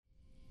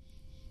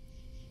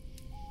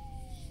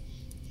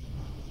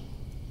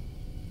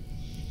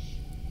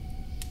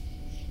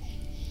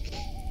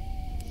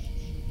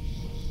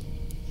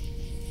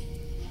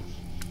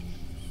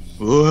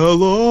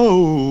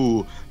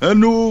Hello,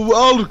 and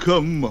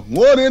welcome,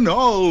 one and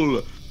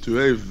all, to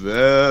a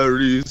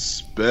very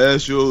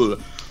special,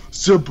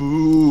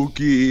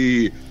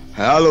 spooky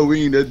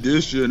Halloween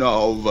edition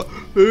of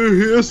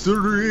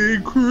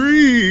History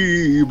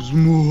Creeps.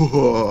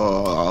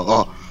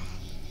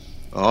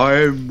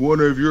 I'm one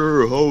of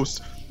your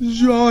hosts,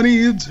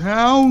 Johnny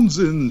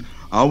Townsend.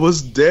 I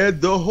was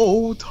dead the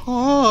whole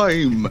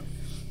time.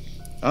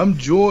 I'm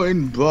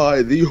joined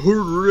by the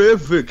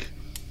horrific,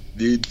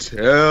 the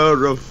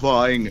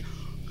terrifying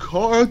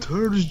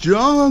Carter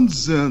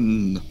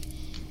Johnson.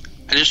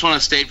 I just want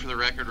to state for the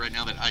record right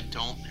now that I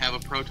don't have a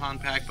proton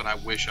pack, but I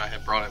wish I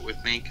had brought it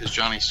with me because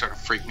Johnny's starting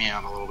to freak me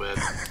out a little bit.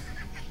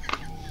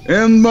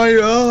 And my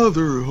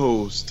other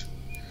host,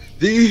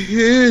 the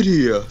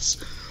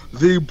hideous,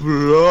 the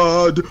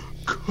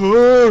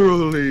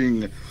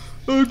blood-curdling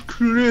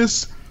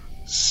Chris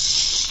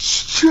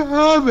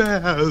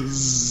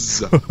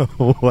Chavez.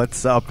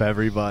 What's up,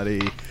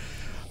 everybody?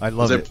 I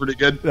love it. Was that pretty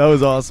good? That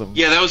was awesome.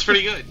 Yeah, that was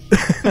pretty good.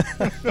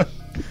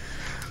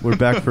 We're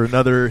back for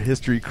another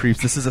History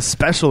Creeps. This is a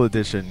special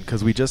edition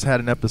because we just had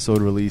an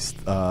episode released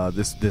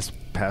this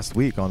past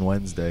week on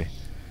Wednesday.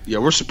 Yeah,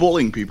 we're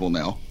spoiling people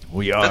now.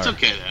 We are. That's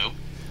okay, though.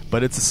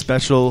 But it's a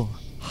special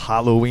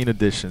Halloween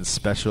edition,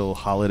 special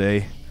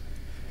holiday.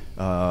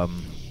 I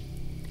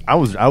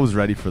was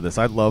ready for this.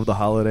 I love the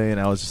holiday,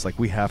 and I was just like,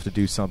 we have to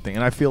do something.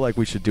 And I feel like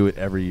we should do it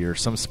every year,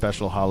 some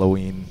special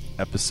Halloween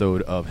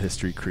episode of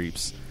History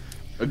Creeps.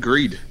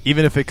 Agreed.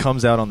 Even if it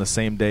comes out on the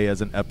same day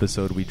as an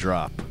episode we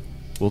drop.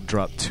 We'll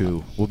drop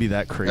 2. We'll be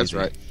that crazy. That's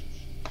right.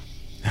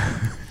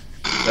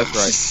 That's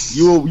right.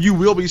 You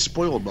will be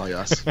spoiled by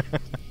us.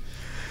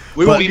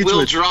 We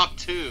will drop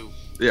 2.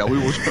 Yeah, we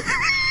will.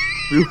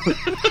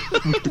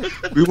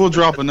 We will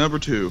drop a number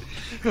 2.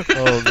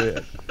 Oh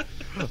man.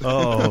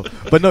 Oh,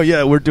 but no,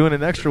 yeah, we're doing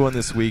an extra one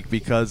this week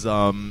because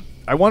I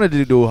wanted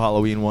to do a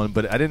Halloween one,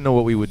 but I didn't know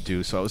what we would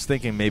do, so I was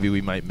thinking maybe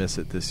we might miss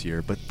it this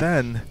year. But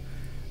then,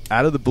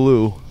 out of the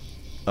blue,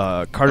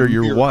 Carter,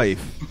 your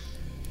wife,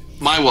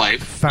 my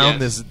wife, found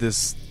yes.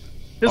 this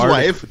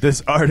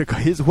article.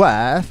 His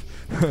wife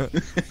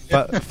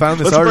found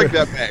this article. Let's bring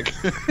that back.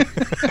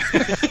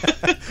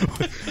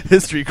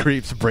 History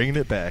Creeps, bringing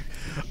it back.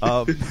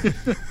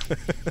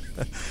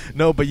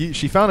 No, but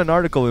she found an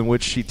article in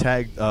which she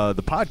tagged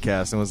the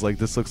podcast and was like,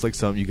 "This looks like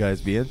something you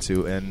guys be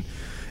into." And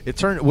it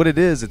turned what it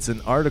is. It's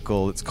an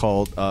article. It's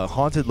called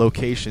 "Haunted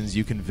Locations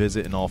You Can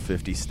Visit in All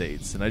 50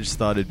 States." And I just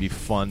thought it'd be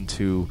fun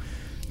to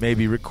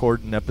maybe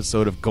record an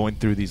episode of going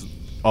through these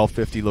all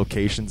 50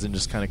 locations and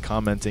just kind of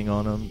commenting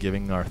on them,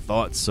 giving our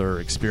thoughts or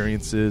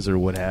experiences or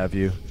what have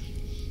you.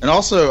 And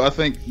also, I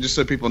think, just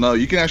so people know,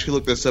 you can actually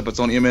look this up. It's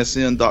on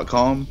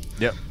MSN.com.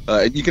 Yep.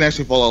 You can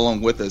actually follow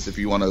along with us if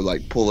you want to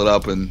like pull it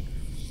up, and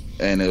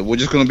we're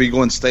just going to be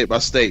going state by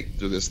state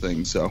through this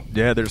thing. So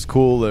yeah, there's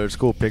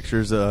cool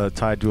pictures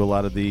tied to a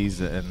lot of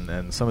these,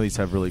 and some of these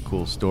have really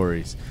cool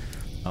stories.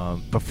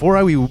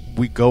 Before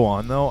we go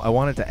on though, I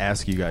wanted to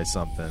ask you guys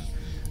something.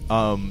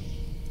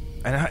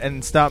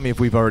 And stop me if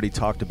we've already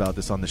talked about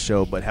this on the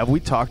show, but have we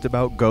talked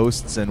about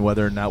ghosts and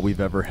whether or not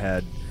we've ever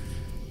had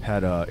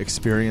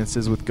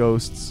experiences with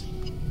ghosts?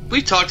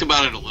 We talked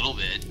about it a little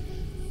bit.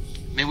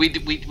 I mean, we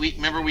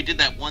remember we did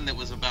that one that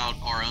was about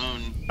our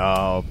own.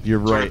 Oh, you're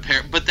right.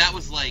 But that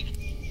was like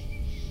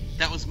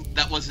that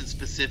wasn't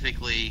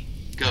specifically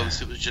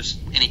ghosts. It was just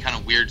any kind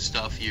of weird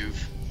stuff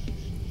you've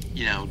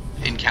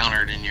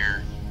encountered in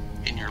your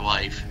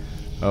life.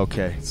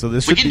 Okay, so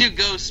we can do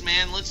ghosts,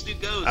 man. Let's do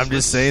ghosts. I'm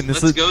just saying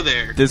let's go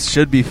there. This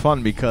should be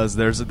fun because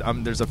there's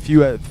a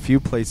few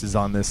places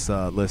on this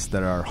list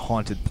that are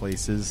haunted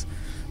places.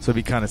 So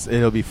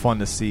it'll be fun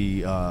to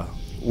see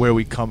where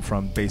we come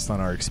from based on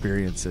our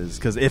experiences.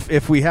 Because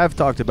if we have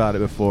talked about it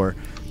before,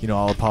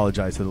 I'll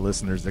apologize to the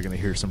listeners. They're going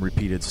to hear some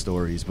repeated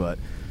stories, but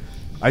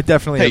I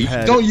definitely have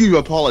had... don't you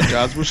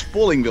apologize. We're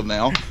spoiling them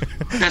now.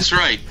 That's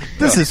right.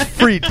 This is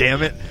free,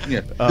 damn it.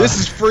 Yeah, this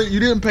is free. You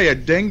didn't pay a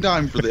dang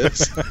dime for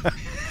this.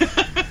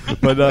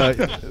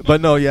 But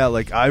no, yeah,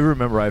 like I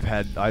remember I've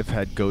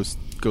had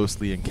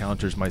ghostly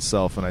encounters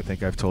myself, and I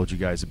think I've told you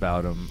guys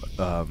about them.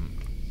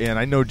 And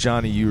I know,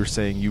 Johnny, you were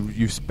saying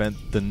you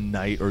spent the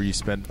night or you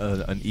spent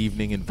an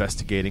evening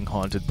investigating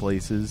haunted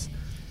places.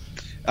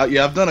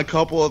 Yeah, I've done a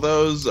couple of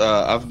those.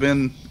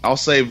 I'll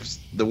save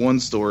the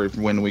one story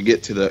for when we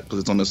get to because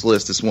it's on this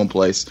list. It's one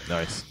place.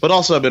 Nice. But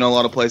also I've been in a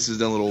lot of places,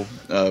 done a little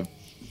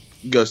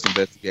ghost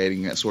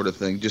investigating, that sort of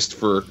thing, just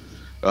for...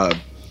 I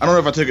don't know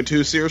if I took it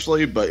too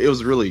seriously, but it was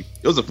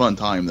a fun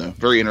time, though.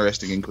 Very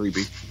interesting and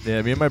creepy.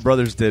 Yeah, me and my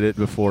brothers did it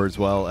before as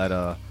well at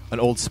an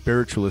old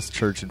spiritualist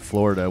church in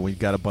Florida. We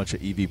got a bunch of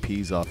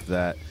EVPs off of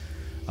that.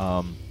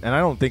 And I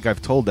don't think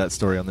I've told that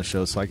story on the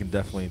show, so I can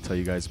definitely tell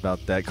you guys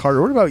about that.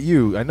 Carter, what about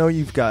you? I know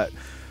you've got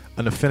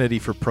an affinity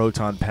for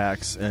proton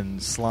packs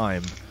and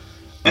slime.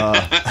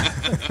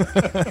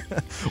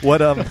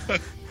 What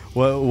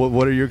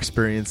are your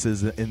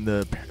experiences in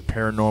the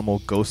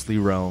paranormal, ghostly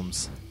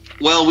realms?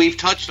 Well, we've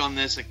touched on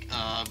this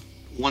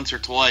once or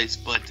twice,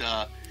 but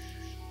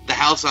the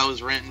house I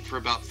was renting for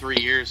about 3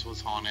 years was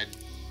haunted.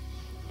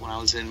 when I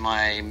was in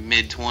my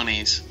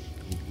mid-20s.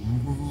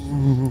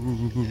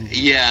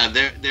 Yeah,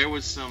 there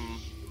was some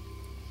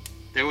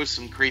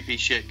creepy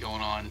shit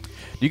going on.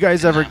 Do you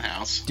guys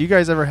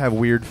ever have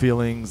weird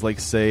feelings, like,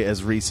 say,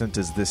 as recent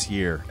as this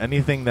year?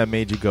 Anything that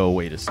made you go,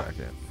 wait a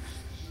second?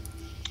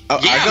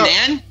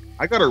 Man.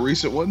 I got a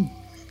recent one.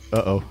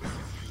 Uh-oh.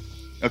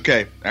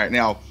 Okay, all right,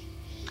 now,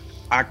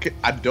 I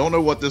don't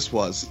know what this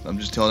was. I'm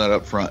just telling that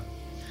up front.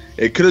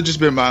 It could have just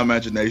been my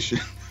imagination.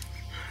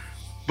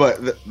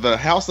 But the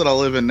house that I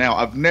live in now,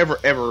 I've never,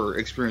 ever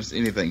experienced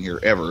anything here,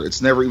 ever.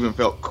 It's never even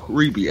felt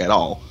creepy at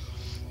all.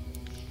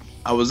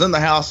 I was in the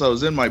house, I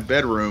was in my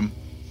bedroom,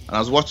 and I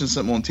was watching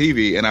something on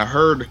TV, and I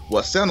heard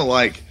what sounded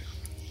like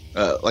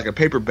a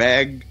paper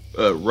bag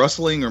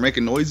rustling or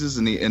making noises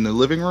in the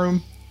living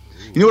room.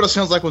 You know what it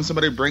sounds like when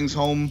somebody brings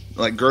home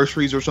like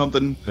groceries or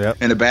something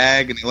in a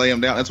bag and they lay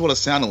them down? That's what it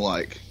sounded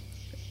like.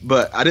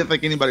 But I didn't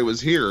think anybody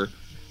was here.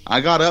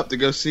 I got up to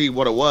go see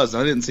what it was,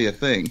 and I didn't see a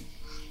thing.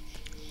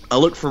 I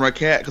looked for my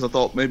cat because I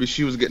thought maybe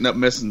she was getting up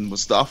messing with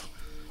stuff.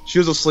 She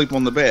was asleep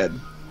on the bed.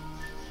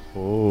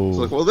 Oh. So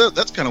like, well,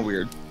 that's kind of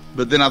weird.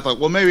 But then I thought,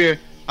 well, maybe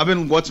I've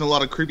been watching a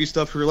lot of creepy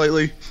stuff here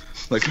lately.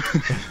 Like,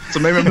 so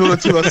maybe I'm doing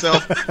it to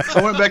myself. So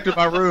I went back to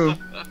my room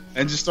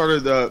and just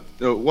started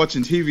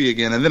watching TV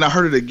again. And then I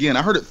heard it again.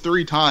 I heard it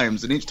 3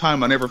 times, and each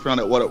time I never found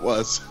out what it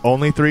was.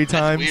 Only 3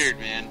 times? That's weird,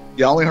 man.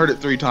 Yeah, I only heard it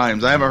 3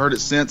 times. I haven't heard it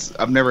since.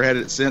 I've never had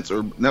it since,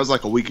 or that was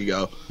like a week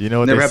ago. You know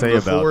what they say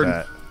about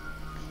that?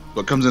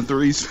 What comes in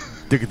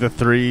 3s? The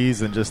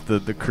 3s and just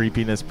the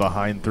creepiness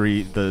behind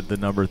 3, the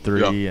number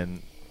 3, and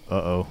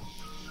uh-oh.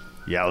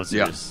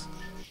 Yowzers.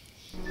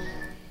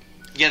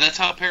 Yeah, that's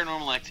how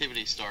Paranormal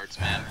Activity starts,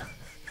 man.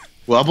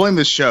 Well, I blame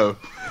this show.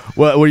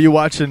 Well, were you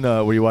watching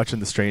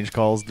the Strange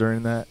Calls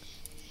during that?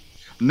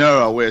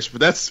 No, I wish.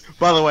 But that's,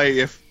 by the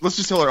way, let's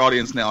just tell our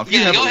audience now. If you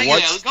haven't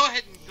watched, go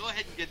ahead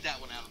and get that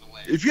one out of the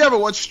way. If you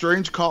haven't watched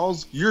Strange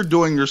Calls, you're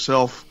doing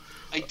yourself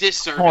a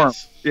disservice. Harm.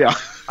 Yeah.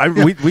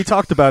 We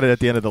talked about it at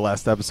the end of the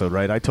last episode,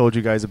 right? I told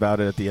you guys about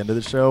it at the end of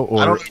the show,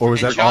 or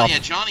was that off? Yeah,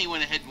 Johnny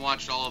went ahead and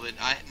watched all of it.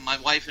 My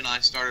wife and I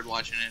started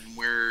watching it,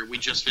 and we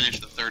just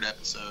finished the 3rd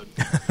episode.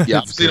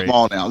 Yeah, I've seen them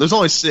all now. There's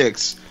only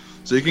 6,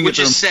 so you can get them. Which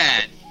is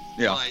sad.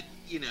 Yeah. But,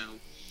 you know.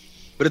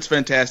 But it's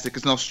fantastic.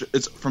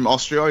 It's from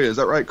Australia. Is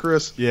that right,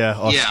 Chris? Yeah,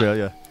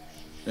 Australia.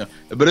 Yeah,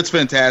 but it's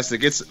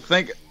fantastic. I was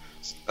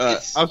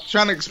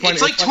trying to explain.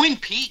 It's like Twin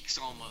Peaks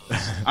almost.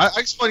 I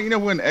explained. You know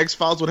when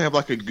X-Files would have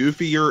like a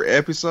goofier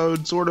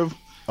episode, sort of.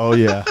 Oh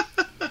yeah,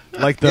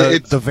 like the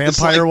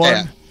vampire one.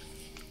 That.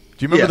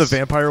 Do you remember the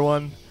vampire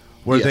one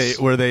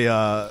where they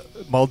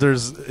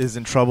Mulder's is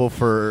in trouble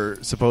for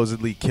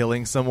supposedly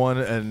killing someone,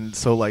 and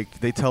so like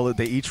they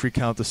each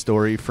recount the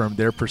story from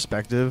their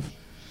perspective.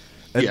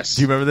 And, yes.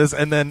 Do you remember this?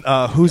 And then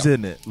who's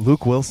in it?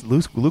 Luke Wilson.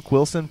 Luke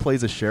Wilson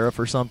plays a sheriff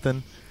or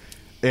something.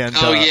 And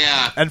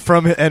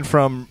and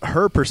from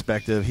her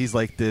perspective, he's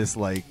like this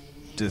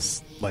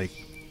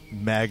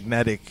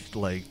magnetic,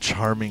 like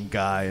charming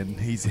guy, and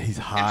he's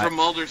hot. And from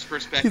Mulder's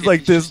perspective, he's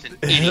like this.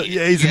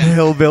 He's a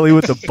hillbilly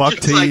with the buck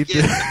teeth.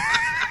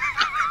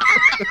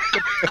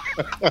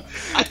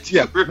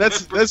 Yeah,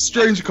 that's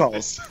Strange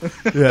Calls.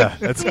 Yeah,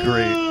 that's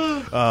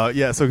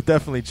great. So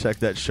definitely check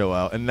that show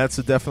out, and that's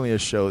definitely a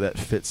show that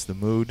fits the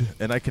mood.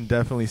 And I can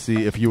definitely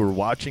see if you were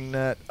watching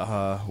that,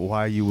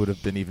 why you would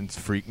have been even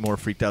more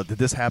freaked out. Did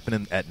this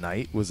happen at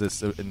night? Was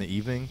this in the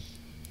evening?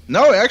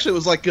 No, actually, it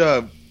was like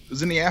it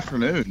was in the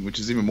afternoon, which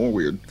is even more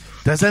weird.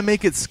 Does that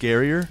make it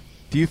scarier?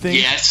 Do you think?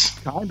 Yes,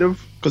 kind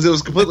of, because it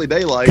was completely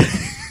daylight.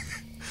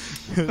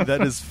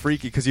 That is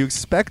freaky because you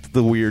expect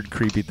the weird,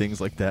 creepy things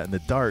like that in the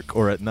dark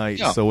or at night.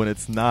 Yeah. So when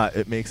it's not,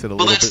 it makes it a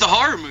little. Well, that's the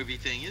horror movie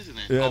thing, isn't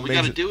it? Yeah, all we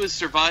got to do is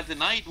survive the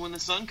night. When the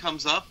sun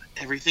comes up,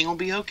 everything will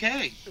be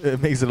okay.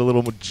 It makes it a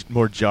little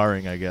more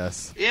jarring, I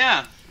guess.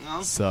 Yeah.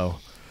 Well. So,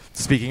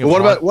 speaking of,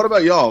 what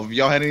about y'all? Have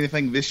y'all had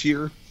anything this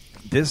year?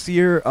 This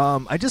year,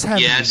 I just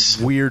have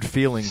weird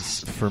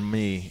feelings for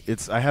me.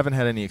 I haven't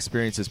had any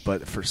experiences,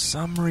 but for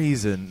some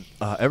reason,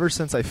 ever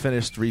since I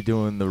finished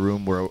redoing the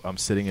room where I'm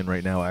sitting in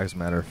right now, as a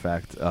matter of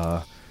fact,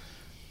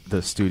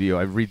 the studio,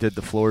 I redid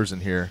the floors in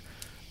here.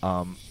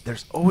 I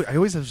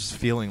always have this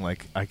feeling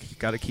like I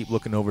got to keep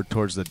looking over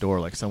towards the door,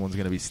 like someone's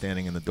going to be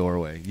standing in the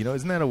doorway. You know,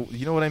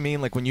 you know what I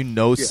mean? Like when you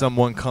know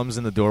someone comes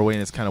in the doorway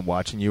and is kind of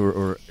watching you,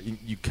 or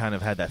you kind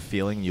of had that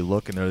feeling. You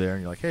look and they're there,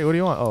 and you're like, "Hey, what do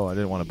you want?" "Oh, I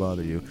didn't want to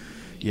bother you."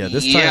 Yeah,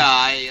 this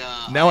time.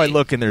 Yeah, I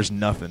look and there's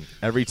nothing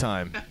every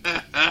time.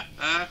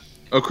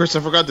 Oh, Chris, I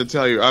forgot to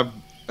tell you,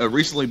 I've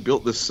recently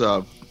built this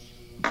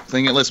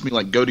thing that lets me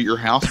like go to your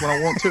house when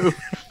I want to.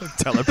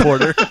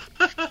 Teleporter.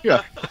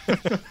 Yeah.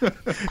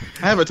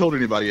 I haven't told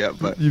anybody yet,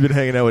 but you've been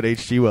hanging out with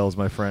H.G. Wells,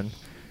 my friend.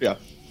 Yeah.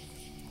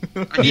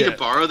 I need to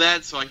borrow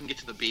that so I can get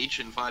to the beach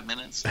in 5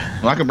 minutes.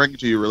 Well, I can bring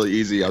it to you really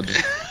easy. I'll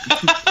just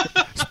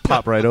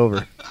pop right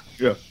over.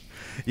 Yeah.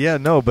 Yeah,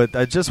 no,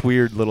 but just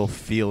weird little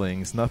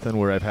feelings. Nothing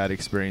where I've had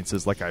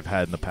experiences like I've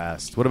had in the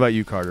past. What about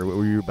you, Carter? What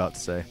were you about to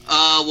say?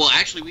 Well,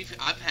 actually,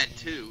 I've had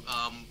 2,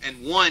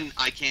 and one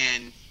I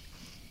can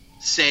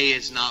say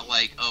is not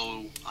like,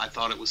 oh, I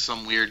thought it was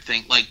some weird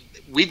thing. Like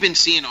we've been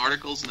seeing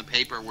articles in the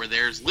paper where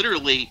there's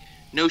literally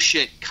no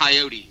shit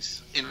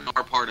coyotes in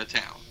our part of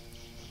town.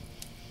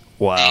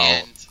 Wow.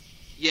 And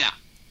yeah,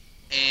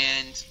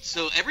 and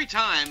so every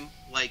time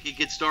like it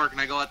gets dark and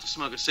I go out to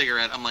smoke a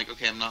cigarette, I'm like,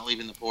 okay, I'm not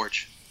leaving the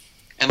porch.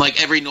 And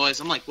like every noise,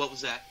 I'm like, what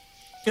was that?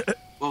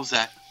 What was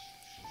that?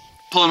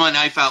 Pulling my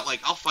knife out, like,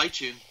 I'll fight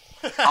you.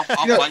 I'll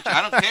fight you.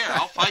 I don't care.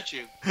 I'll fight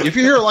you. If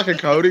you hear like a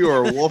coyote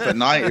or a wolf at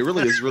night, it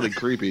really is really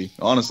creepy,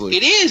 honestly.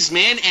 It is,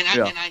 man. And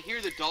I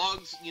hear the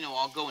dogs,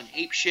 all going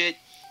ape shit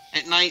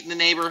at night in the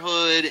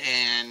neighborhood,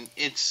 and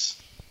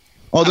it's...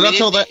 Oh, did I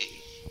tell that?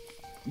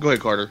 Go ahead,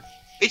 Carter.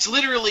 It's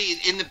literally,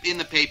 in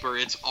the paper,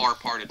 it's our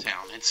part of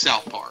town. It's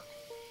South Park.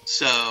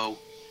 So...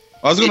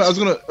 I was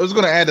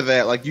gonna add to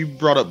that. Like, you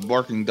brought up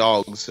barking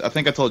dogs. I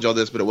think I told y'all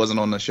this, but it wasn't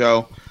on the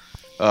show.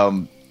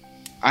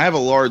 I have a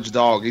large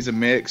dog. He's a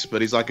mix, but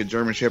he's like a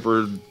German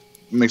Shepherd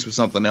mixed with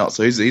something else.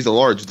 So he's a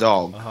large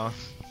dog,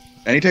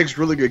 and he takes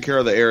really good care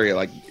of the area.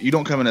 Like, you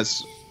don't come in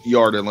his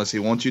yard unless he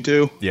wants you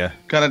to. Yeah,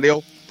 kind of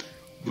deal.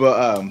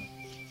 But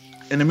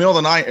in the middle of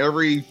the night,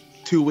 every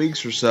 2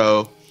 weeks or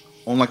so,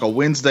 on like a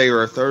Wednesday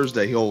or a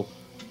Thursday, he'll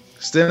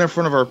stand in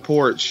front of our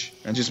porch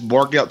and just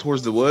bark out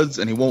towards the woods,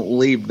 and he won't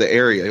leave the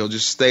area. He'll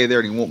just stay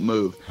there and he won't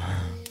move.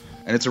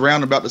 And it's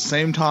around about the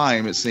same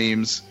time, it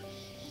seems,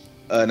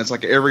 and it's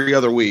like every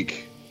other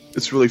week.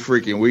 It's really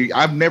freaky.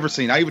 I've never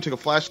seen. I even took a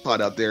flashlight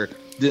out there,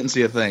 didn't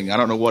see a thing. I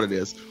don't know what it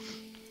is.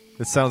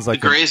 It sounds like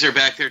the Greys are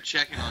back there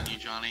checking on you,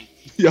 Johnny.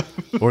 Yeah,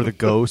 or the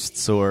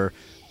ghosts, or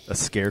a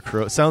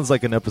scarecrow. It sounds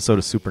like an episode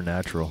of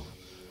Supernatural.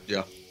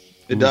 Yeah,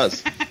 it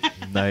does.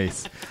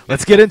 Nice.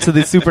 Let's get into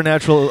the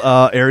supernatural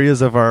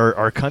areas of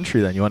our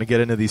country. Then you want to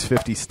get into these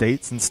 50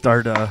 states and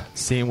start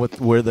seeing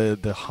where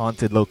the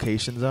haunted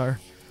locations are.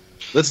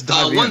 Let's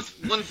dive in.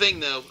 One thing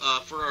though,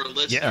 for our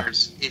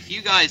listeners, if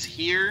you guys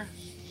hear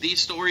these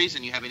stories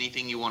and you have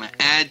anything you want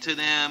to add to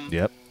them,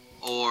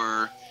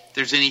 or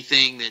there's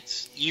anything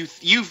that's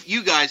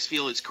you guys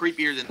feel is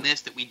creepier than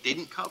this that we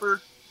didn't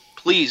cover,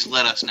 please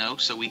let us know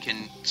so we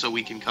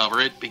can cover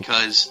it,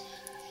 because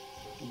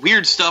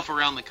weird stuff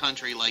around the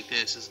country like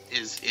this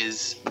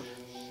is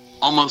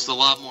almost a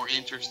lot more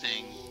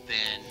interesting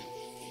than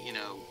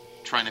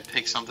trying to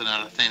pick something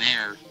out of thin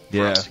air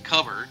for us to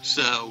cover.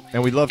 So,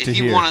 and we'd love to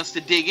hear. If you want us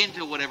to dig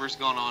into whatever's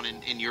going on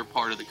in your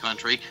part of the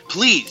country,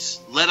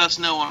 please let us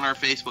know on our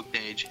Facebook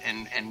page,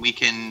 and we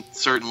can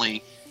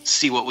certainly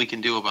see what we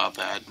can do about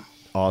that.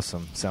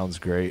 Awesome. Sounds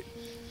great.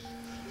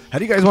 How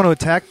do you guys want to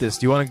attack this?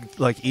 Do you want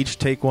to each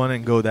take one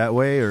and go that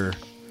way, or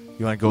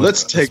you want to go?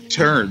 Let's take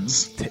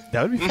turns.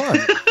 That would be fun.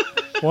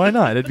 Why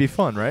not? It'd be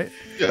fun, right?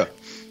 Yeah.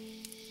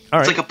 All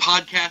right. It's like a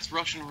podcast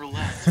Russian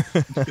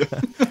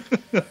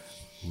roulette.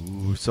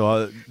 Ooh,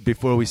 so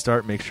before we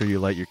start, make sure you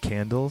light your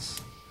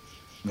candles.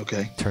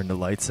 Okay. Turn the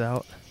lights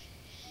out.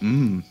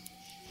 And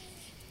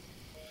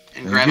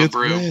grab a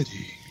brew. Ready.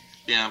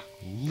 Yeah.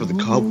 For the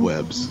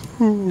cobwebs.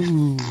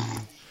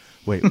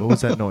 Wait, what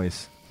was that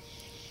noise?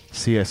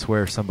 See, I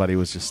swear somebody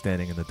was just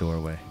standing in the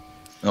doorway.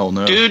 Oh,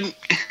 no. Dude.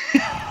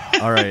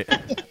 All right.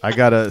 I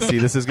gotta see.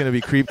 This is gonna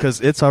be creep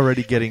because it's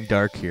already getting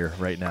dark here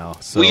right now.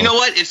 So. Well, you know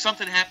what? If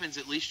something happens,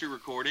 at least you're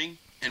recording,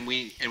 and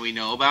we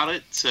know about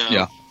it. So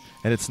yeah.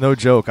 And it's no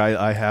joke.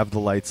 I have the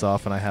lights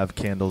off and I have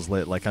candles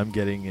lit. Like, I'm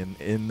getting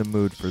in the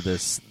mood for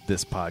this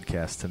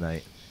podcast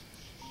tonight.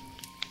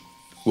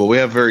 Well, we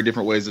have very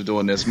different ways of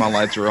doing this. My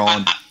lights are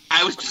on.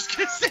 I was just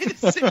going to say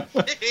the same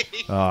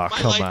thing. Oh, My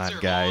come lights on,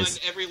 are guys.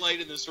 On. Every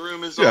light in this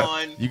room is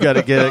on. You got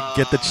to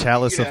get the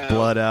chalice of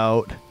blood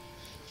out.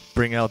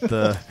 Bring out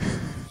the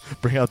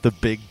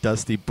big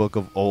dusty book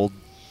of old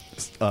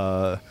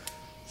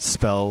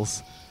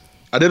spells.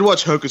 I did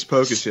watch Hocus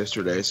Pocus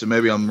yesterday, so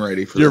maybe I'm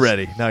ready for this. You're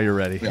ready. Now you're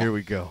ready. Yeah. Here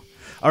we go.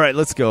 All right,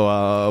 let's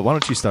go. Why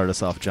don't you start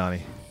us off,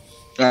 Johnny?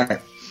 All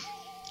right.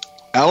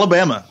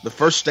 Alabama, the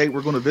first state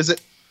we're going to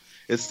visit.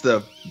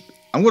 I'm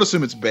going to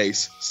assume it's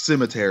Bass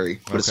Cemetery,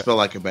 but it's spelled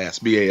like a bass.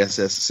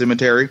 B-A-S-S,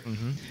 Cemetery.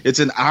 Mm-hmm. It's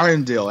in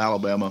Irondale,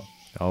 Alabama.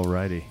 All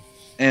righty.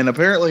 And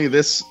apparently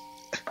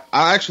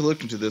I actually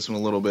looked into this one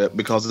a little bit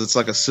because it's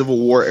like a Civil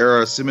War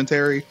era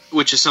cemetery.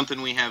 Which is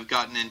something we have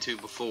gotten into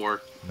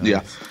before.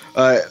 Nice.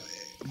 Yeah.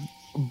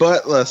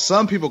 But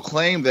some people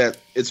claim that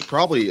it's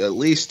probably at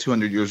least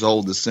 200 years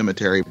old, this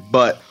cemetery.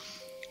 But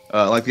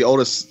like the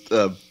oldest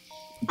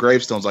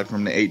gravestones, like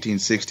from the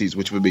 1860s,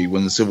 which would be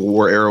when the Civil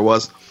War era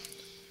was.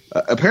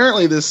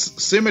 Apparently, this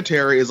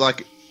cemetery is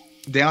like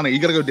you got to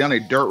go down a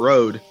dirt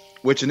road,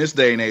 which in this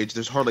day and age,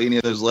 there's hardly any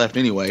of those left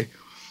anyway.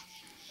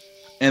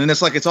 And then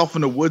it's off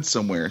in the woods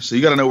somewhere, so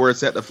you got to know where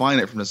it's at to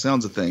find it from the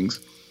sounds of things.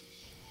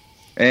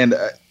 And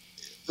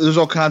there's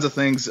all kinds of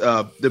things.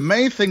 The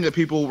main thing that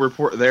people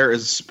report there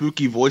is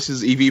spooky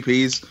voices,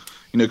 EVPs.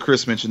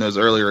 Chris mentioned those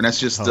earlier, and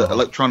that's just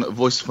electronic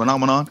voice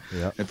phenomenon.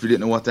 Yep. If you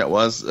didn't know what that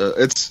was,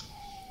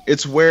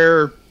 it's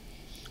where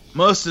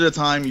most of the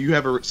time you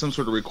have some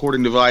sort of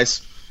recording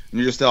device, and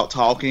you're just out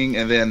talking,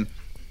 and then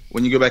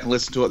when you go back and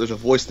listen to it, there's a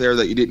voice there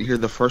that you didn't hear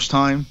the first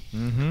time.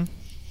 Mm-hmm.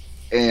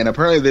 And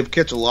apparently they've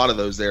catch a lot of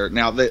those there.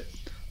 Now,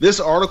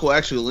 this article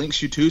actually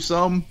links you to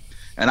some,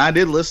 and I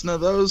did listen to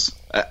those.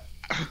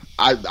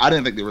 I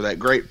didn't think they were that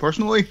great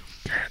personally,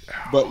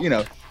 but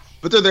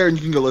but they're there and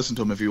you can go listen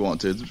to them if you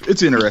want to.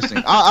 It's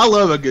interesting. I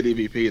love a good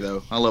EVP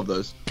though. I love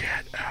those.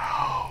 Get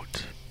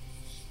out!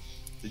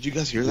 Did you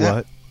guys hear that?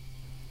 What?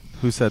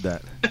 Who said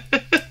that?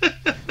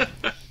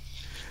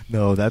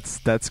 No,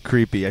 that's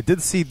creepy. I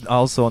did see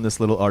also on this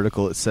little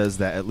article it says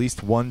that at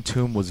least one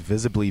tomb was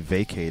visibly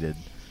vacated.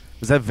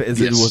 Was it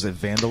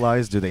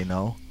vandalized? Do they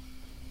know?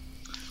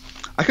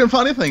 I couldn't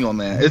find anything on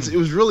that. It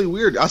was really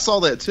weird. I saw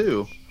that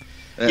too.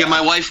 Yeah,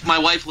 my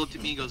wife looked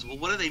at me and goes, "Well,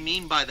 what do they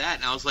mean by that?"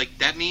 And I was like,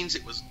 "That means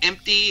it was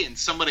empty and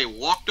somebody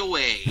walked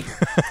away."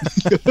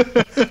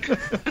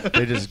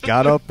 They just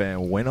got up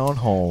and went on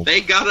home.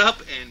 They got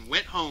up and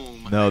went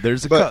home. No,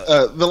 there's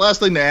the last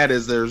thing to add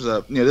is there's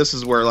this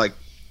is where like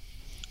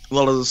a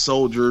lot of the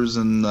soldiers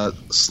and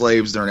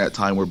slaves during that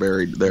time were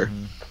buried there.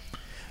 Mm-hmm.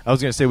 I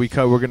was going to say we're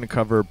going to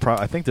cover.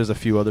 I think there's a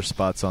few other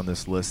spots on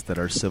this list that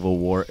are Civil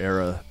War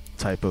era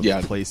type of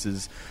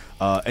places,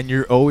 and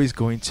you're always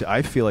going to.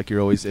 I feel like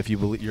you're always, if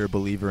you're a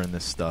believer in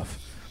this stuff,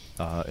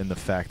 in the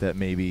fact that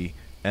maybe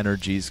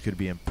energies could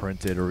be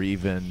imprinted, or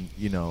even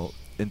your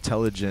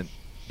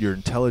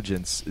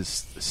intelligence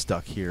is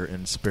stuck here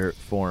in spirit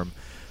form.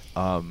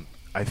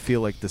 I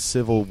feel like the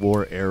Civil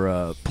War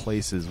era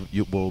places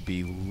will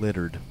be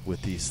littered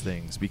with these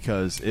things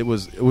because it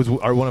was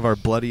one of our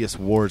bloodiest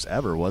wars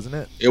ever, wasn't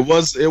it? It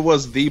was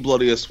the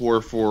bloodiest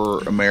war for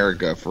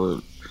America,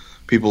 for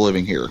people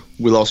living here.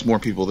 We lost more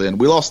people then.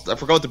 We lost, I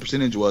forgot what the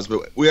percentage was,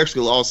 but we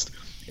actually lost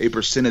a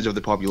percentage of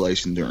the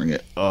population during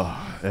it.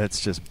 Oh,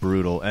 it's just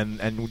brutal. And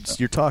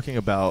you're talking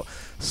about,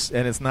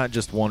 and it's not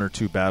just one or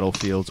two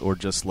battlefields or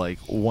just like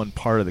one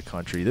part of the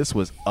country. This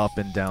was up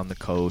and down the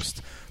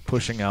coast,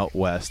 pushing out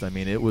west. I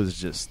mean, it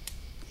was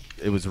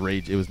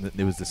rage. It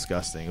was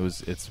disgusting.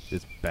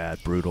 It's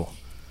bad, brutal.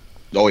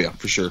 Oh yeah,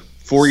 for sure.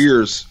 4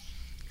 years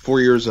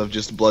of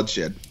just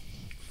bloodshed.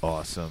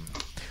 Awesome.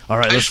 All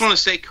right. I just want to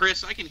say,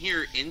 Chris, I can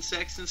hear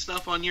insects and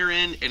stuff on your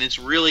end, and it's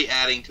really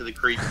adding to the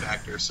creep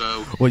factor.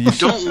 So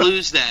don't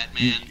lose that,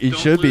 man. You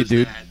should be,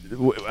 dude.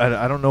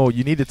 I don't know.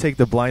 You need to take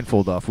the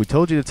blindfold off. We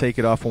told you to take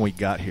it off when we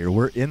got here.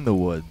 We're in the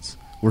woods.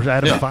 We're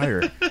at a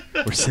fire.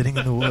 We're sitting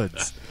in the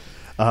woods.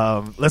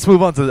 Let's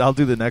move on to. I'll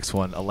do the next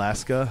one,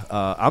 Alaska.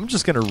 I'm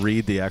just going to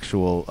read the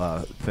actual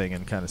thing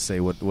and kind of say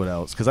what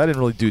else, because I didn't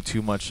really do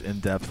too much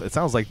in depth. It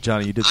sounds like,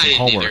 Johnny, you did some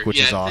homework, which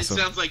is awesome.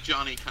 It sounds like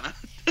Johnny kind of.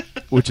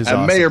 Which is awesome.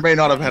 I may or may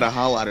not have had a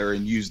highlighter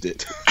and used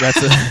it. That's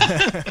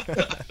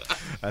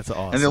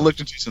awesome. And then looked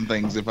into some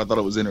things if I thought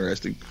it was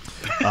interesting.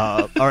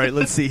 All right,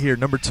 let's see here.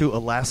 Number 2,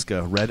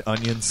 Alaska, Red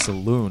Onion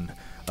Saloon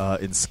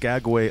in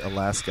Skagway,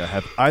 Alaska.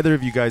 Have either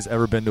of you guys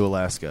ever been to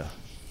Alaska?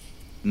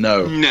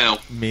 No.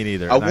 Me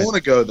neither. I want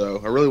to go, though.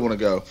 I really want to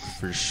go.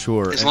 For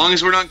sure. As long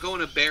as we're not going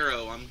to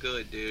Barrow, I'm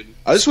good, dude.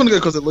 I just want to go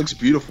because it looks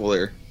beautiful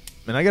there.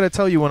 And I got to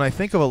tell you, when I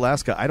think of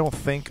Alaska, I don't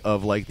think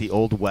of like the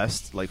Old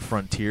West, like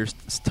frontier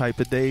type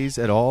of days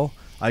at all.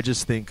 I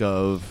just think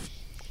of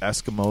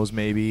Eskimos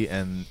maybe,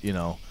 and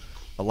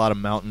a lot of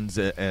mountains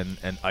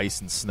and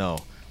ice and snow.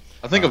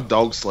 I think of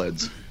dog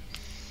sleds.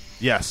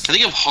 Yes. I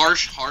think of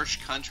harsh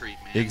country,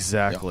 man.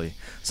 Exactly. Yeah.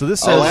 So this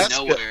says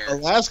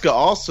Alaska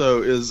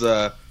also is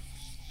a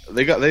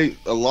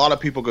lot of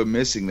people go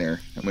missing there.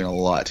 I mean, a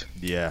lot.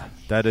 Yeah,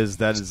 that is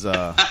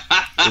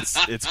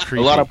it's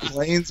creepy. A lot of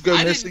planes go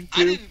missing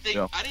too.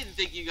 I didn't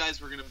think you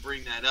guys were going to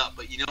bring that up,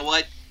 but you know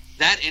what?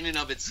 That in and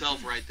of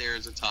itself, right there,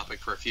 is a topic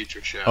for a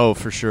future show. Oh,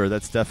 for sure.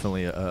 That's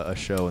definitely a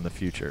show in the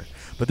future.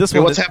 But this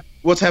one,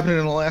 what's happening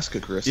in Alaska,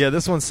 Chris? Yeah,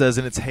 this one says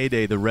in its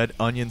heyday, the Red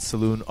Onion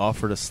Saloon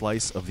offered a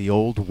slice of the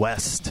Old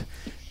West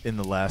in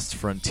the last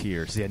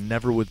frontier. See, I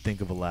never would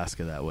think of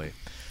Alaska that way.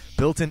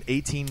 Built in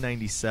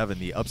 1897,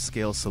 the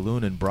upscale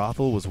saloon and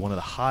brothel was one of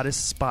the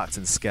hottest spots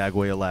in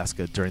Skagway,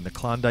 Alaska during the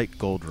Klondike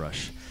Gold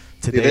Rush.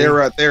 Today,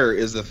 right there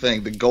is the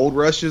thing. The gold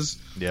rushes.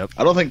 Yep.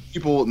 I don't think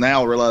people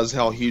now realize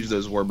how huge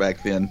those were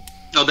back then.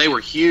 No, they were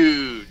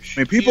huge.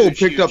 I mean, people would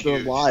pick up their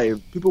lives.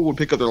 People would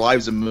pick up their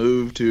lives and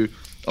move to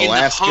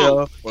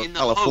Alaska or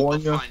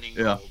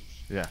California.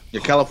 Yeah,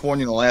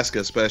 California and Alaska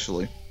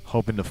especially.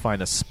 Hoping to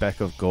find a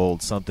speck of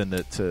gold, something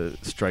to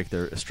strike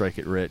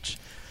it rich.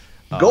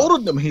 Gold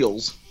in them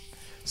hills.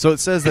 So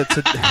it says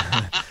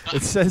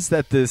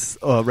that this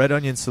Red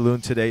Onion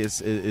Saloon today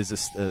is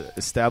an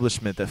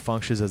establishment that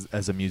functions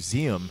as a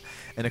museum,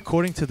 and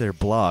according to their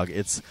blog,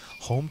 it's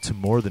home to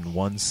more than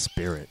one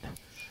spirit.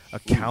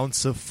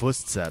 Accounts of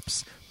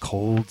footsteps,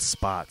 cold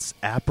spots,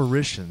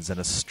 apparitions,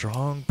 and a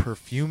strong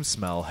perfume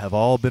smell have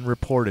all been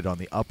reported on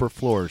the upper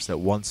floors that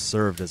once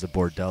served as a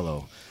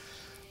bordello.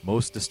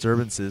 Most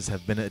disturbances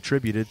have been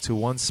attributed to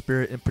one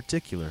spirit in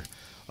particular,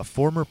 a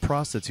former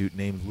prostitute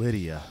named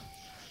Lydia.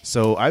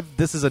 So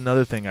this is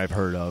another thing I've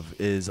heard of,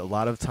 is a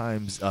lot of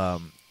times,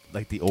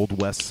 like the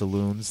Old West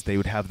saloons, they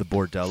would have the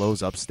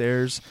bordellos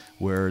upstairs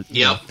where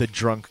the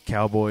drunk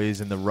cowboys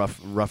and the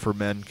rougher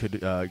men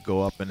could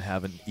go up and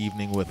have an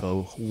evening with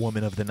a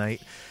woman of the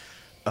night.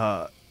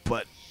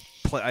 But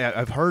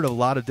I've heard a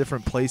lot of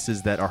different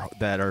places that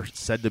are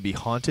said to be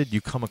haunted.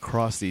 You come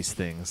across these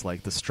things,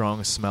 like the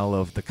strong smell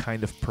of the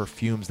kind of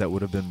perfumes that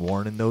would have been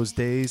worn in those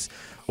days,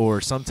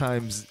 or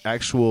sometimes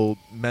actual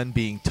men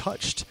being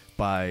touched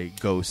by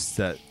ghosts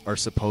that are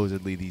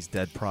supposedly these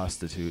dead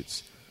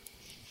prostitutes.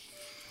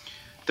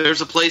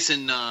 There's a place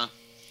in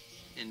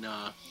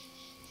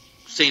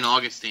St.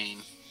 Augustine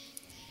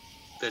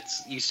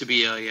that's used to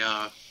be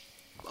a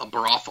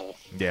brothel.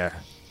 Yeah.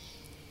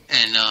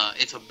 And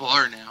it's a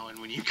bar now, and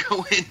when you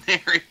go in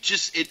there,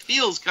 it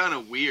feels kind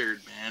of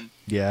weird, man.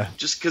 Yeah.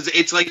 Just because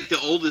it's like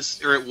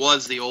it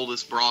was the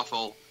oldest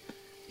brothel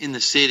in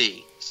the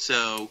city.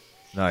 So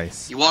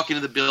nice. You walk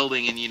into the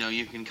building, and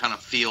you can kind of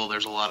feel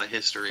there's a lot of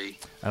history.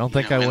 I don't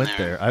think I went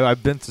there.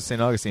 I've been to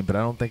St. Augustine, but I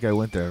don't think I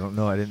went there. I don't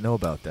know. I didn't know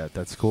about that.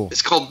 That's cool.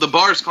 The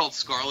bar is called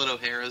Scarlett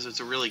O'Hara's. It's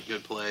a really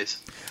good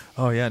place.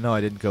 Oh yeah, no, I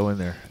didn't go in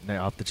there.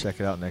 I'll have to check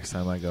it out next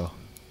time I go.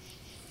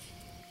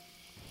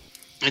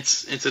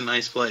 It's a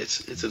nice place.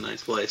 It's a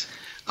nice place.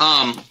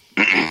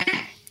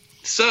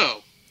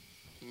 So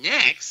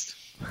next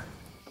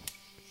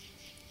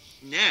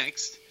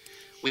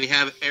we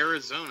have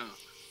Arizona,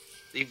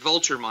 the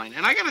Vulture Mine,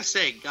 and I gotta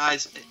say,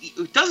 guys,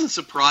 it doesn't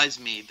surprise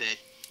me that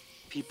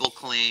people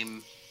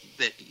claim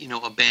that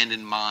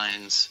abandoned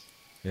mines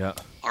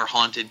are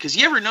haunted, because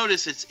you ever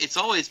notice it's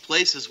always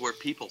places where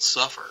people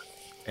suffer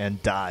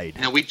and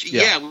died. We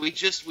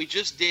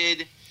just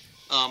did.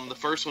 The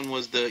first one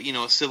was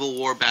a Civil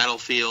War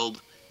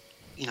battlefield.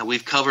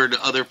 We've covered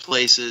other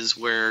places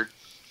where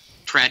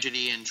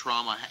tragedy and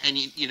trauma, and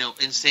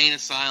insane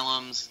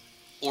asylums,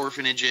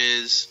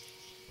 orphanages.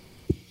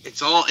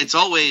 It's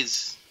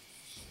always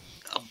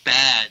a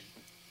bad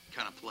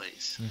kind of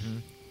place.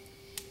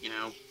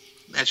 Mm-hmm.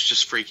 That's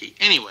just freaky.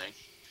 Anyway,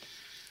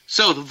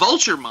 so the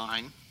Vulture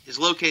Mine is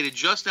located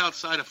just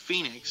outside of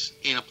Phoenix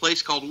in a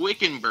place called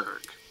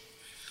Wickenburg,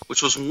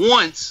 which was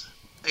once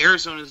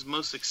Arizona's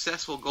most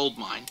successful gold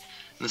mine,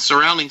 and the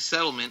surrounding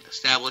settlement,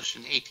 established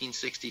in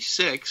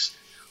 1866,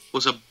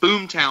 was a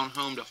boomtown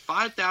home to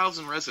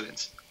 5,000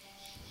 residents.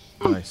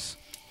 Nice.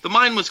 The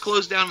mine was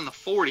closed down in the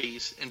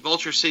 40s, and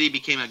Vulture City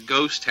became a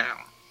ghost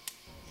town.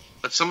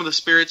 But some of the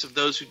spirits of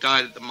those who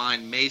died at the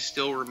mine may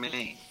still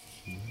remain.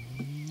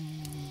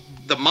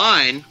 The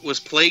mine was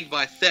plagued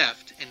by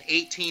theft, and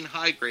 18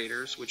 high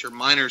graders, which are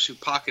miners who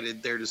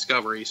pocketed their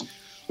discoveries,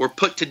 were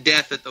put to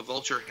death at the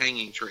Vulture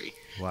hanging tree.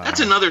 Wow. That's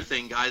another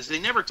thing, guys. They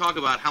never talk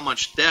about how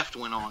much theft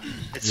went on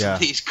at some of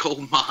these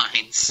gold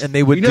mines. And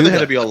they would there had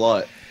to be a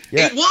lot.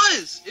 Yeah. It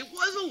was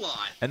a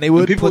lot. And they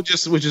would would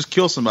just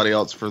kill somebody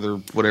else for their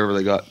whatever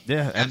they got.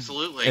 Yeah,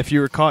 absolutely. If you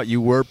were caught, you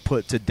were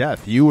put to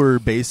death. You were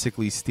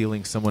basically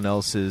stealing someone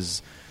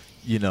else's,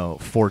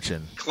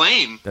 fortune.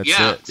 Claim. That's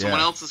it.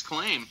 Someone else's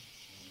claim.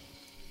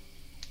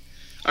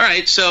 All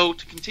right, so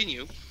to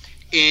continue,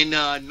 in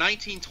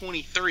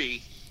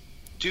 1923,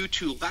 due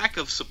to lack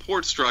of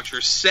support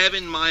structure,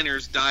 7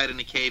 miners died in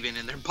a cave-in,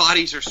 and their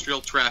bodies are still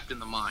trapped in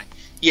the mine.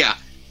 Yeah.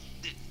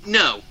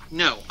 No,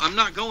 I'm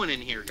not going in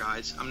here,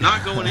 guys. I'm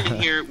not going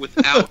in here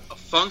without a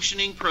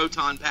functioning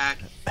proton pack.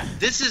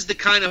 This is the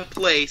kind of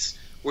place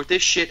where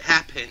this shit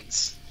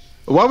happens.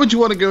 Why would you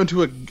want to go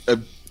into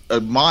a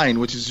mine,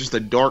 which is just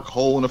a dark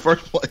hole in the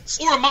first place?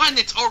 Or a mine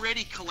that's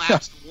already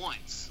collapsed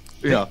once.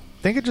 Yeah.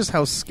 Think of just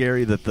how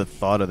scary that the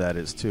thought of that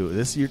is, too.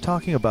 You're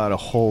talking about a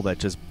hole that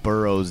just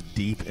burrows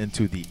deep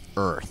into the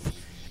earth,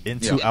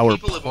 into our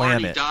people planet. People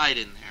have already died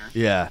in there.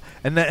 Yeah,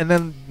 and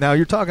then now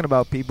you're talking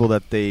about people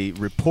that they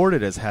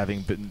reported as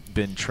having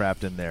been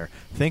trapped in there.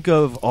 Think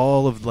of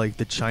all of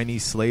the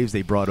Chinese slaves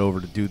they brought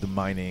over to do the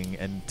mining,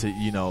 and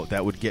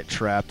that would get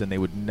trapped, and they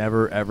would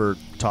never ever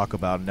talk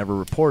about it, never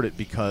report it,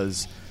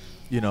 because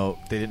they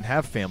didn't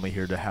have family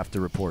here to have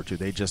to report to.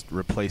 They just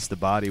replaced the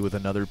body with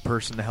another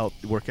person to help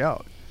work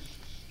out.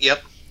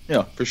 Yep.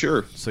 Yeah, for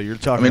sure. So you're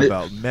talking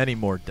about many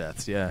more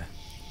deaths. Yeah.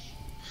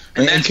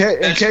 And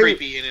that's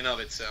creepy in and of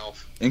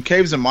itself. And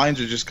caves and mines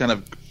are just kind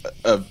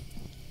of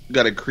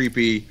got a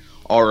creepy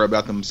aura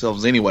about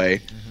themselves anyway.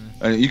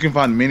 Mm-hmm. You can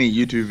find many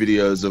YouTube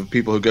videos of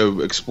people who go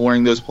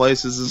exploring those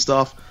places and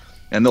stuff,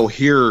 and they'll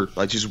hear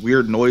just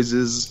weird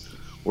noises,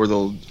 or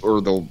they'll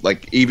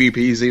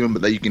EVPs even,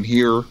 but that you can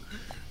hear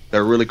that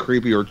are really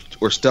creepy, or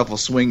stuff will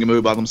swing and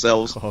move by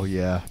themselves. Oh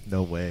yeah,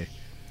 no way,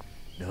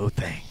 no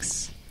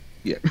thanks.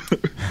 Yeah,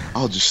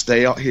 I'll just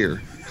stay out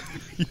here.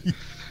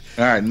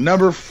 All right,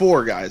 number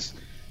 4, guys,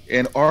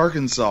 in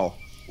Arkansas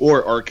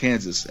or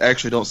Arkansas.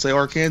 Actually, don't say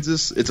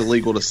Arkansas. It's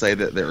illegal to say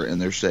that they're in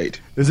their state.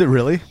 Is it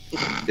really?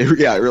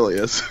 Yeah, it really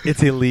is.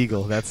 It's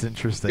illegal. That's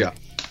interesting. Yeah,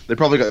 they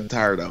probably got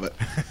tired of it.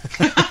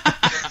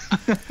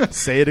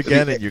 Say it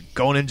again, and you're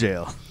going in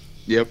jail.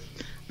 Yep.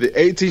 The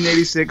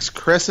 1886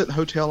 Crescent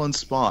Hotel and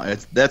Spa.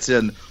 That's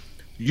in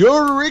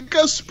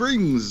Eureka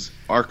Springs,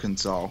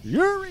 Arkansas.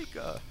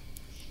 Eureka.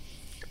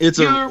 It's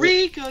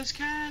Eureka's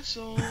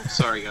Castle.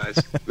 Sorry, guys.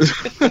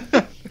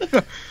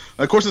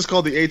 Of course, it's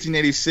called the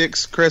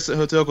 1886 Crescent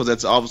Hotel because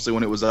that's obviously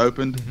when it was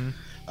opened.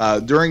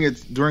 Mm-hmm.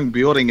 During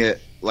building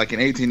it, in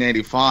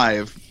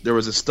 1885, there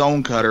was a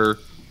stonecutter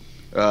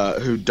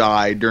who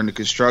died during the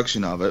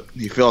construction of it.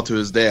 He fell to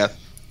his death.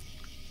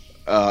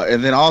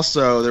 And then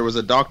also there was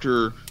a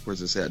doctor. Where's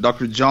this at?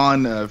 Dr.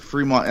 John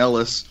Fremont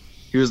Ellis.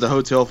 He was the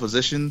hotel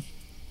physician.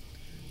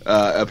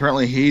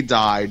 Apparently he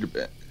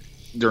died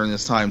during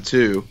this time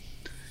too.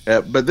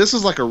 But this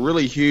is like a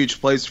really huge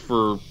place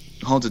for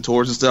haunted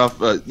tours and stuff.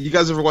 You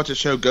guys ever watch the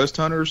show Ghost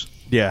Hunters?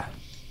 Yeah.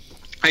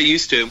 I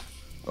used to.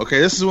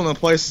 Okay, this is one of the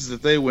places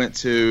that they went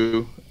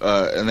to,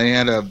 and they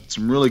had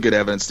some really good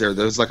evidence there.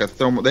 There's like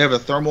they have a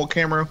thermal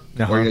camera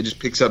where it just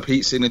picks up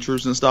heat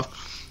signatures and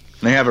stuff.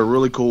 And they have a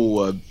really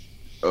cool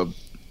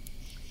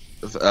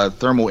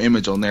thermal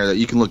image on there that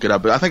you can look it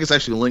up. But I think it's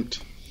actually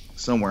linked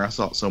somewhere. I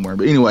saw it somewhere.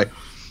 But anyway,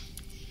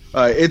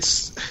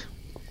 it's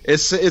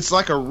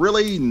like a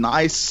really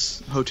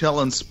nice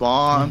hotel and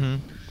spa.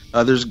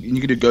 Mm-hmm. You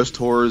can do ghost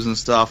tours and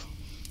stuff.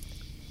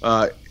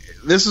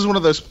 This is one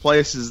of those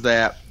places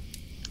that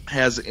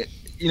has,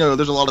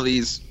 there's a lot of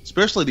these,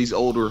 especially these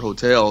older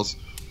hotels.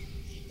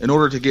 In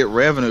order to get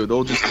revenue,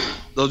 they'll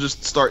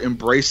just start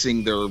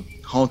embracing their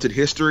haunted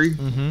history.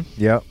 Mm-hmm.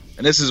 Yep.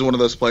 And this is one of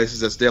those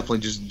places that's definitely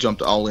just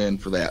jumped all in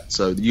for that.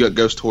 So you got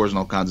ghost tours and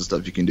all kinds of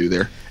stuff you can do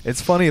there.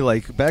 It's funny,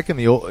 like back in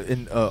the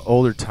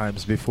older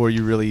times, before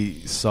you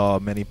really saw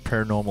many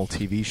paranormal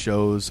TV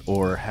shows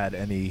or had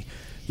any,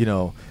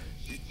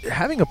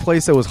 having a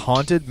place that was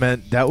haunted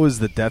meant that was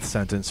the death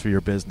sentence for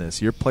your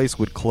business. Your place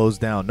would close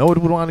down. No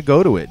one would want to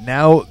go to it.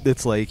 Now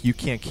it's like you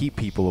can't keep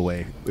people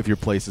away if your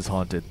place is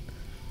haunted.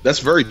 That's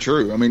very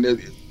true. I mean,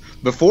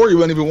 before you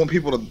wouldn't even want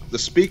people to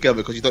speak of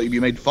it because you thought you'd be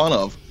made fun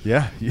of.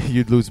 Yeah,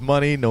 you'd lose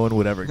money. No one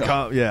would ever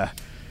come. Yeah,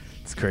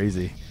 it's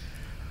crazy.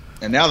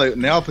 And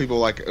now people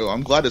are like, oh,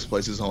 I'm glad this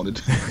place is haunted.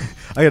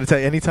 I got to tell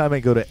you, anytime I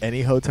go to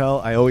any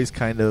hotel, I always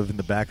kind of, in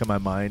the back of my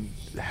mind,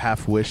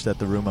 half wish that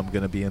the room I'm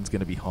going to be in is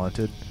going to be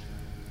haunted.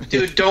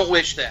 Dude, don't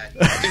wish that.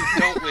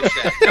 Don't wish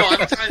that.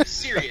 No, I'm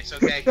serious,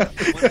 okay?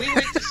 When we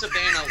went to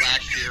Savannah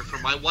last year for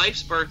my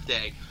wife's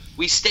birthday,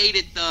 we stayed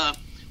at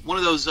one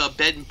of those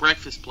bed and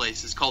breakfast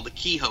places called the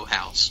Kehoe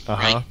House,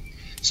 right?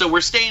 So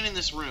we're staying in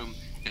this room,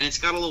 and it's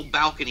got a little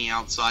balcony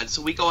outside,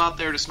 so we go out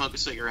there to smoke a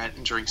cigarette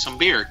and drink some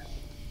beer.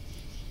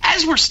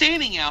 As we're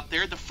standing out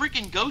there, the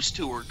freaking ghost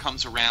tour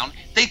comes around.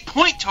 They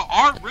point to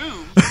our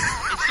room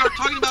and start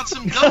talking about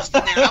some ghost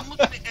in there. I'm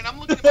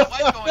looking at my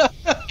wife going,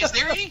 is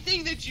there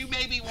anything that you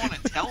maybe want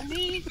to tell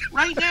me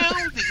right now?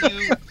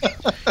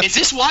 Is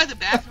this why the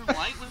bathroom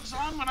light was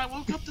on when I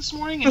woke up this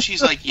morning? And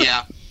she's like,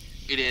 yeah,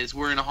 it is.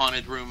 We're in a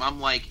haunted room. I'm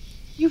like,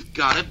 you've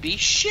got to be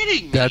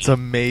shitting me. That's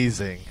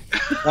amazing.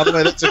 By the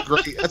way,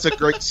 that's a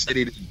great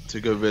city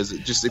to go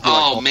visit. Just if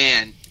you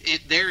man.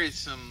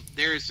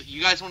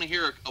 You guys want to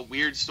hear a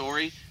weird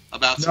story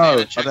about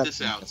Savannah? Check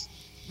this out.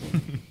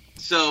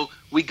 So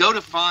we go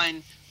to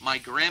find my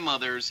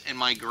grandmother's and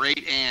my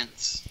great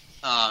aunt's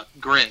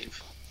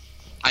grave.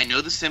 I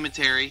know the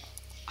cemetery.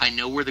 I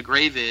know where the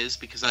grave is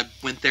because I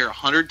went there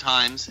 100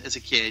 times as a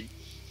kid.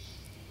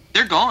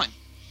 They're gone.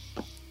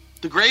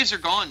 The graves are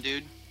gone,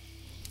 dude.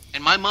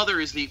 And my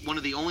mother is one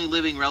of the only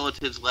living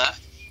relatives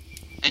left.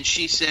 And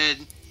she said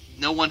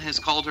no one has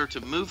called her to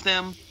move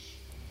them.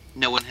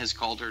 No one has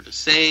called her to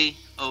say,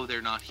 oh,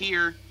 they're not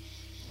here.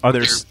 Are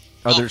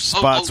there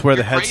spots where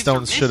the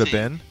headstones should have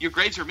been? Your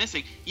graves are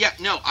missing. Yeah,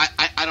 no,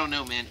 I don't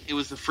know, man. It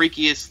was the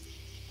freakiest.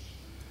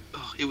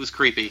 Oh, it was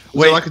creepy.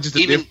 Was it like just a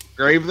different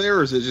grave there,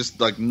 or is it just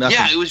like nothing?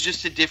 Yeah, it was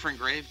just a different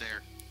grave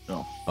there.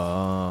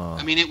 Oh.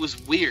 I mean, it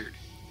was weird.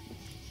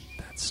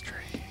 That's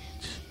strange.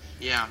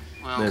 Yeah,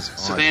 well,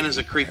 Savannah's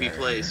a creepy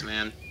place,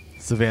 man.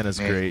 Savannah's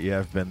great. Yeah,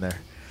 I've been there.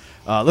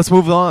 Let's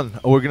move on.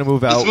 We're going to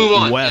move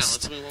out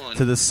west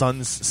to the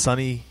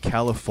sunny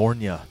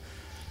California.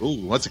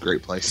 Ooh, that's a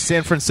great place.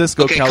 San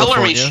Francisco, California.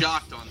 Color me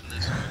shocked on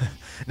this.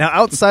 Now,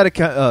 outside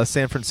of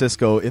San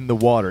Francisco, in the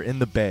water, in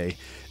the bay,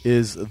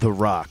 is The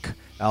Rock,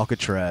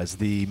 Alcatraz,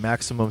 the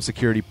maximum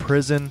security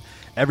prison.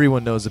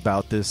 Everyone knows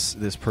about this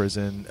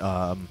prison.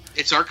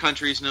 It's our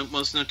country's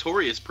most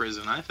notorious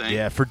prison, I think.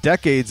 Yeah, for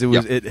decades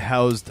it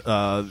housed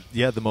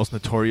the most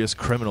notorious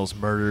criminals,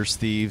 murderers,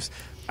 thieves.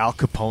 Al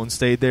Capone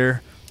stayed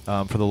there.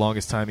 For the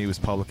longest time, he was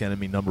public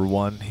enemy number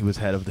one. He was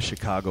head of the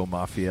Chicago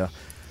Mafia.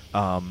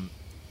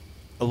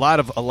 A lot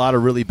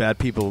of really bad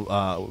people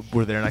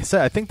were there, and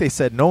I think they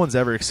said no one's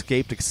ever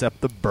escaped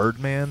except the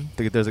Birdman.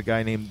 There's a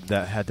guy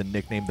that had the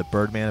nickname the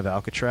Birdman of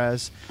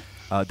Alcatraz.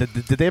 Did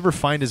they ever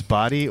find his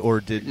body,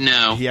 or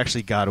No. He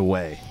actually got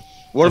away?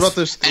 What about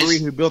those three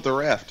who built the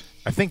raft?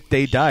 I think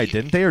they died,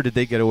 didn't they, or did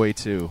they get away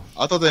too?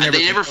 I thought they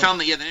never found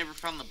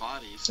the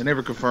bodies. They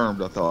never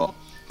confirmed. I thought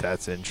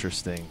that's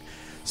interesting.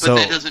 But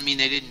that doesn't mean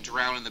they didn't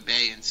drown in the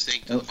bay and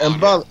sink to the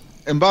water.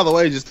 And by the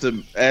way, just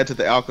to add to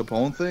the Al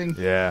Capone thing,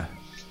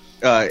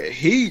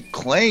 he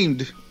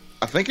claimed,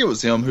 I think it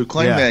was him who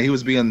claimed that he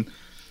was being.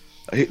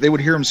 They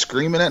would hear him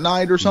screaming at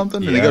night or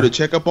something, and they go to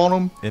check up on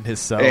him in his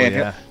cell.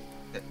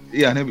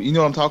 Yeah, you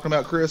know what I'm talking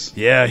about, Chris?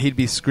 Yeah, he'd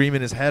be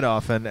screaming his head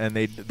off, and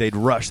they'd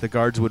rush. The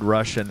guards would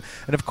rush, and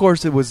of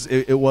course it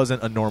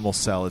wasn't a normal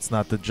cell. It's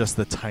not just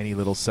the tiny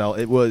little cell.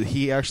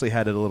 He actually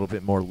had it a little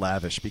bit more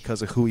lavish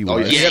because of who he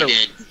was. Yeah,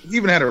 he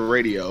even had a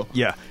radio.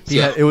 Yeah,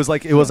 it was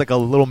like a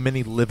little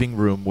mini living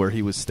room where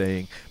he was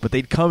staying. But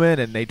they'd come in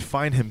and they'd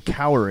find him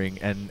cowering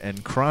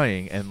and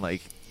crying and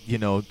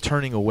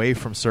turning away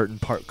from certain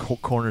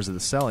corners of the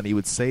cell, and he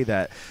would say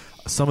that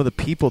some of the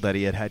people that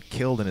he had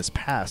killed in his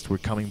past were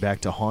coming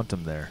back to haunt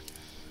him there.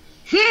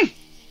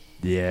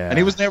 Yeah. And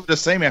he was never the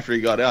same after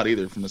he got out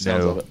either, from the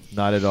sounds of it.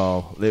 Not at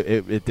all.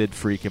 It did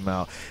freak him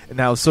out.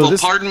 Now,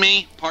 pardon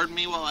me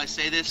while I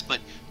say this,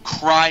 but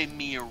cry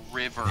me a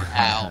river,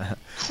 Al.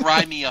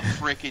 Cry me a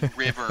frickin'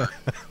 river,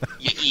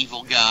 you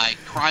evil guy.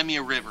 Cry me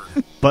a river.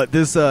 But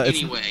this,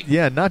 anyway.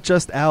 Yeah, not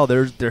just Al.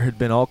 There had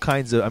been all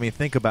kinds of,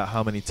 think about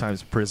how many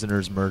times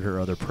prisoners murder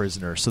other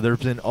prisoners. So there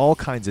have been all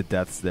kinds of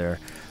deaths there.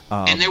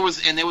 And there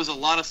was a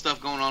lot of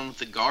stuff going on with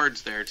the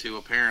guards there too,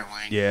 apparently.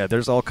 Yeah,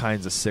 there's all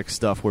kinds of sick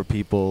stuff where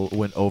people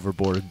went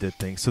overboard and did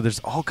things. So there's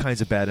all kinds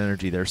of bad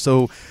energy there.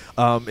 So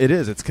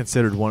it's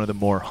considered one of the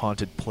more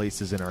haunted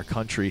places in our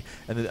country.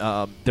 And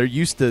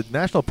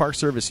National Park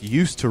Service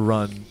used to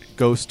run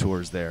ghost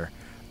tours there,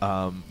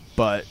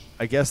 but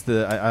I guess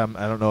I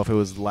don't know if it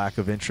was lack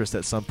of interest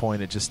at some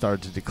point. It just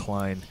started to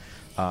decline.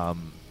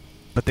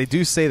 But they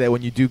do say that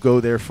when you do go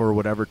there for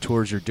whatever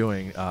tours you're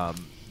doing.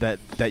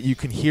 That you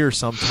can hear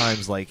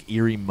sometimes like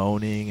eerie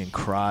moaning and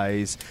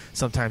cries.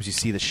 Sometimes you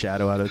see the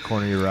shadow out of the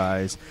corner of your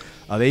eyes.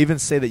 They even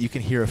say that you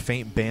can hear a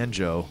faint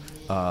banjo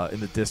in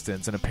the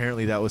distance, and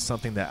apparently that was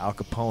something that Al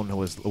Capone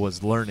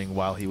was learning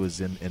while he was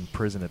in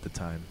prison at the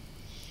time.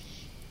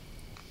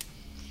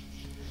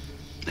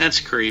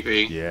 That's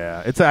creepy.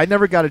 Yeah, I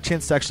never got a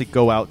chance to actually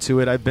go out to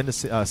it. I've been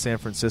to San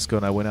Francisco,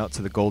 and I went out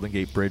to the Golden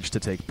Gate Bridge to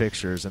take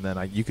pictures, and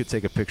then you could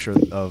take a picture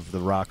of the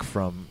rock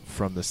from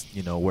this,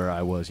 where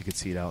I was. You could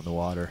see it out in the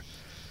water.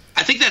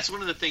 I think that's one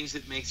of the things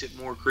that makes it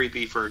more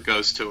creepy for a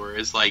ghost tour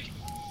is like,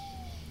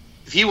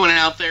 if you went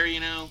out there,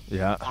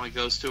 on a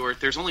ghost tour,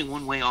 there's only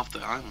one way off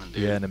the island,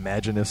 dude. Yeah, and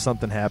imagine if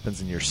something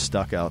happens and you're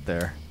stuck out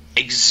there.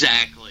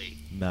 Exactly.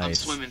 Nice. I'm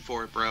swimming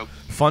for it, bro.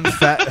 Fun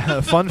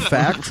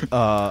fact: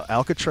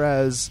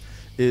 Alcatraz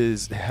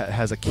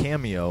has a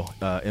cameo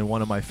in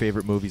one of my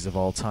favorite movies of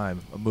all time.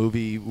 A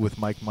movie with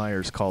Mike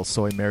Myers called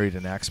 "So I Married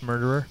an Axe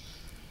Murderer."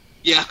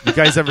 Yeah. You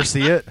guys ever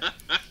see it?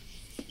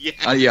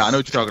 Yeah. Yeah, I know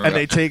what you're talking about. And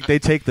they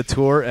take the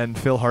tour, and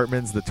Phil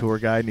Hartman's the tour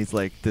guide, and he's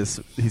like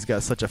this. He's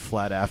got such a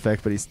flat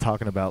affect, but he's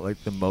talking about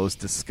like the most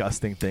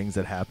disgusting things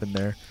that happened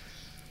there.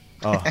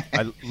 Oh,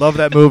 I love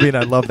that movie, and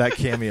I love that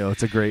cameo.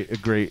 It's a great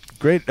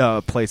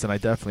place, and I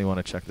definitely want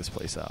to check this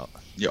place out.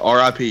 Yeah,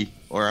 R.I.P.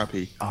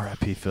 R.I.P.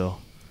 R.I.P. Phil.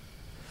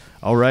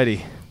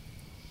 Alrighty.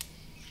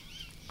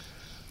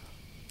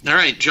 All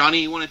right,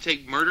 Johnny, you want to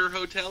take Murder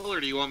Hotel, or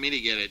do you want me to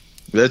get it?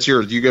 That's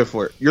yours. You go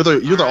for it. You're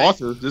the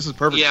author. This is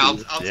perfect. Yeah,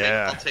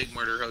 I'll take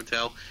Murder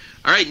Hotel.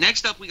 All right,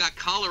 next up we got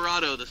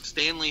Colorado, the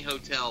Stanley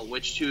Hotel,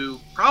 which to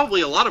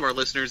probably a lot of our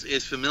listeners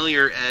is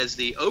familiar as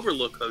the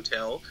Overlook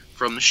Hotel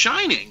from The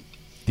Shining.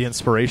 The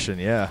inspiration,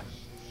 yeah.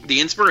 The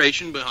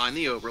inspiration behind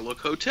the Overlook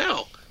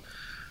Hotel.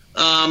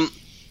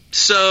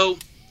 So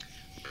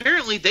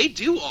apparently they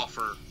do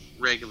offer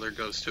regular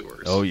ghost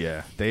tours. Oh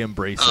yeah, they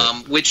embrace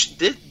it. Which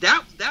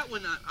that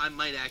one I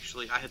might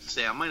actually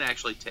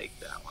take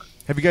that one.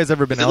 Have you guys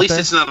ever been out there? At least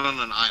it's not on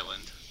an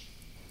island.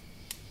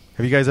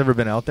 Have you guys ever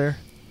been out there?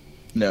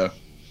 No.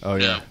 Oh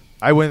yeah. No.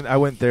 I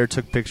went there,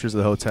 took pictures of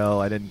the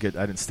hotel. I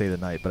didn't stay the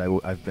night,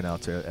 but I've been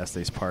out to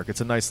Estes Park. It's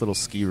a nice little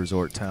ski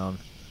resort town.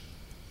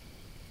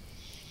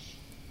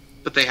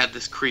 But they had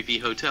this creepy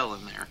hotel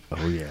in there.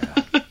 Oh yeah.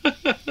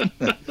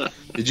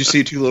 Did you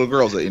see two little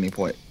girls at any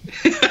point?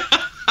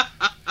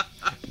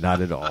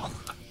 Not at all.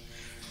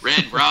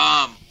 Red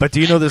rum. But do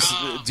you know this?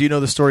 Do you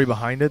know the story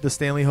behind it? The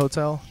Stanley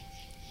Hotel.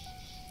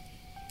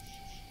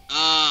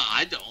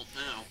 I don't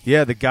know.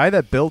 Yeah, the guy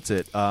that built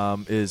it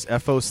is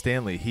F.O.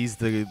 Stanley. He's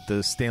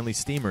the Stanley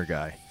Steamer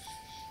guy.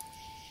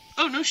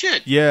 Oh, no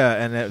shit. Yeah,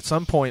 and at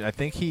some point, I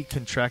think he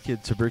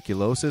contracted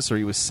tuberculosis or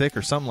he was sick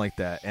or something like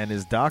that, and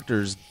his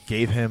doctors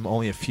gave him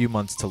only a few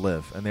months to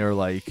live. And they were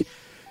like,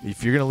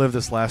 if you're going to live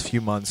this last few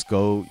months,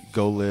 go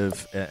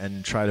live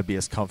and try to be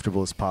as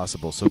comfortable as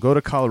possible. So go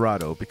to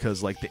Colorado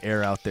because, like, the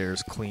air out there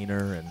is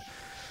cleaner. And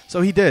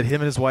so he did.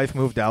 Him and his wife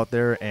moved out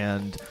there,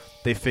 and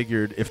they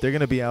figured if they're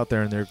going to be out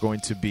there and they're going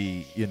to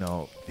be,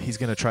 he's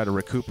going to try to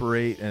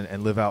recuperate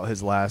and live out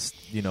his last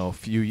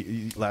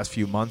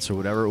few months or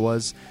whatever it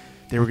was.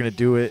 They were going to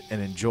do it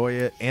and enjoy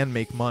it and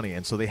make money.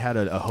 And so they had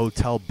a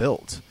hotel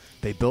built.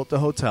 They built the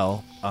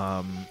hotel,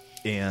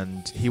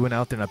 and he went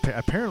out there. And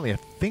apparently, I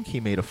think he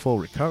made a full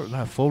recovery.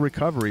 Not full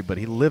recovery, but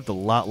he lived a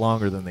lot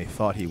longer than they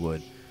thought he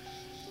would.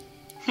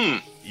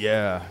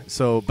 Yeah.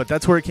 So, but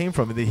that's where it came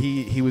from.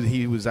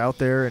 He was out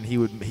there, and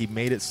he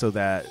made it so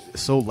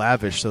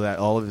lavish, so that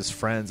all of his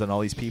friends and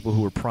all these people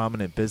who were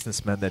prominent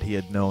businessmen that he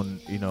had known,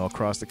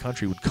 across the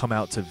country would come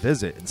out to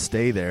visit and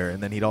stay there.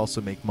 And then he'd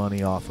also make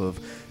money off of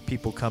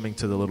people coming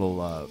to the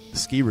little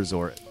ski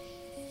resort.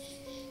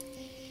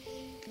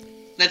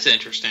 That's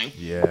interesting.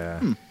 Yeah.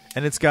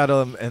 And it's got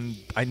and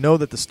I know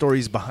that the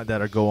stories behind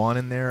that go on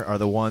in there are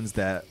the ones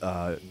that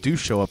do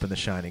show up in The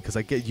Shining, because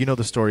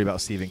the story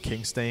about Stephen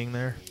King staying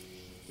there.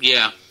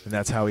 Yeah. And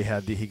that's how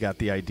he got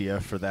the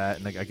idea for that,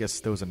 and I guess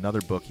there was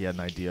another book he had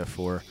an idea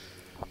for,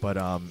 but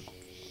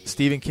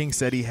Stephen King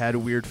said he had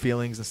weird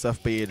feelings and stuff,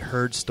 but he had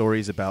heard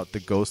stories about the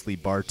ghostly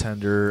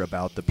bartender,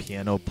 about the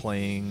piano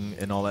playing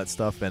and all that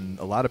stuff, and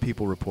a lot of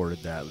people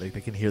reported that. Like,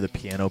 they can hear the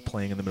piano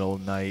playing in the middle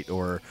of the night,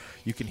 or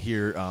you can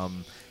hear,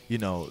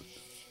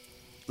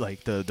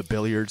 like the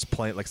billiards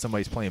playing, like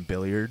somebody's playing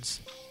billiards.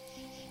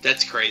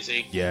 That's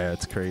crazy. Yeah,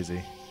 it's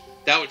crazy.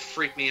 That would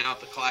freak me out,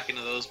 the clacking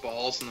of those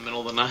balls in the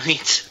middle of the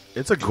night.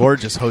 It's a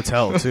gorgeous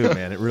hotel, too,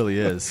 man. It really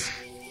is.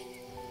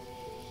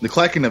 The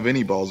clacking of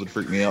any balls would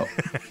freak me out.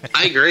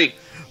 I agree.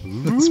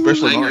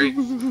 Especially mine.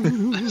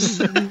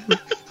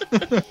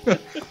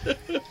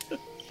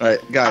 All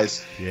right,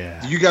 guys.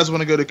 Yeah. Do you guys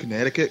want to go to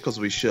Connecticut? Because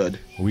we should.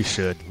 We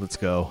should. Let's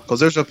go. Because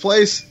there's a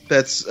place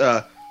that's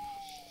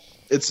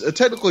it's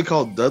technically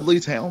called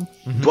Dudleytown,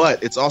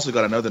 but it's also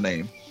got another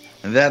name,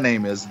 and that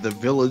name is the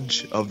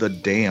Village of the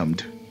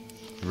Damned.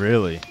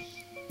 Really?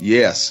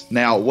 Yes.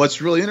 Now,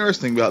 what's really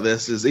interesting about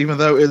this is, even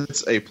though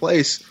it's a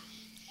place,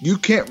 you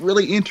can't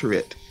really enter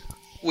it.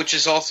 Which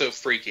is also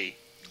freaky.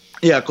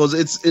 Yeah, because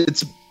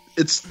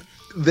it's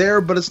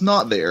there, but it's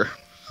not there.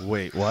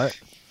 Wait, what?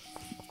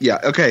 Yeah,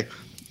 okay.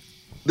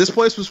 This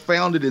place was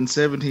founded in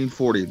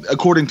 1740,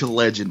 according to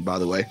legend, by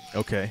the way.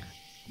 Okay.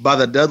 By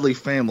the Dudley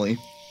family,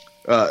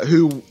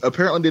 who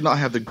apparently did not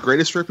have the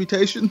greatest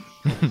reputation.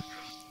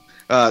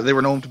 They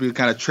were known to be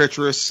kind of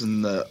treacherous,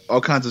 and all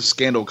kinds of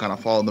scandal kind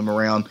of followed them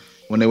around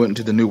when they went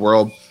into the New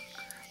World.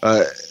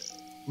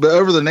 But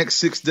over the next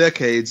 6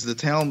 decades, the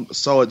town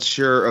saw its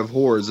share of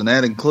horrors, and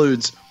that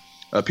includes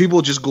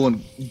people just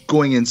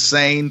going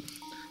insane,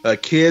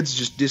 kids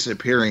just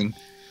disappearing,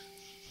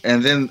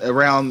 and then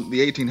around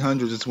the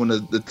 1800s, it's when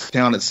the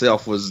town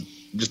itself was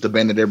just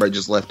abandoned. Everybody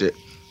just left it.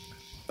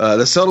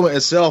 The settlement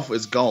itself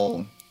is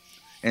gone,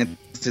 and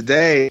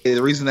today,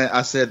 the reason that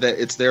I said that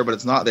it's there but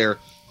it's not there,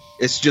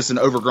 it's just an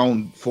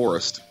overgrown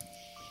forest.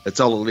 That's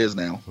all it is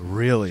now.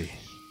 Really?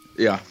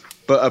 Yeah.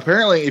 But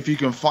apparently, if you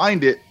can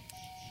find it,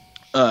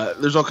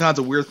 there's all kinds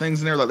of weird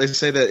things in there. Like, they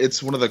say that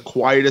it's one of the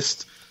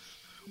quietest.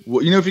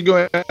 If you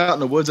go out in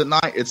the woods at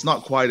night, it's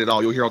not quiet at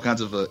all. You'll hear all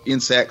kinds of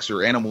insects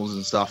or animals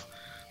and stuff.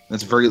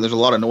 There's a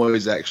lot of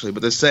noise, actually.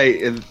 But they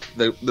say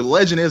the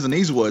legend is, in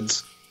these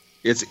woods,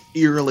 it's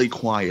eerily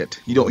quiet.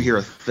 You don't hear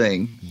a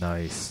thing.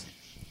 Nice.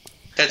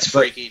 That's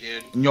freaky,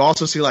 dude. And you'll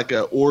also see like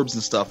orbs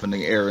and stuff in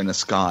the air in the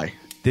sky.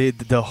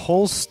 The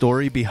whole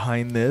story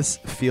behind this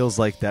feels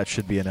like that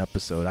should be an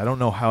episode. I don't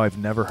know how I've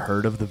never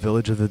heard of the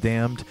Village of the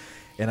Damned.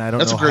 And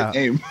That's a great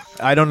name.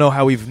 I don't know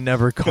how we've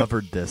never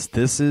covered this.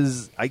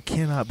 I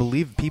cannot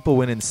believe people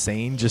went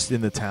insane just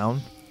in the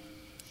town.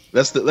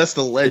 That's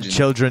the legend.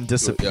 Children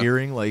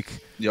disappearing,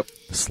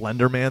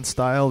 Slender Man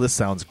style. This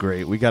sounds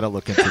great. We got to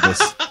look into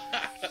this.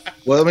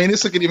 Well, I mean,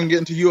 this could even get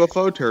into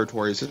UFO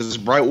territory. So there's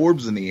bright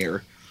orbs in the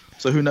air.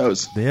 So who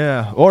knows?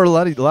 Yeah, or a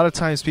lot of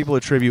times people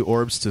attribute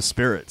orbs to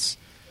spirits.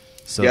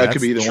 So yeah, it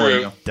could be either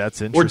one. Yeah.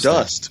 That's interesting. Or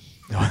dust.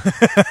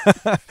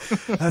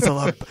 That's a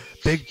lot.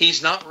 Big.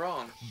 He's not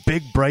wrong.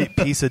 Big bright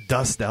piece of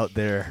dust out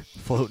there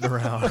floating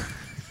around.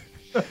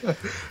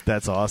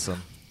 That's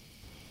awesome.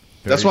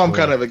 That's why I'm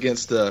kind of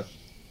against the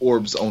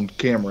orbs on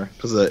camera,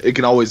 because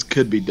it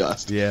could be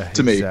dust. Yeah,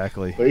 to me.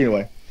 Exactly. But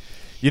anyway,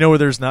 you know where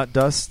there's not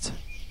dust?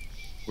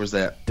 Where's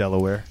that?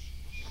 Delaware.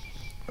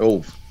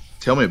 Oh,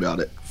 tell me about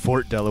it.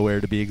 Fort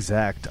Delaware, to be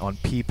exact, on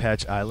Pea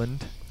Patch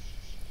Island.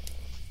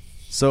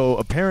 So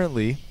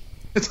apparently,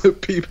 it's a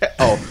Pea Patch.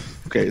 Oh,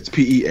 okay, it's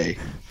PEA.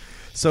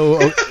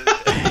 So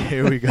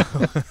here we go.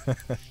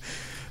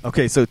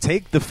 Okay, so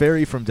take the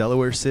ferry from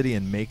Delaware City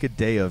and make a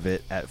day of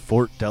it at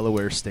Fort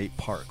Delaware State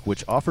Park,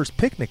 which offers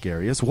picnic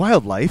areas,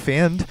 wildlife,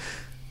 and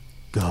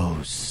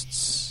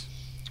ghosts.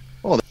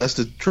 Oh, that's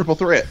the triple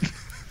threat.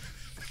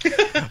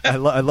 I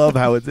love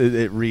how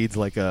it reads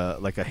like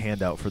a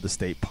handout for the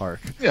state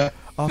park. Yeah,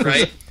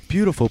 offers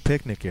beautiful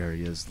picnic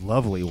areas,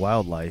 lovely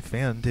wildlife,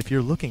 and if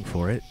you're looking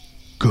for it,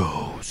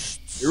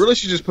 ghosts. You really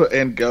should just put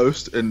 "and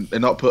ghost" and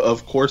not put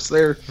 "of course"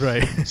 there.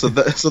 Right. So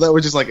that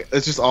would just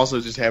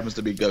just happens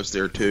to be ghost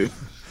there too.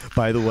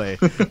 By the way,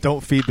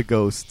 don't feed the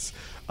ghosts.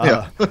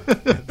 Yeah.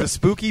 The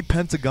spooky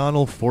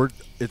pentagonal fort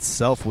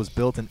itself was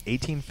built in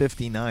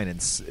 1859 and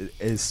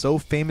is so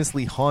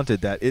famously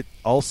haunted that it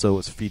also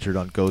is featured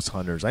on Ghost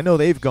Hunters. I know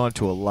they've gone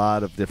to a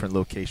lot of different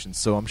locations,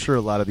 so I'm sure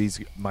a lot of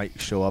these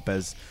might show up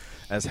as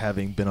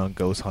having been on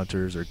Ghost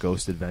Hunters or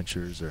Ghost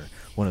Adventures or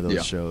one of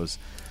those shows.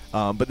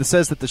 But it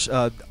says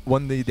that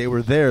when they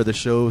were there, the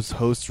show's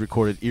hosts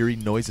recorded eerie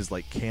noises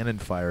like cannon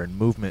fire and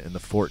movement in the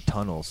fort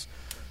tunnels.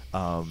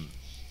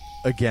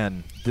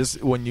 Again, this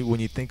when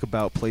you think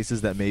about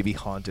places that may be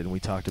haunted, and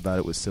we talked about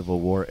it with Civil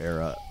War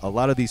era, a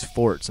lot of these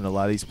forts and a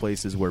lot of these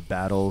places where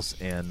battles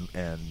and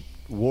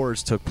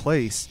wars took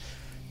place,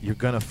 you're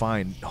gonna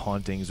find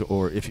hauntings,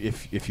 or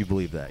if you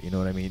believe that, you know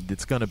what I mean.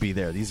 It's gonna be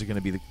there. These are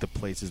gonna be the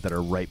places that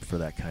are ripe for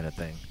that kind of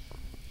thing.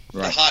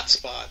 the hot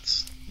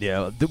spots.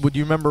 Yeah. Would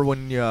you remember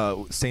when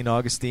St.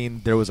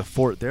 Augustine, there was a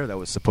fort there that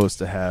was supposed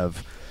to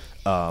have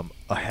a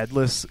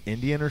headless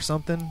Indian or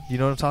something? You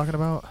know what I'm talking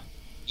about?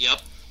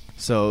 Yep.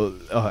 So,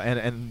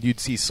 and you'd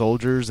see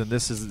soldiers, and it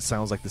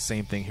sounds like the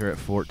same thing here at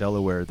Fort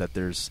Delaware, that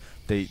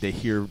they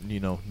hear,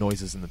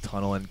 noises in the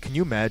tunnel. And can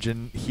you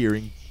imagine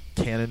hearing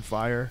cannon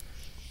fire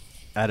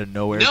out of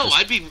nowhere? No,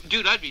 I'd be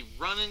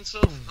running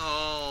so.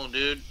 Oh,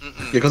 dude. Mm-mm.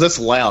 Yeah, because it's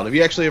loud. Have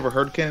you actually ever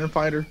heard cannon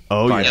fire?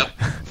 Oh, fire. yeah.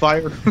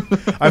 Fire?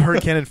 I've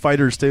heard cannon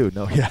fighters, too.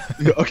 No, yeah.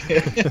 Okay.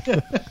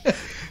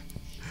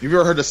 Have you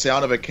ever heard the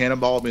sound of a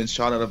cannonball being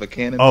shot out of a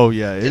cannon? Oh,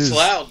 yeah. It's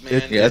loud,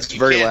 man. It's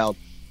very loud.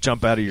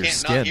 Jump out of your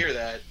skin. Not hear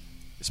that.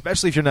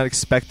 Especially if you're not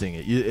expecting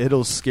it.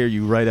 It'll scare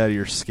you right out of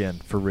your skin,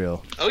 for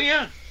real. Oh,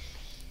 yeah.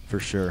 For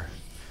sure.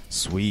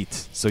 Sweet.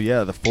 So,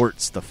 yeah, the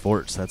forts.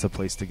 That's a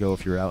place to go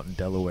if you're out in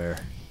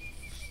Delaware.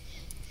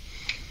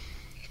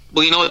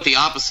 Well, you know what the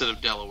opposite of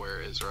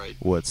Delaware is, right?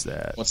 What's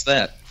that?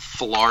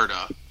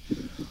 Florida.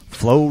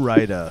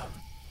 Florida.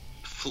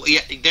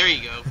 Yeah, there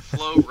you go.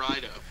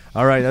 Florida.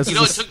 All right. It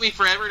took me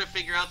forever to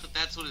figure out that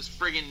that's what his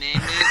friggin' name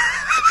is.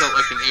 I felt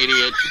like an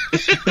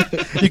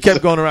idiot. You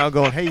kept going around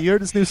going, hey, you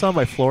heard this new song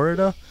by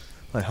Florida?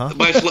 Like, huh?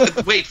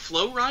 Wait,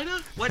 Florida?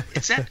 What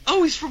is that?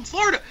 Oh, he's from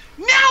Florida.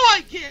 Now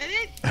I get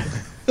it.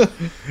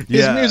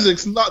 His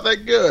music's not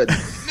that good.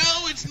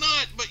 No, it's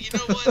not. But you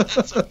know what?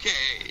 That's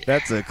okay.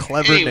 That's a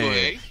clever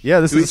name.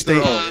 Yeah, this is a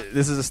state.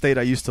 This is a state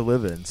I used to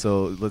live in.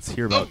 So let's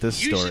hear about this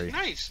story.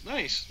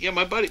 Nice. Yeah,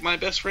 my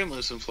best friend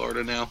lives in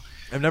Florida now.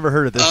 I've never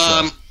heard of this.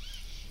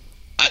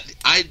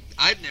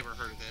 I've never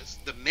heard of this.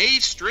 The May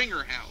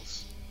Stringer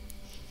House.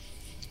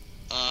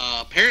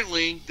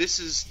 Apparently, this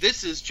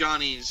is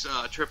Johnny's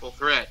triple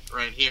threat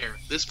right here.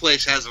 This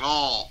place has it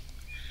all: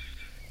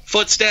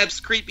 footsteps,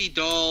 creepy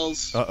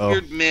dolls,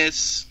 weird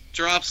myths,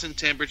 drops in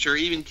temperature,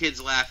 even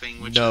kids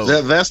laughing. Which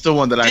is that's the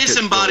one that I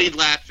disembodied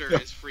laughter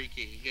is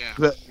freaky.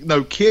 Yeah.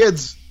 No,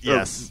 kids.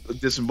 Yes.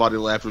 Disembodied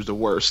laughter is the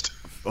worst.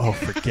 Oh,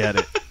 forget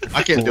it.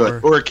 I can't do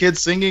it. Or a kid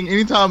singing.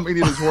 Anytime any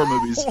of those horror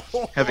movies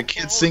have a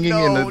kid singing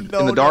in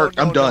the dark,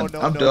 I'm done.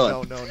 I'm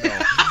done.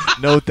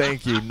 No,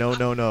 thank you. No.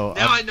 Now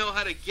I know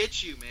how to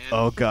get you, man.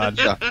 Oh, God.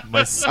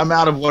 I'm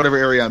out of whatever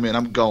area I'm in.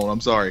 I'm going.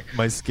 I'm sorry.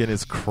 My skin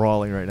is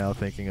crawling right now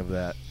thinking of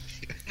that.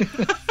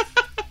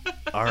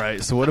 All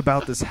right, so what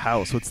about this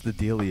house? What's the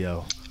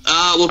dealio?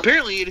 Well,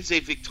 apparently it is a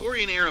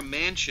Victorian-era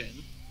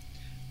mansion,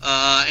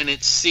 and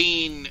it's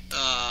seen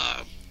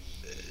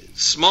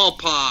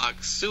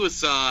smallpox,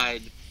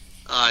 suicide,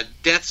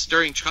 deaths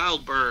during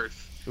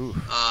childbirth,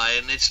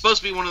 and it's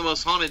supposed to be one of the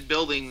most haunted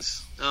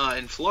buildings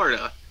in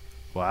Florida.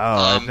 Wow,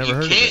 I've never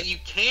heard of it. You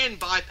can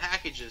buy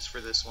packages for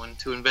this one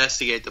to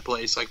investigate the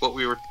place, like what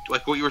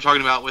you were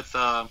talking about with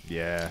that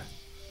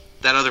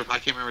other. I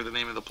can't remember the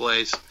name of the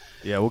place.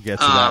 Yeah, we'll get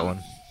to that one.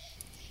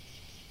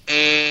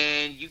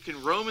 And you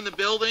can roam in the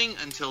building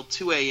until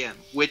 2 a.m.,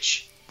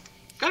 which,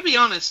 gotta be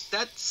honest,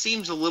 that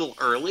seems a little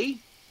early.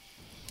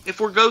 If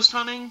we're ghost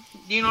hunting,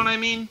 you know what I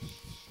mean?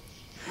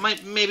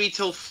 Maybe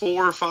till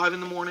 4 or 5 in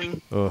the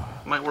morning.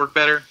 Might work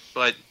better,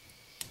 but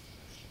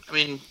I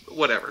mean,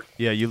 whatever.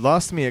 Yeah, you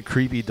lost me at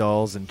creepy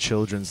dolls and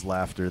children's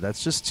laughter.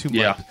 That's just too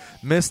much.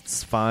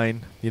 Mist's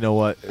fine. You know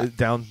what?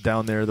 Down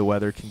there, the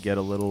weather can get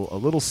a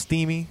little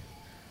steamy.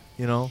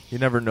 You know, you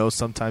never know.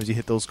 Sometimes you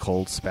hit those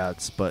cold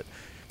spats, but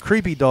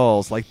creepy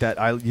dolls like that.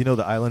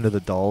 The Island of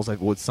the Dolls,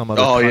 like with some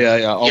other.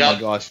 Yeah. Oh my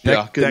gosh,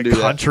 couldn't do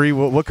country. That.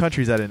 What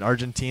country is that in?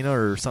 Argentina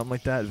or something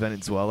like that?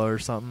 Venezuela or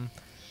something?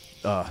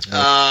 No.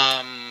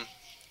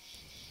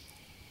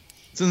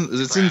 It's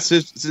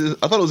in.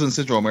 I thought it was in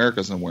Central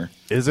America somewhere.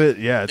 Is it?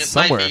 Yeah, it's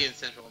somewhere. Might be in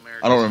Central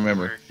America. I don't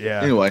remember.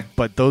 Yeah. Anyway,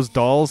 but those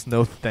dolls,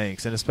 no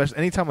thanks. And especially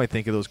anytime I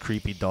think of those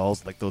creepy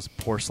dolls, like those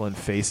porcelain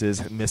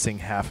faces missing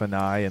half an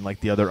eye, and like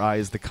the other eye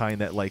is the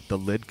kind that like the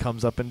lid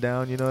comes up and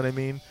down. You know what I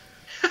mean?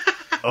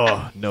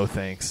 Oh, no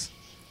thanks.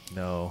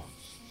 No.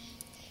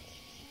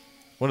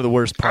 One of the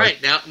worst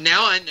parts. All right,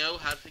 now I know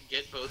how to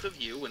get both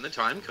of you when the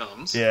time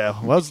comes. Yeah,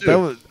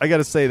 I got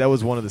to say, that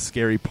was one of the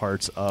scary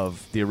parts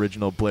of the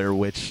original Blair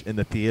Witch in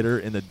the theater,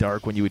 in the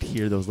dark, when you would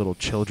hear those little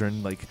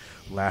children like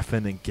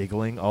laughing and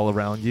giggling all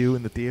around you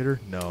in the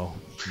theater. No,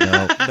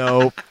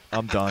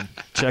 I'm done.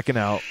 Checking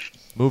out.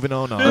 Moving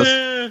on.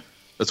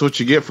 That's what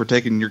you get for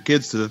taking your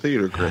kids to the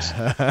theater, Chris.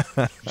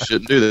 You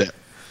shouldn't do that.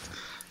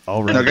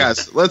 All right. Now,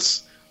 guys,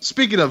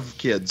 speaking of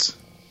kids,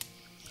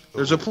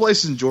 there's a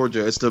place in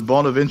Georgia. It's the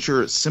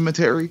Bonaventure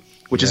Cemetery,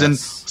 which is in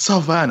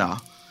Savannah,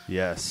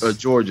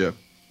 Georgia.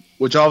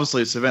 Which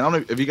obviously is Savannah. I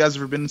don't know, have you guys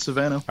ever been in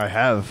Savannah? I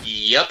have.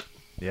 Yep.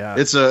 Yeah.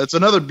 It's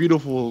another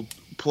beautiful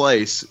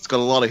place. It's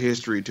got a lot of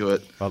history to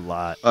it. A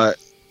lot. But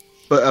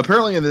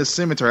apparently in this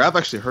cemetery, I've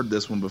actually heard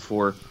this one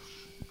before.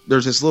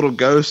 There's this little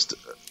ghost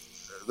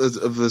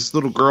of this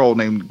little girl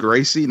named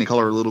Gracie, and they call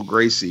her Little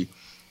Gracie.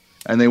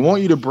 And they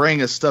want you to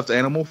bring a stuffed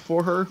animal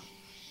for her.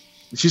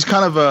 She's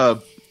kind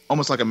of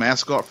almost like a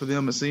mascot for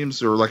them, it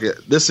seems, or like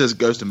this says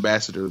Ghost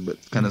Ambassador, but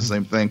kind of the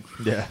same thing.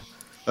 Yeah.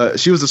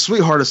 She was a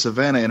sweetheart of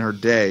Savannah in her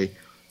day,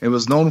 and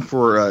was known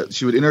for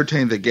she would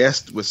entertain the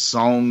guests with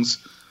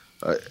songs.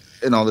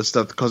 and all this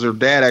stuff because her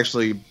dad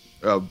actually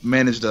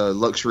managed a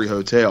luxury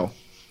hotel.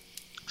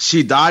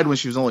 She died when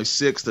she was only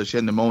 6, though she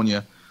had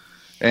pneumonia,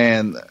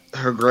 and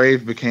her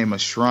grave became a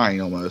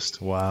shrine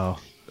almost. Wow.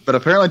 But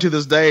apparently to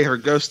this day, her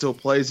ghost still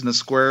plays in the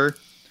square,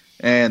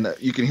 and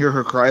you can hear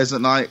her cries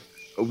at night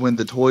when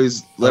the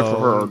toys left for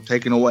her are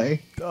taken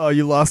away. Oh,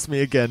 you lost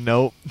me again.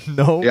 Nope.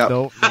 Nope. Yep.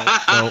 Nope.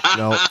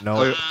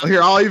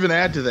 Here, I'll even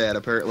add to that,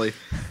 apparently.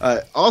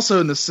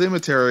 Also in the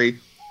cemetery,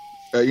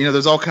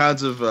 there's all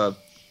kinds of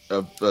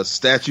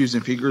statues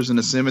and figures in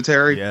the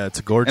cemetery. Yeah, it's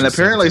a gorgeous And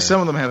apparently cemetery.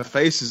 some of them have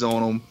faces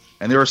on them,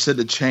 and they are said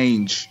to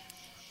change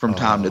from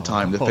time to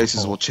time. The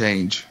faces will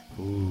change.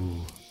 Ooh.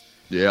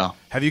 Yeah.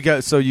 Have you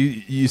got? So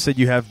you said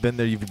you have been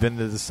there. You've been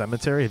to the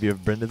cemetery. Have you ever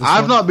been to this?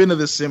 I've one? not been to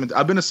this cemetery.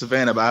 I've been to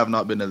Savannah, but I have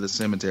not been to the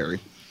cemetery.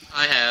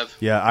 I have.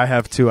 Yeah, I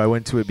have too. I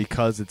went to it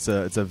because it's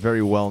a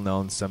very well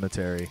known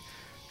cemetery.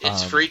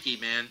 It's freaky,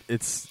 man.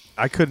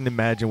 I couldn't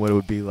imagine what it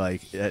would be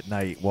like at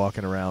night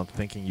walking around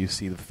thinking you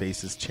see the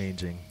faces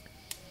changing.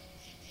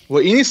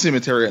 Well, any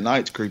cemetery at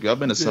night's creepy. I've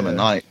been to some at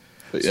night,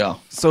 but yeah.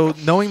 So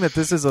knowing that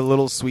this is a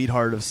little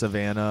sweetheart of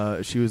Savannah,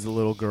 she was a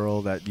little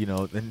girl that,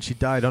 and she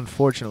died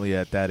unfortunately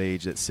at that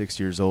age, at 6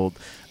 years old,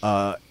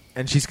 and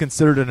she's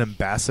considered an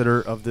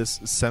ambassador of this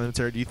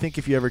cemetery. Do you think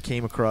if you ever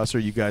came across her,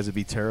 you guys would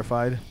be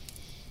terrified?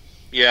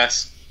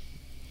 Yes.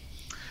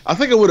 I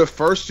think I would at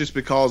first just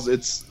because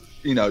it's,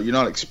 you're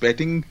not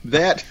expecting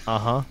that.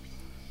 Uh-huh.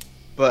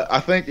 But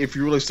I think if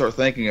you really start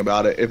thinking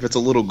about it, if it's a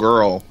little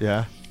girl,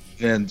 yeah,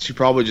 then she's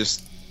probably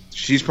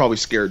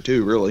scared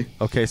too, really.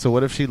 Okay, so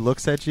what if she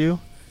looks at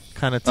you,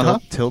 kind of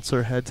tilts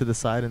her head to the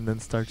side, and then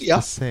starts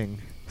to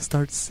sing?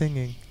 Starts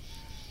singing.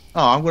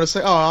 Oh, I'm going to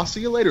say, I'll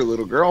see you later,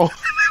 little girl.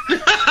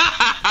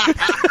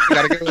 I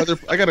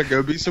gotta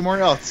go be somewhere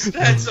else.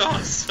 That's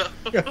awesome.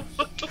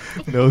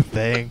 No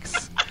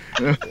thanks.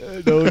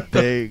 No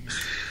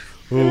thanks.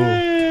 Ooh.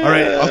 All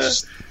right.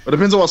 It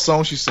depends on what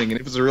song she's singing.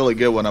 If it's a really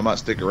good one, I might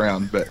stick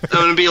around. But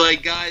I'm gonna be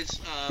like, guys.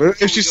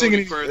 But if she's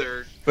singing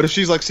further, but if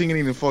she's like singing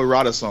even Floyd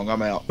Rida song,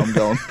 I'm out. I'm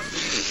going.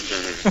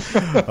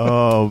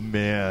 Oh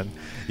man.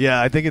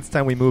 Yeah, I think it's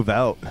time we move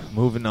out.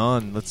 Moving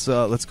on. Let's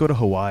go to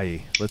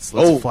Hawaii. Let's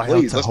fly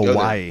out to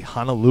Hawaii,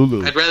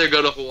 Honolulu. I'd rather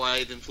go to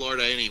Hawaii than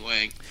Florida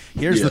anyway.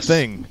 Here's the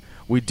thing: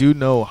 we do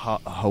know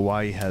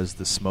Hawaii has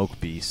the smoke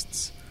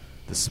beasts,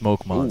 the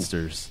smoke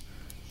monsters.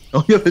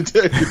 Oh yeah, they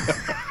do.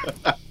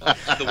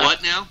 The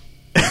what now?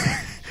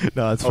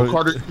 No, it's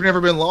Carter. You've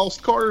never been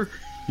lost, Carter?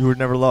 You were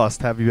never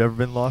lost. Have you ever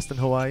been lost in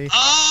Hawaii?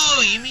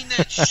 Oh, you mean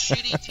that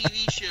shitty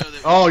TV show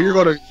that? You're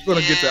gonna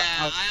get that.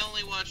 I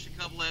only watched a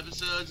couple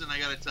episodes, and I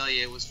gotta tell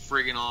you, it was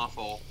friggin'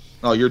 awful.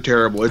 Oh, you're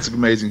terrible. It's an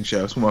amazing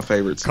show. It's one of my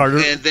favorites. Carter,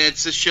 and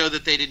that's a show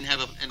that they didn't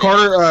have an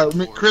Carter,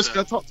 before, Chris,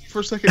 can I talk to you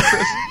for a second,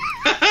 Chris?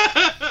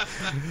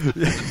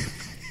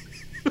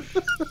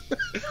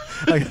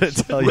 I gotta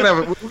tell you,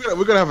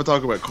 we're gonna have a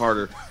talk about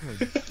Carter.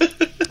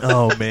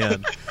 Oh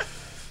man.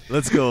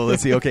 Let's go.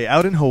 Let's see. Okay,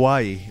 out in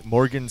Hawaii,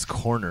 Morgan's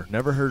Corner.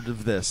 Never heard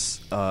of this.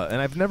 And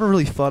I've never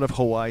really thought of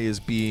Hawaii as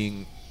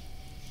being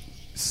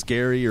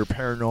scary or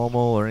paranormal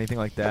or anything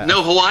like that.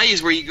 No, Hawaii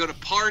is where you go to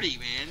party,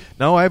 man.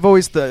 No, I've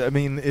always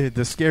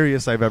the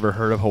scariest I've ever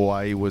heard of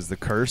Hawaii was the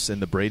curse in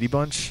the Brady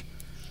Bunch.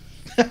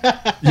 You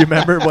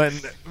remember when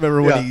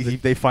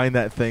they find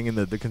that thing in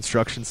the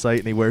construction site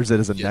and he wears it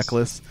as a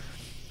necklace?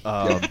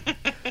 So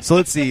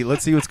let's see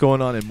what's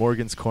going on in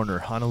Morgan's Corner,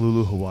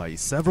 Honolulu, Hawaii.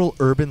 Several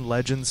urban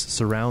legends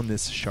surround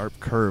this sharp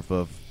curve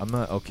of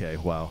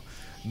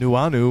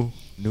Nu'uanu.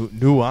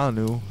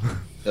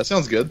 That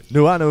sounds good.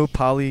 Nu'uanu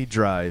Pali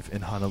Drive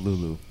in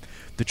Honolulu.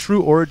 The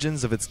true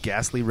origins of its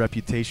ghastly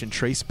reputation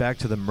trace back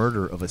to the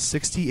murder of a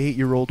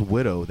 68-year-old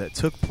widow that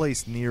took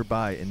place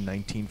nearby in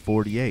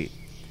 1948.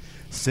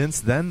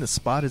 Since then, the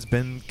spot has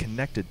been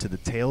connected to the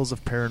tales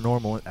of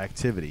paranormal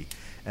activity,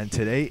 and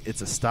today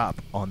it's a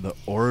stop on the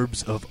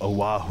Orbs of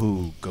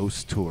Oahu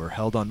ghost tour,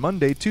 held on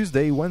Monday,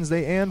 Tuesday,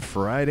 Wednesday, and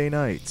Friday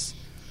nights.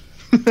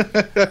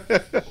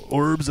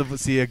 Orbs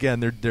of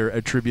they're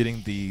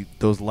attributing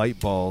those light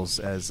balls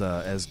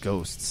as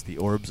ghosts, the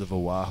Orbs of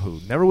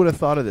Oahu. Never would have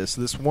thought of this.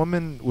 This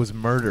woman was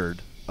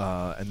murdered,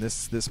 and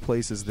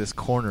this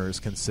corner is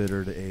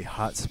considered a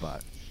hot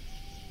spot.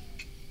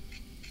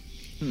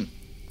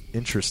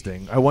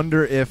 Interesting. I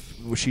wonder if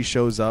when she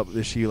shows up,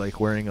 is she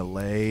like wearing a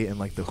lei and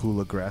like the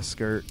hula grass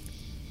skirt?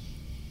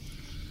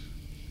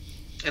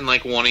 And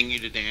like wanting you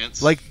to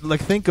dance? Like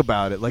think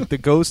about it. Like the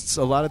ghosts,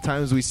 a lot of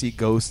times we see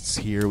ghosts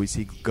here, we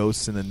see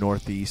ghosts in the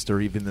Northeast or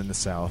even in the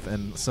South,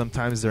 and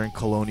sometimes they're in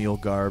colonial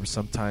garb,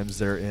 sometimes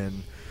they're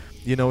in,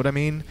 you know what I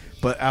mean?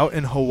 But out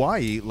in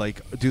Hawaii,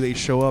 like, do they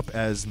show up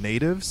as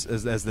natives,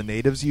 as the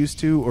natives used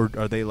to, or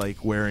are they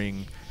like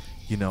wearing,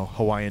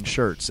 Hawaiian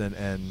shirts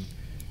and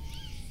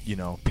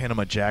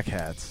Panama Jack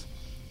hats?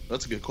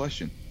 That's a good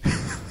question.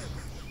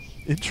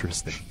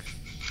 Interesting.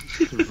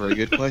 That's a very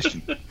good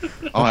question.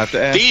 I'll have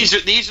to ask.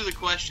 These are the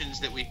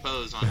questions that we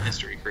pose on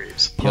History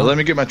Creeps. Yeah, let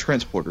me get my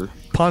transporter.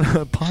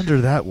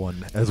 Ponder that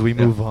one as we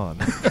move on.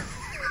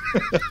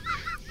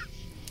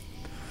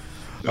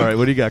 All right,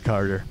 what do you got,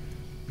 Carter?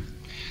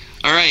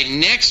 All right,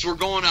 next we're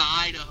going to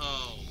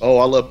Idaho. Oh,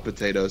 I love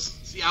potatoes.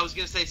 See, I was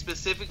going to say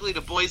specifically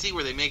to Boise,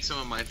 where they make some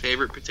of my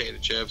favorite potato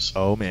chips.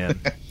 Oh, man.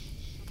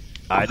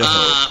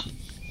 Idaho.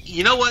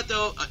 You know what,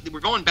 though? We're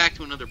going back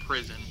to another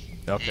prison.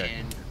 Okay.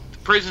 And the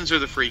prisons are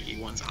the freaky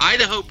ones.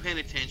 Idaho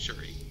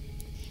Penitentiary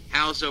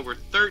housed over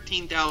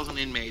 13,000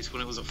 inmates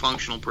when it was a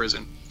functional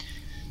prison.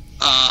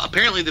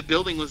 Apparently, the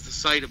building was the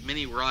site of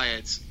many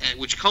riots,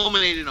 which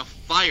culminated in a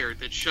fire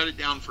that shut it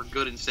down for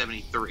good in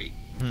 '73.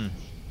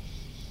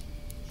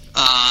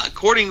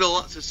 According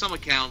to some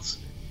accounts,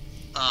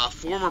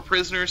 former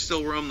prisoners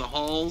still roam the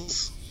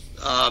halls.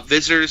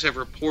 Visitors have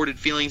reported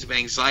feelings of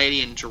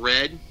anxiety and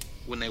dread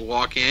when they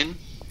walk in.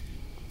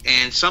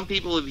 And some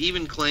people have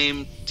even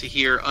claimed to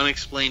hear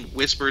unexplained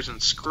whispers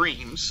and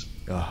screams.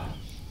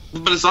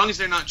 But as long as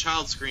they're not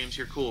child screams,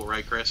 you're cool,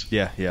 right, Chris?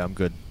 Yeah, I'm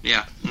good.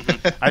 Yeah.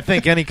 I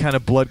think any kind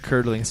of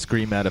blood-curdling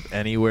scream out of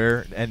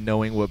anywhere and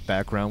knowing what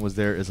background was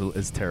there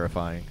is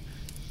terrifying.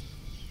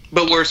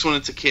 But worse when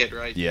it's a kid,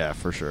 right? Yeah,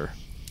 for sure.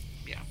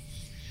 Yeah.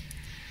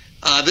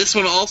 This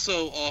one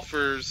also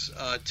offers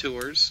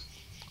tours.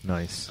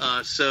 Nice.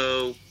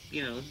 So,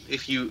 you know,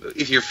 if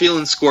you're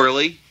feeling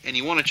squirrely and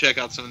you want to check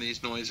out some of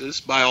these noises,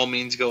 by all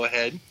means, go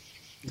ahead.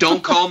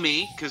 Don't call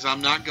me, because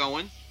I'm not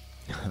going.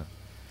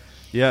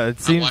 Yeah,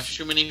 it seems. I watch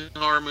too many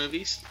horror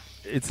movies.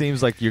 It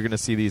seems like you're going to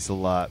see these a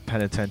lot.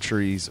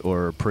 Penitentiaries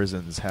or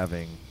prisons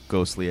having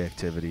ghostly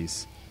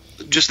activities.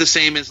 Just the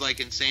same as like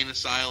insane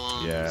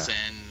asylums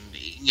and,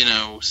 you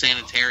know,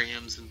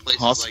 sanitariums and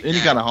places like that.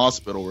 Any kind of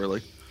hospital,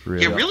 really.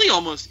 Yeah, really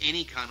almost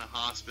any kind of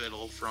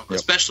hospital,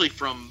 especially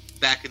from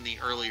back in the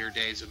earlier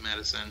days of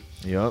medicine.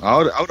 Yep. I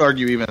would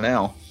argue even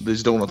now. They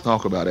just don't want to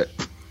talk about it.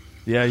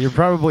 Yeah, you're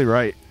probably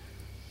right.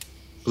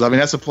 Because, I mean,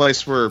 that's a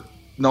place where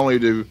not only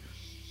do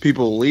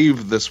people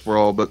leave this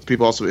world, but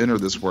people also enter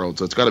this world.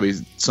 So it's got to be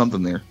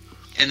something there.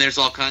 And there's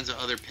all kinds of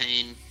other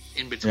pain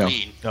in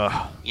between.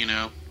 Yeah. You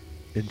know?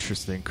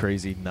 Interesting,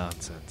 crazy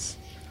nonsense.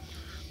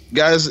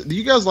 Guys, do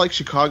you guys like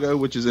Chicago,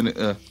 which is in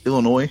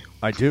Illinois?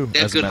 I do. They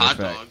have good hot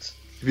dogs.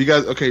 Have you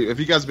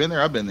guys been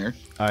there? I've been there.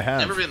 I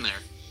have. Never been there.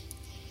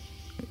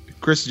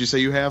 Chris, did you say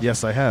you have?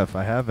 Yes, I have.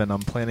 And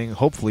I'm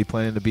hopefully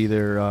planning to be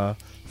there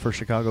for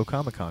Chicago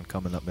Comic-Con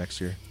coming up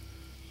next year.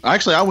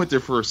 Actually, I went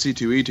there for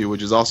C2E2,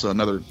 which is also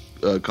another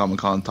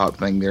Comic-Con type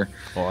thing there.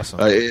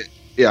 Awesome. And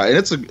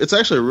it's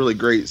actually a really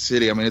great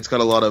city. I mean, it's got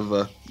a lot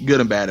of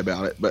good and bad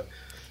about it, but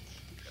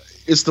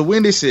it's the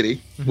Windy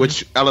City,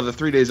 which out of the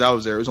 3 days I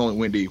was there, it was only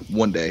windy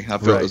one day. I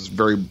felt it was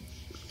very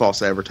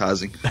false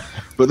advertising.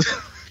 But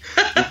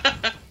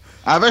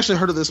I've actually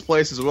heard of this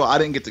place as well. I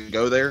didn't get to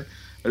go there.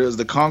 It was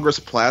the Congress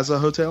Plaza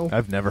Hotel.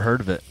 I've never heard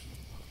of it.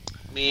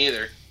 Me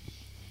either.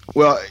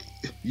 Well,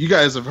 you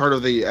guys have heard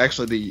of the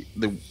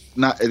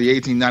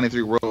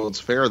 1893 World's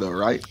Fair, though,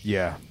 right?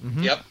 Yeah.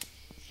 Mm-hmm. Yep.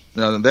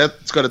 Now,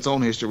 that's got its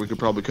own history we could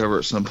probably cover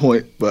at some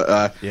point.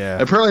 But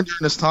apparently during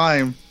this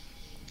time,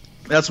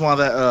 that's why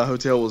that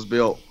hotel was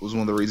built, was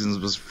one of the reasons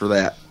was for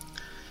that.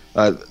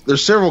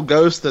 There's several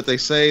ghosts that they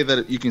say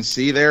that you can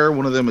see there.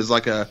 One of them is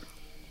like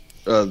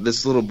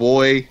this little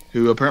boy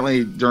who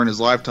apparently during his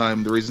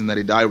lifetime, the reason that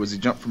he died was he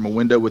jumped from a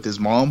window with his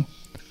mom.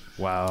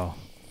 Wow.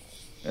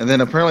 And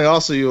then apparently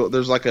also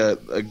there's like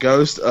a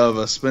ghost of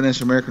a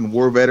Spanish-American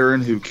war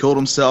veteran who killed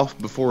himself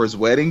before his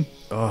wedding.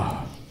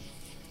 Oh.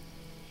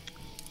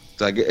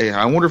 So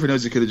I wonder if he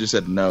knows he could have just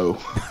said no.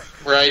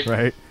 Right.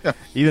 Right. Yeah.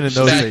 Even in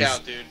those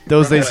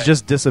days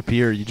just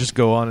disappear. You just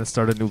go on and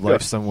start a new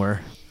life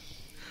somewhere.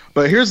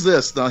 But here's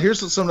this. Now, here's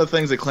some of the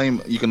things they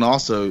claim you can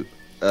also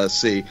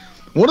see.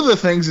 One of the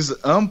things is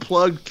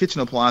unplugged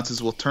kitchen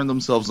appliances will turn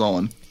themselves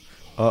on.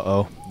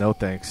 Uh-oh. No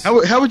thanks.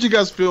 How would you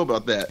guys feel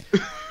about that?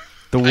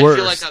 The worst. I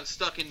feel like I'm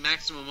stuck in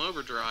maximum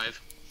overdrive.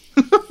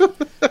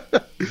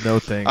 No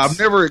thanks. I've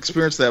never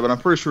experienced that, but I'm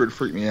pretty sure it'd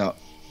freak me out.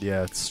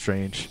 Yeah, it's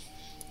strange.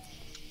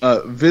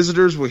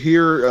 Visitors will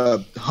hear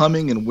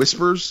humming and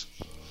whispers.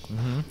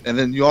 Mm-hmm. And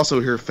then you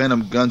also hear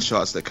phantom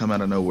gunshots that come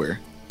out of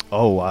nowhere.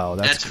 Oh, wow.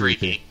 That's creepy.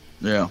 Freaky.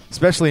 Yeah.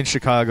 Especially in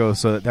Chicago,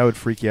 so that would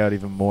freak you out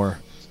even more.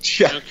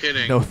 Yeah. No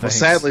kidding. No thanks. Well,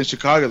 sadly, in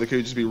Chicago, there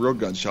could just be real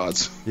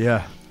gunshots.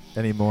 Yeah,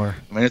 anymore.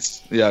 I mean,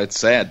 it's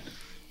sad.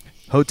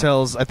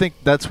 Hotels, I think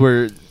that's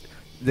where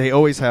they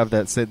always have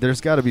that.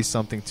 There's got to be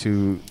something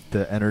to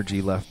the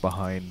energy left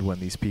behind when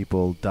these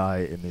people die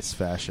in this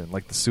fashion.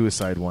 Like the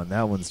suicide one.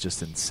 That one's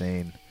just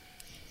insane.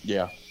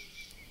 Yeah.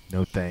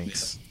 No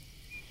thanks.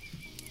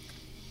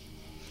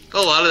 A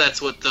lot of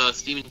that's what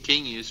Stephen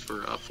King used for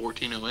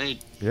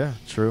 1408. Yeah,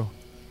 true.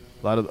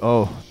 A lot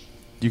of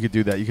you could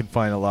do that. You can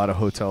find a lot of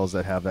hotels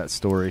that have that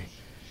story.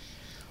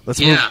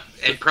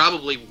 And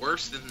probably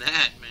worse than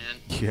that,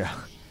 man. Yeah.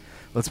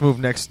 Let's move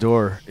next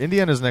door.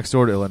 Indiana's next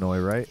door to Illinois,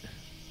 right?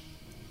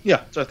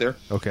 Yeah, it's right there.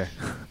 Okay.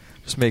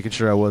 Just making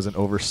sure I wasn't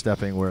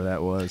overstepping where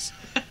that was.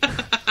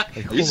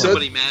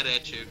 Somebody mad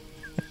at you.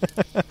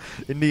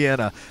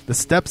 Indiana, the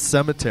Steps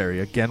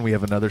Cemetery. Again, we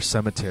have another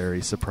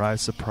cemetery.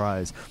 Surprise,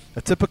 surprise.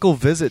 A typical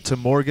visit to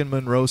Morgan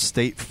Monroe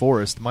State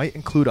Forest might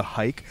include a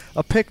hike,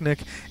 a picnic,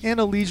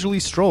 and a leisurely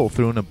stroll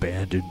through an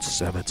abandoned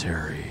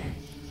cemetery.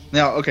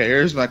 Now, okay,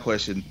 here's my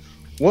question.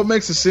 What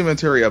makes a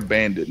cemetery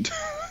abandoned?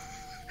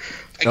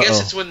 I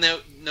guess it's when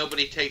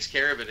nobody takes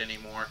care of it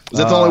anymore. Is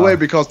that the only way?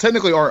 Because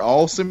technically, aren't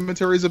all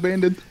cemeteries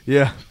abandoned?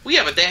 Yeah. Well,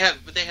 yeah, but they have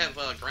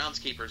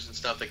groundskeepers and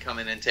stuff that come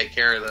in and take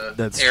care of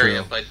the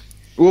area. True. But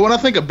when I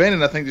think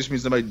abandoned, I think just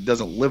means somebody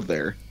doesn't live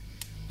there.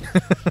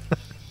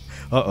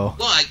 Uh-oh.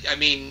 Well, I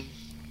mean,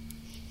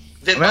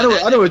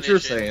 I know what you're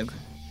saying.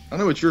 I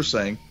know what you're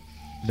saying.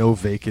 No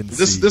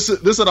vacancy.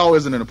 This at all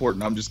isn't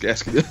important. I'm just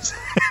asking this.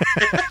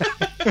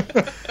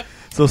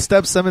 So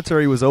Stepp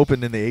Cemetery was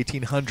opened in the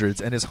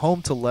 1800s and is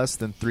home to less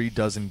than 3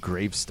 dozen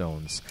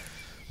gravestones.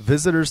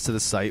 Visitors to the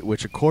site,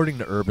 which according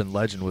to urban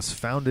legend was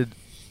founded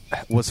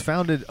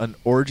an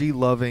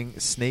orgy-loving,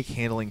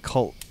 snake-handling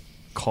cult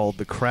called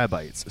the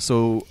Crabites.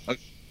 So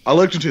I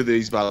looked into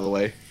these, by the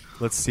way.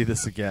 Let's see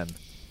this again.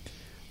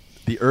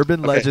 The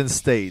urban legend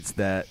states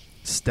that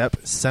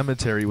Stepp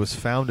Cemetery was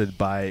founded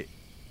by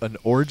an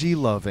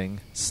orgy-loving,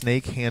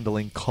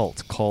 snake-handling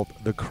cult called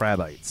the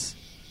Crabites,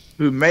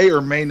 who may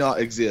or may not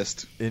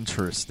exist.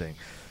 Interesting.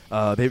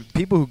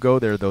 People who go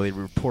there, though, they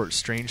report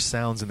strange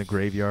sounds in the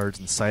graveyards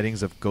and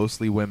sightings of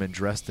ghostly women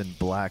dressed in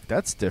black.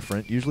 That's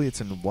different. Usually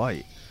it's in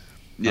white.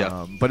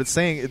 Yeah. But it's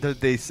saying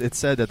it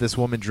said that this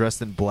woman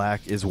dressed in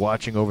black is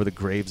watching over the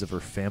graves of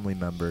her family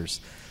members.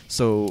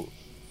 So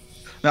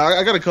now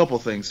I got a couple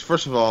things.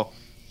 First of all,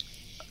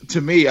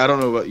 to me, I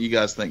don't know what you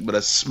guys think, but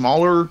a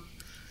smaller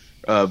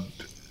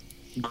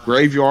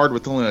graveyard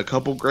with only a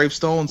couple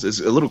gravestones is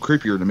a little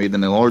creepier to me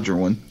than a larger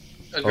one.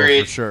 Agreed.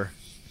 Oh, for sure.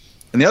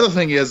 And the other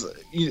thing is,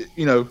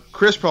 you know,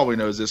 Chris probably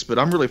knows this, but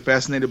I'm really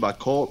fascinated by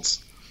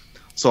cults.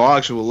 So I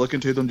actually will look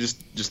into them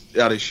just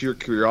out of sheer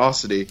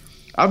curiosity.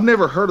 I've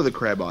never heard of the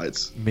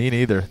Crabites. Me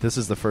neither. This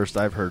is the first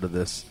I've heard of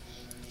this.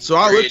 So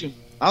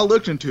I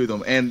looked into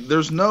them, and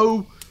there's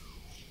no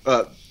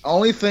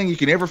only thing you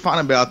can ever find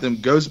about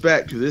them goes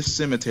back to this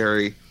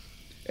cemetery,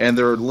 and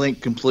they're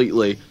linked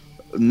completely.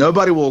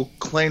 Nobody will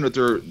claim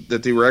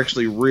that they were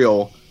actually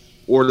real,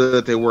 or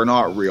that they were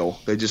not real.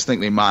 They just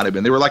think they might have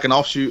been. They were like an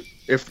offshoot.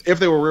 If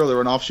they were real, they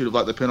were an offshoot of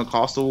like the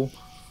Pentecostal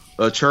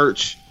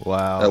church.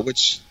 Wow.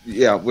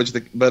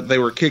 But they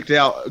were kicked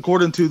out.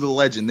 According to the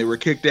legend, they were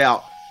kicked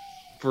out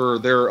for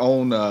their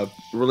own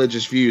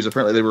religious views.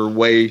 Apparently, they were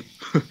way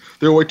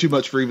too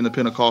much for even the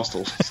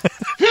Pentecostals.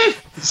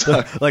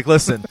 So, like,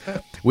 listen,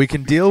 we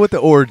can deal with the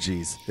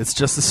orgies. It's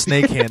just the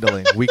snake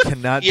handling. We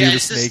cannot do the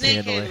snake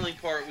handling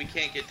part. We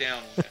can't get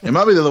down. It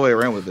might be the other way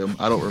around with them.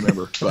 I don't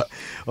remember. But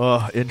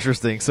oh,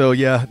 interesting. So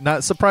yeah,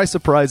 not surprise,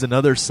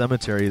 another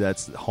cemetery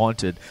that's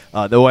haunted.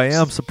 Though I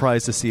am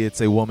surprised to see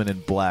it's a woman in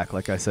black.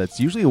 Like I said, it's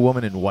usually a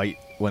woman in white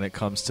when it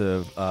comes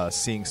to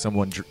seeing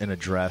someone in a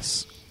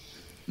dress.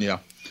 Yeah.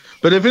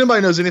 But if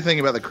anybody knows anything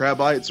about the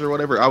Crabites or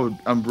whatever,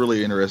 I'm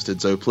really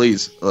interested. So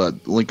please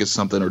link us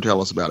something or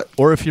tell us about it.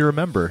 Or if you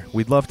remember,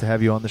 we'd love to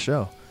have you on the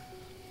show.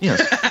 Yes.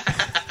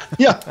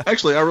 Yeah,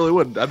 actually, I really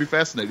would. I'd be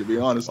fascinated, to be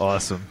honest.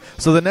 Awesome.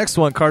 So the next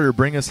one, Carter,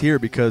 bring us here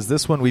because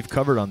this one we've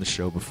covered on the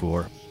show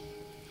before.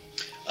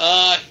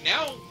 Now,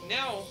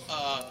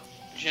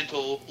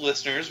 gentle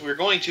listeners, we're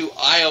going to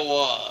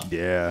Iowa.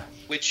 Yeah.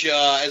 Which,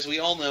 as we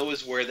all know,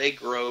 is where they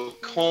grow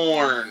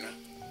corn.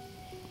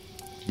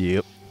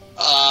 Yep.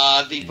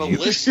 The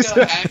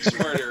Villisca Axe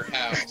Murder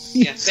House.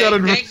 Yeah,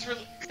 thanks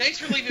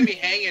for leaving me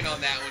hanging on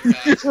that one,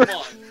 guys. Come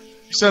on.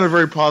 You sounded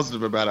very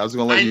positive about it. I was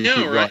going to let you keep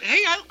going. Right?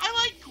 Hey,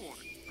 I like corn.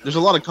 There's a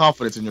lot of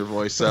confidence in your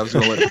voice, so I was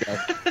going to let it go.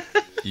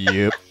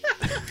 Yep.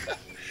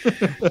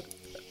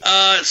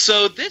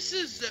 So this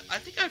is... I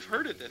think I've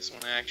heard of this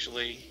one,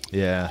 actually.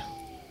 Yeah.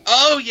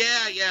 Oh,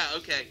 yeah,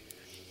 okay.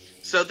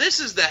 So this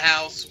is the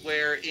house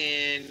where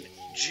in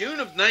June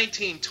of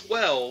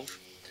 1912...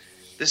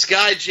 this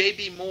guy,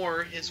 J.B.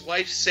 Moore, his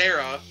wife,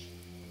 Sarah,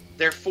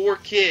 their 4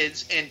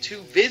 kids, and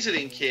 2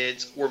 visiting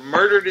kids were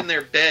murdered in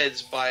their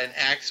beds by an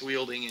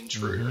axe-wielding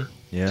intruder.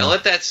 Mm-hmm. Yeah. Now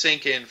let that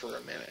sink in for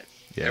a minute,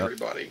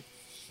 everybody.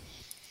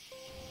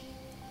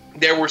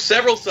 There were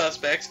several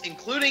suspects,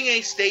 including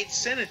a state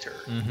senator,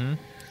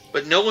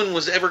 but no one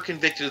was ever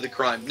convicted of the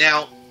crime.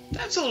 Now,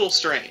 that's a little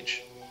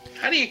strange.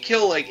 How do you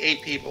kill like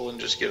 8 people and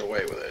just get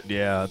away with it?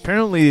 Yeah,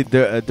 apparently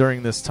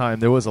during this time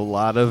there was a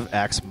lot of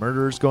axe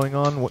murders going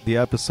on. The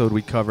episode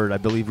we covered, I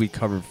believe we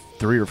covered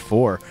 3 or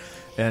 4.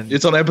 And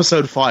it's on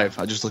episode 5.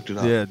 I just looked it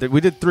up. Yeah, we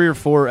did 3 or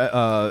 4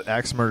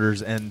 axe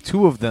murders, and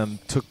 2 of them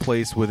took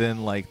place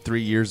within like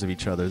 3 years of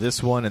each other.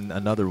 This one and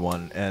another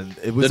one, and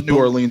it was the New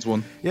Orleans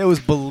one. Yeah, it was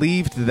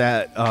believed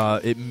that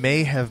it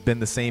may have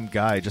been the same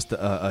guy, just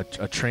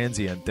a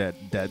transient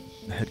that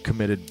had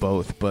committed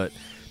both, but.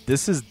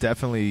 This is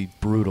definitely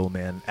brutal,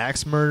 man.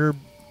 Axe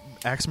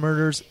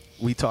murders,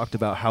 we talked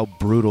about how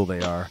brutal they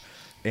are,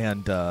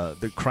 and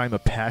the crime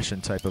of passion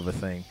type of a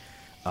thing.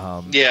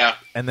 Yeah.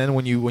 And then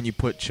when you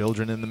put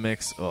children in the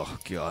mix, oh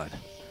god,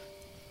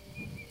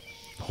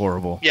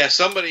 horrible. Yeah,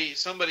 somebody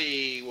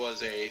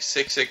was a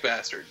sick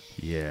bastard.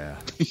 Yeah.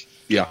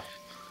 Yeah.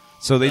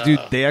 So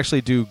they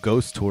actually do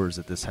ghost tours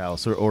at this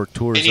house or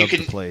tours of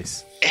the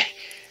place.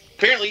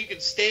 Apparently, you can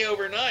stay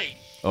overnight.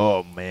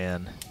 Oh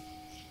man.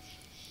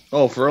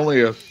 Oh, for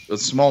only a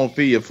small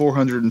fee of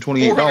 $428.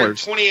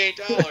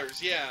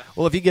 $428, yeah.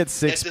 Well, if you get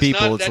six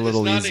people, it's a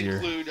little easier.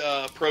 That does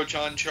not include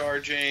Proton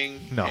charging.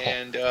 No.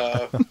 And,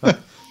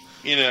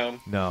 you know.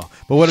 No.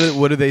 But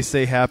what do they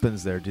say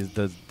happens there?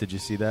 Did you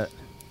see that?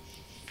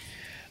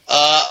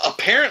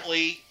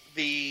 Apparently,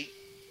 the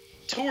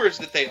tours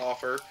that they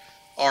offer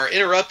are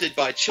interrupted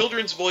by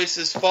children's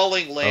voices,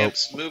 falling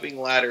lamps,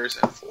 moving ladders,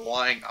 and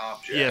flying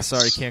objects. Yeah,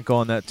 sorry, can't go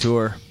on that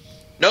tour.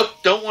 Nope,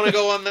 don't want to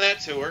go on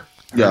that tour.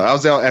 Yeah, I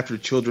was out after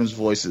children's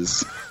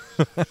voices.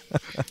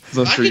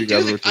 So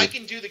I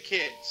can do the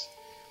kids.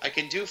 I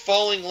can do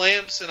falling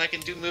lamps, and I can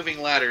do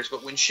moving ladders,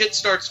 but when shit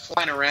starts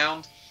flying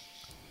around,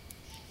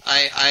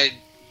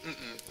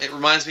 it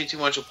reminds me too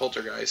much of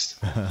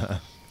Poltergeist.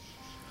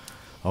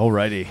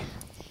 Alrighty.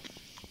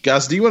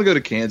 Guys, do you want to go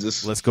to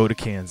Kansas? Let's go to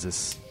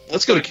Kansas.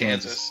 Let's go to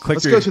Kansas.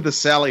 Let's go to the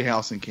Sally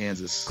House in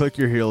Kansas. Click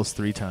your heels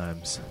 3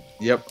 times.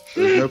 Yep.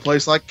 There's no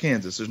place like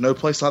Kansas. There's no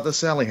place like the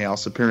Sally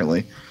House,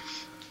 apparently.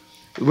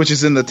 Which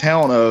is in the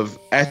town of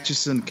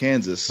Atchison,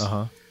 Kansas.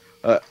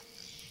 Uh-huh.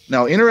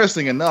 Now,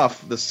 interesting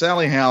enough, the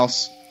Sally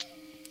House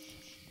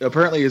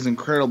apparently is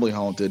incredibly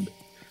haunted.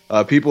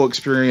 People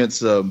experience,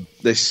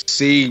 they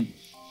see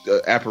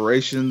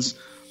apparitions,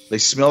 they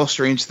smell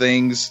strange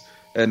things,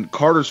 and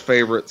Carter's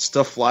favorite,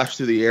 stuff flash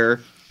through the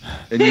air,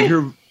 and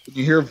you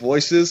hear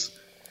voices.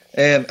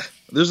 And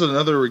there's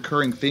another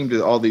recurring theme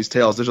to all these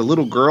tales. There's a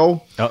little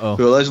girl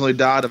who allegedly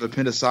died of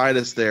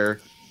appendicitis there,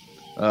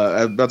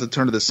 about the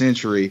turn of the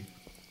century.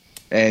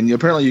 And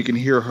apparently you can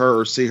hear her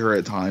or see her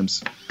at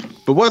times.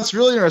 But what's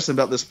really interesting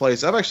about this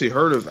place, I've actually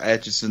heard of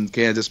Atchison,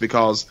 Kansas,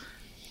 because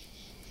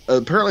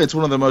apparently it's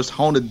one of the most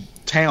haunted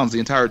towns. The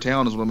entire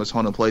town is one of the most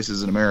haunted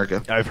places in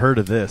America. I've heard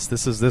of this.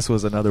 This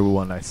was another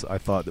one I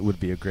thought that would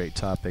be a great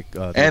topic.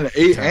 And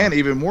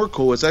even more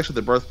cool, it's actually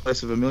the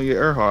birthplace of Amelia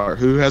Earhart,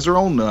 who has her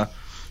own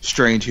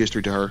strange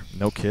history to her.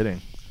 No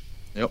kidding.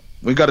 Yep.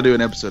 We've got to do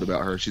an episode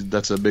about her.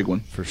 That's a big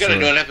one. For sure. We've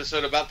got to do an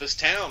episode about this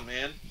town,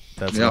 man.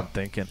 That's what I'm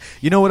thinking.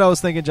 You know what I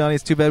was thinking, Johnny?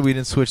 It's too bad we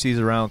didn't switch these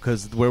around,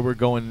 because where we're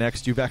going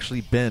next, you've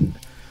actually been.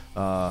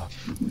 Well,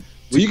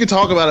 you can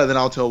talk about it, then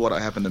I'll tell what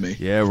happened to me.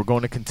 Yeah, we're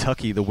going to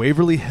Kentucky, the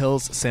Waverly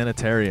Hills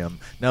Sanitarium.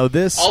 Now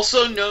this,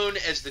 also known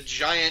as the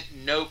Giant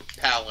Nope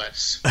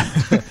Palace.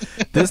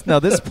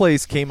 This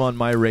place came on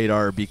my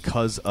radar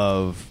because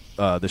of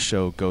the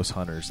show Ghost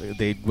Hunters.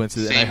 They went to.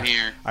 Same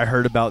here. I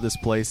heard about this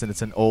place, and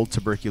it's an old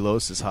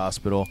tuberculosis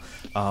hospital.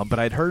 But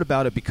I'd heard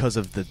about it because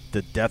of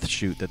the death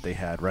chute that they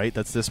had. Right,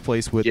 that's this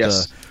place with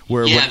yes.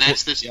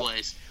 That's this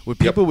place. When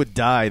people would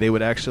die, they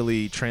would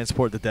actually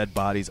transport the dead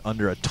bodies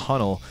under a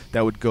tunnel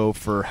that would go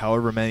for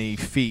however many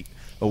feet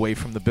away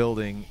from the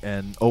building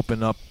and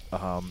open up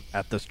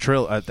at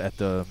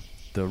the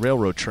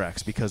railroad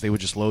tracks, because they would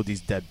just load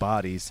these dead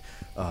bodies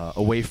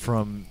away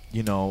from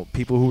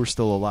people who were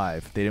still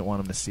alive. They didn't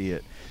want them to see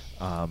it.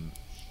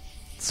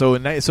 So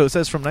it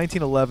says from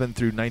 1911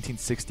 through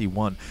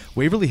 1961,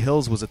 Waverly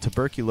Hills was a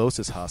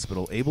tuberculosis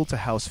hospital able to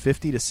house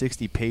 50 to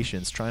 60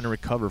 patients trying to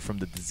recover from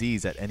the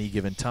disease at any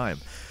given time.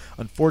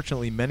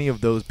 Unfortunately, many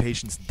of those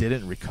patients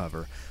didn't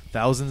recover.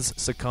 Thousands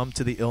succumbed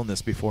to the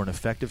illness before an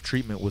effective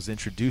treatment was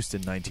introduced in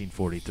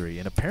 1943,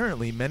 and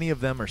apparently many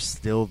of them are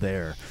still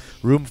there.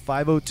 Room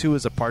 502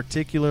 is a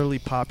particularly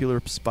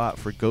popular spot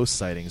for ghost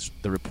sightings,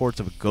 the reports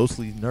of a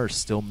ghostly nurse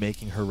still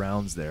making her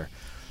rounds there.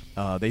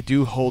 They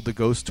do hold the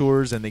ghost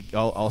tours, and they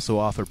also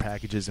offer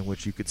packages in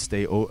which you could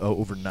stay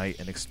overnight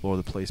and explore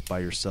the place by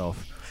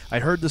yourself. I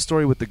heard the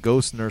story with the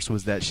ghost nurse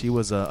was that she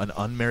was an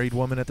unmarried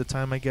woman at the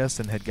time, I guess,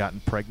 and had gotten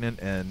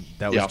pregnant, and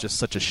that was just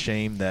such a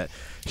shame that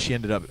she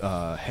ended up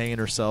hanging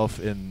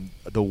herself in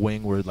the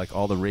wing where like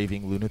all the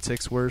raving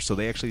lunatics were. So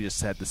they actually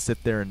just had to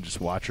sit there and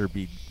just watch her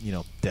be,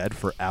 dead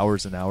for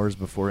hours and hours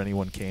before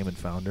anyone came and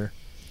found her.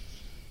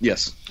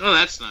 Yes. Oh,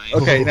 that's nice.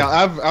 Okay, now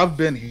I've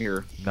been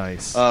here.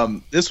 Nice.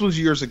 This was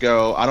years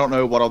ago. I don't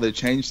know what all they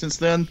changed since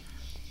then.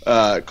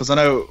 Because I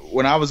know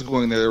when I was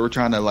going there, they were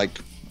trying to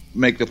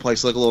make the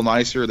place look a little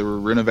nicer. They were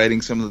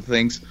renovating some of the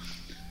things.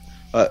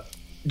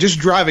 Just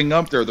driving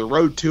up there, the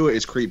road to it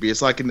is creepy.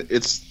 It's like you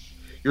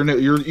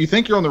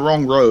think you're on the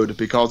wrong road,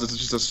 because it's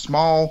just a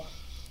small,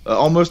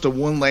 almost a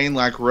one-lane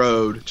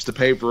road, just a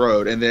paved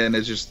road, and then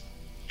it's just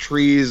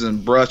trees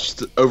and brush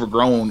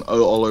overgrown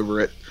all over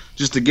it,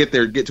 just to get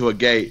there, get to a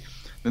gate.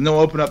 Then they'll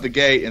open up the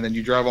gate, and then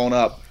you drive on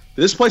up.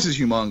 This place is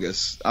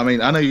humongous. I mean,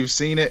 I know you've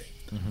seen it,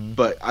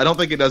 but I don't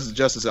think it does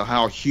justice of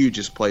how huge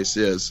this place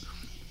is.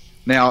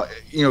 Now,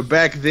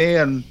 back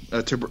then,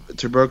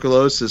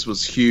 tuberculosis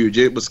was huge.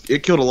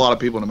 It killed a lot of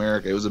people in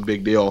America. It was a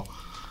big deal,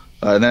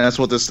 and that's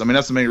that's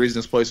the main reason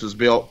this place was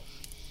built.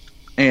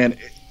 And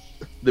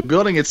the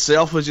building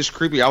itself was just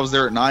creepy. I was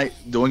there at night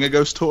doing a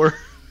ghost tour.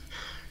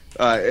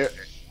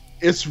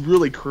 It's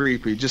really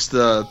creepy. Just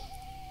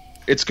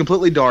it's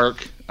completely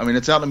dark. I mean,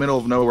 it's out in the middle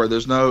of nowhere.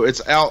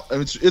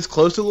 It's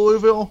close to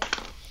Louisville,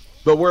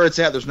 but where it's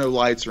at, there's no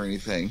lights or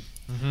anything.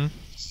 Mm-hmm.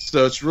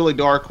 So it's really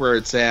dark where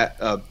it's at.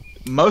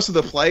 Most of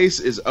the place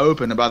is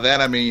open, and by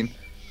that I mean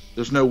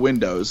there's no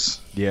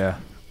windows. Yeah.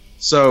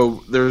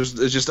 So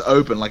it's just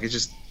open, it's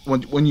just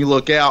when you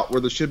look out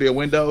where there should be a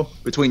window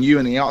between you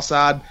and the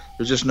outside,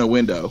 there's just no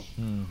window.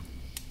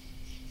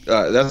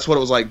 That's what it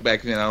was like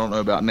back then. I don't know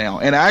about now.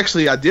 And I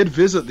did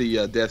visit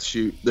the death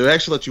chute. They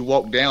actually let you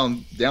walk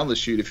down the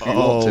chute if you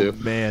want to. Oh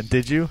man,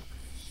 did you?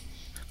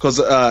 Because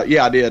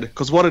I did.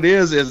 Because what it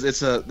is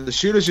the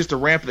chute is just a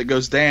ramp that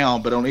goes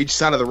down, but on each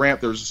side of the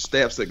ramp there's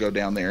steps that go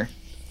down there.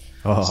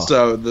 Oh.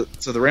 So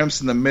the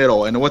ramp's in the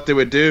middle, and what they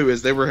would do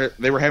is they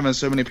were having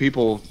so many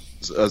people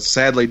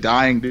sadly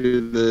dying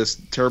due to this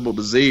terrible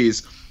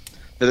disease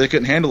that they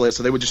couldn't handle it,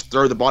 so they would just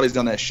throw the bodies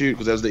down that chute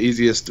because that was the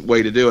easiest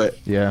way to do it.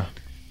 Yeah.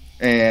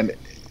 And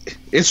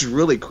it's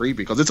really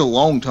creepy because it's a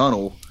long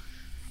tunnel,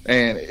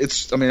 and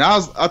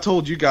I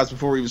told you guys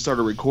before we even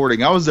started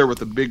recording, I was there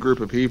with a big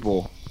group of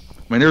people.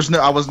 I mean,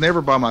 I was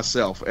never by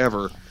myself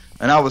ever,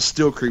 and I was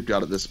still creeped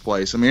out at this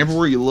place. I mean,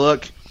 everywhere you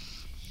look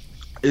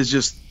is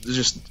just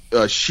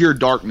sheer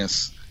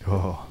darkness.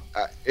 Oh.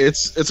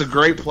 It's a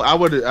great place.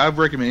 I'd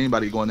recommend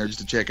anybody going there just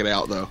to check it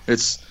out, though.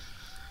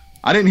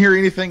 I didn't hear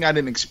anything, I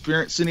didn't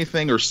experience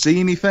anything or see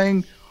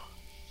anything,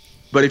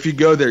 but if you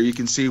go there, you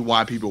can see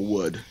why people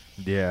would.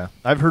 Yeah,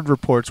 I've heard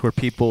reports where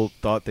people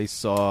thought they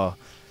saw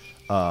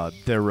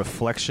their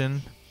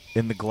reflection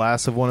in the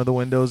glass of one of the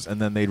windows, and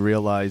then they'd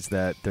realize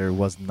that there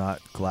was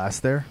not glass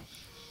there.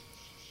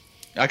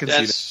 I can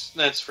see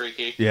that. That's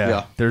freaky.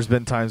 Yeah. There's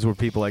been times where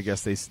people, I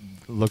guess,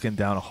 looking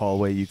down a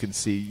hallway, you can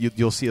see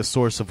you'll see a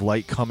source of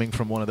light coming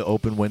from one of the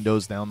open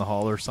windows down the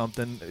hall or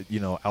something,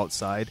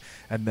 outside,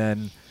 and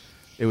then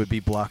it would be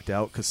blocked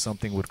out because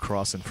something would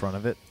cross in front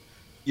of it.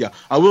 Yeah,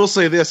 I will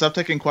say this: I've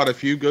taken quite a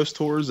few ghost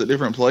tours at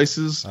different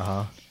places.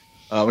 I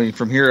mean,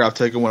 from here, I've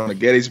taken one at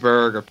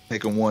Gettysburg. I've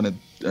taken one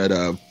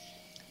in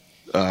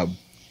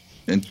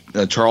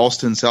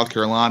Charleston, South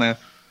Carolina.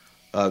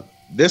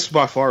 This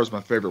by far is my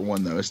favorite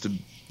one, though. It's the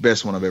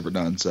best one I've ever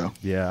done. So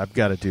yeah, I've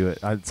got to do it.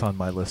 It's on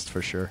my list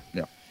for sure.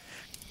 Yeah,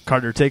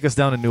 Carter, take us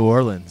down to New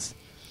Orleans.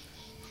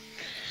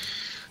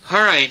 All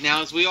right,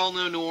 now as we all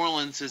know, New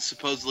Orleans is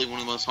supposedly one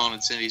of the most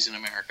haunted cities in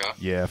America.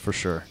 Yeah, for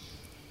sure.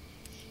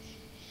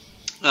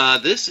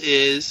 This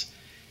is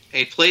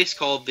a place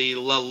called the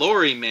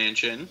LaLaurie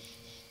Mansion.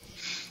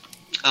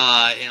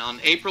 And on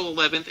April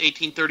 11th,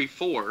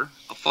 1834,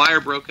 a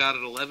fire broke out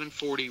at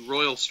 1140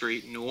 Royal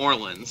Street in New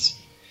Orleans.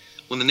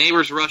 When the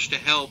neighbors rushed to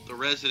help the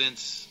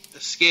residents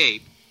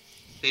escape,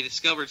 they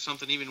discovered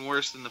something even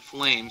worse than the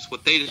flames,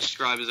 what they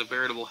describe as a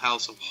veritable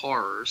house of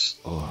horrors.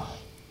 Oh.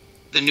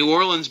 The New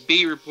Orleans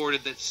Bee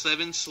reported that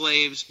 7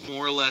 slaves,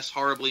 more or less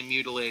horribly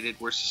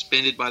mutilated, were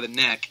suspended by the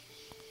neck,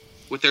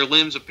 with their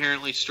limbs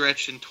apparently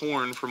stretched and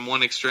torn from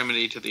one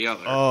extremity to the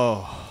other.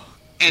 Oh.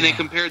 And they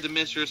compared the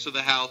mistress of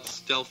the house,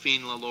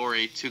 Delphine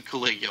LaLaurie, to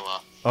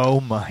Caligula. Oh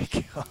my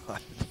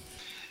God.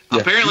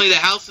 Apparently the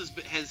house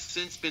has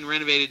since been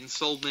renovated and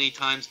sold many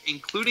times,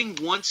 including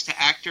once to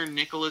actor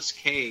Nicolas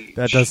Cage.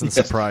 That doesn't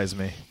surprise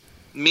me.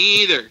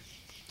 Me either.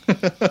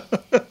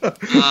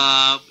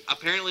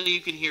 Apparently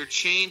you can hear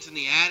chains in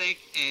the attic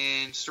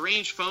and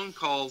strange phone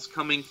calls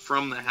coming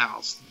from the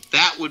house.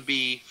 That would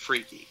be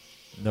freaky.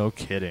 No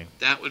kidding.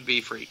 That would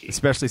be freaky.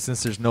 Especially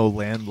since there's no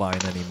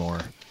landline anymore.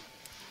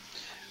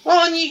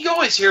 Well, and you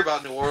always hear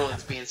about New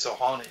Orleans being so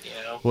haunted,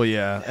 Well,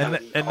 yeah.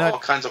 And all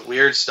kinds of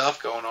weird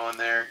stuff going on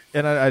there.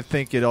 And I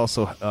think it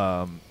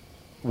also...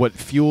 what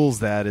fuels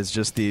that is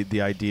just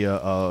the idea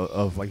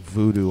of like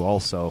voodoo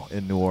also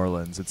in New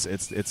Orleans.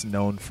 It's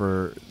known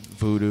for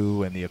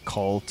voodoo and the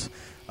occult,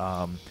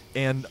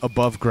 and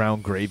above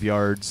ground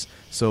graveyards.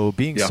 So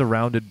being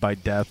surrounded by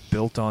death,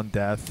 built on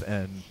death,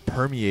 and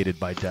permeated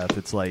by death,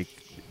 it's like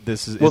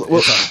this is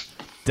it's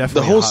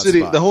definitely the whole city.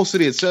 Spot. The whole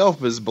city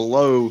itself is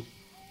below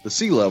the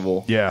sea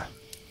level. Yeah.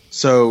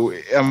 So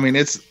I mean,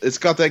 it's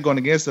got that going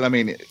against it. I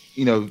mean,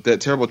 that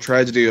terrible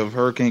tragedy of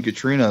Hurricane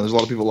Katrina. There's a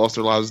lot of people lost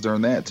their lives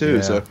during that too.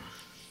 Yeah. So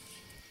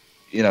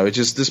it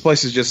just this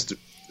place is just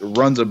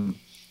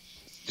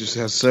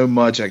has so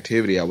much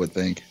activity. I would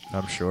think.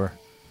 I'm sure.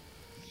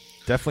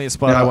 Definitely a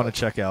spot I want to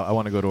check out. I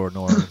want to go to New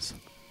Orleans.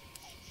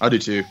 I do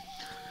too.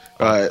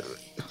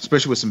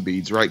 Especially with some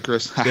beads, right,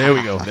 Chris? There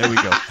we go.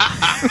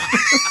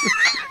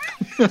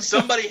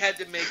 Somebody had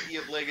to make the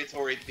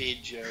obligatory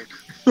bead joke.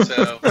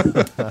 So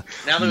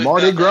now that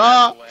Mardi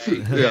Gras.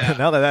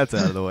 Now that that's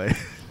out of the way.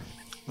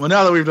 Well,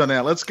 now that we've done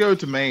that, let's go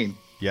to Maine.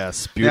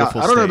 Yes, beautiful.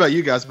 Now, I don't know about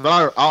you guys,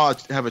 but I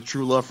have a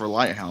true love for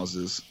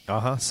lighthouses.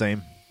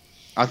 Same.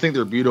 I think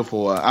they're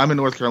beautiful. I'm in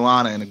North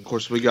Carolina, and of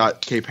course we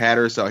got Cape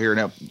Hatteras out here,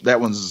 and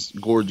that one's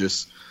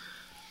gorgeous.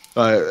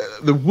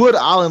 The Wood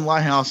Island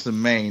Lighthouse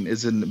in Maine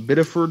is in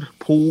Biddeford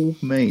Pool,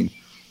 Maine.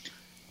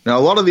 Now,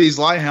 a lot of these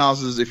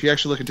lighthouses, if you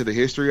actually look into the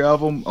history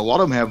of them, a lot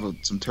of them have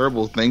some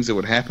terrible things that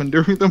would happen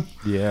during them.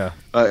 Yeah.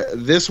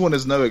 This one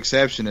is no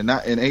exception. In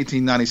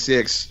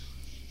 1896,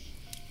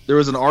 there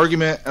was an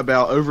argument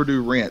about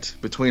overdue rent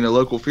between a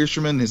local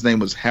fisherman, his name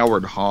was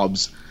Howard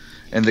Hobbs,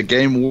 and the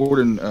game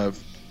warden,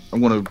 I'm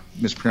going to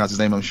mispronounce his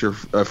name, I'm sure,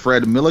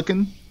 Fred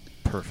Milliken.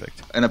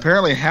 Perfect. And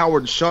apparently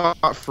Howard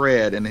shot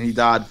Fred, and he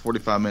died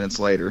 45 minutes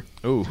later.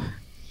 Ooh.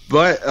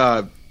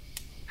 But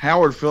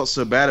Howard felt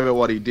so bad about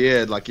what he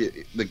did, like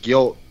the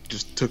guilt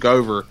just took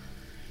over,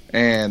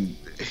 and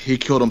he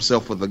killed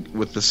himself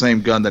with the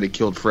same gun that he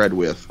killed Fred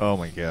with. Oh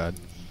my God!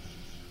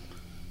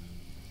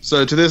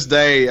 So to this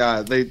day,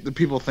 the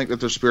people think that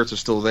their spirits are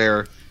still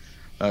there.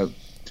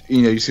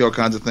 You see all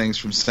kinds of things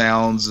from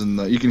sounds,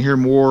 and you can hear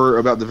more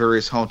about the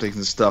various hauntings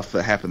and stuff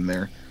that happen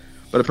there.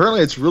 But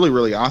apparently, it's really,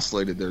 really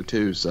isolated there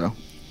too. So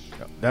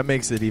that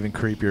makes it even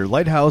creepier.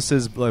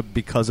 Lighthouses,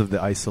 because of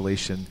the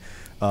isolation,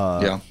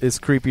 is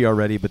creepy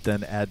already. But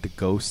then add the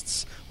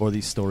ghosts or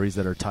these stories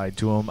that are tied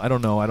to them. I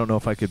don't know. I don't know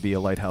if I could be a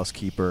lighthouse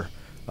keeper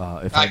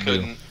if I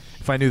couldn't.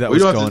 If I knew that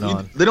was going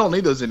on. They don't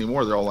need those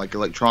anymore. They're all like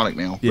electronic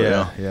now.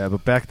 Yeah.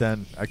 But back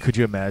then, could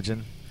you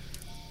imagine?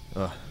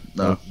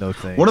 No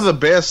thanks. One of the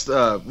best,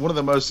 one of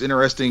the most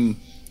interesting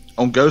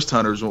on Ghost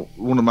Hunters,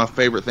 one of my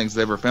favorite things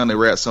they ever found, they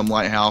were at some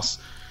lighthouse,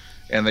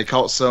 and they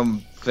caught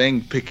some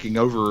thing picking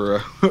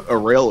over a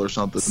rail or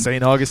something.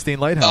 St. Augustine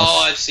Lighthouse.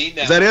 Oh, I've seen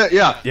that. Is that it?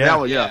 Yeah. That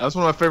one, that's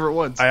one of my favorite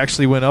ones. I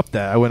actually went up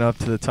that. I went up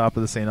to the top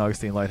of the St.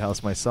 Augustine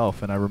Lighthouse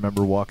myself, and I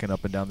remember walking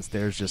up and down the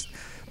stairs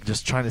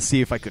just trying to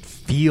see if I could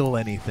feel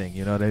anything,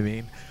 you know what I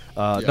mean?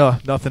 No,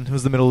 nothing. It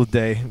was the middle of the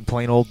day.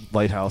 Plain old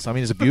lighthouse. I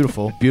mean, it's a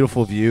beautiful,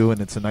 beautiful view, and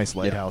it's a nice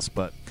lighthouse,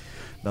 but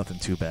nothing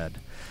too bad.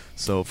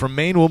 So from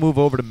Maine, we'll move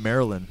over to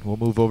Maryland. We'll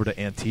move over to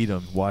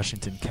Antietam,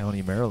 Washington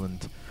County,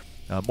 Maryland.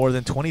 More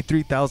than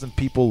 23,000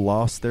 people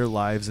lost their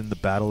lives in the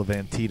Battle of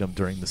Antietam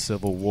during the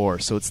Civil War,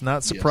 so it's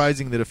not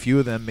surprising that a few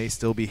of them may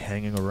still be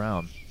hanging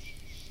around.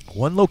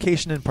 One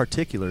location in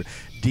particular,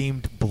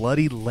 deemed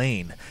Bloody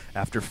Lane,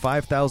 after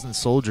 5,000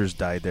 soldiers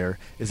died there,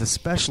 is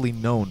especially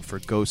known for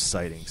ghost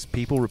sightings.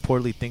 People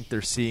reportedly think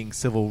they're seeing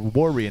Civil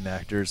War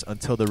reenactors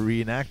until the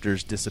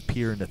reenactors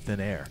disappear into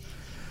thin air.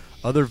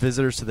 Other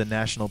visitors to the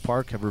national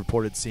park have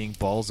reported seeing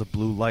balls of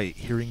blue light,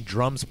 hearing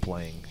drums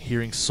playing,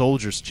 hearing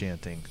soldiers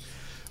chanting.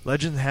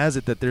 Legend has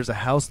it that there's a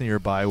house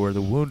nearby where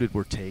the wounded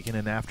were taken,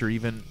 and after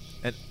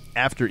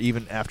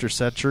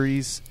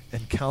centuries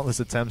and countless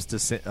attempts to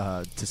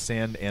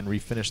sand and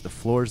refinish the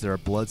floors, there are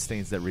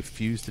bloodstains that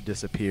refuse to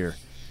disappear.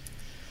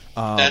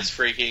 That's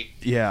freaky.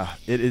 Yeah,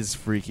 it is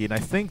freaky, and I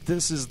think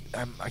this is.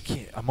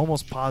 I'm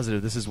almost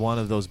positive this is one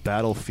of those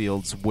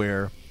battlefields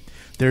where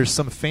there's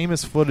some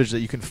famous footage that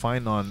you can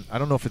find on, I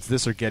don't know if it's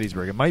this or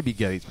Gettysburg. It might be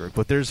Gettysburg,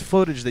 but there's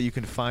footage that you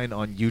can find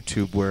on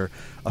YouTube where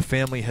a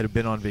family had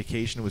been on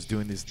vacation, was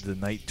doing the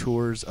night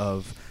tours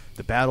of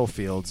the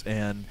battlefields,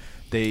 and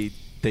they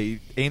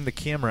aim the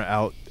camera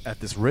out at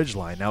this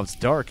ridgeline. Now it's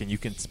dark, and you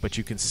can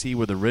see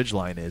where the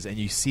ridgeline is, and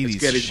you see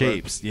these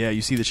shapes. Yeah,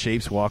 you see the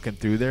shapes walking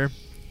through there.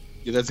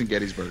 Yeah, that's in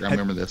Gettysburg. I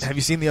remember this. Have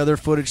you seen the other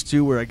footage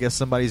too, where I guess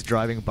somebody's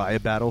driving by a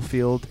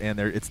battlefield and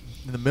it's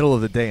in the middle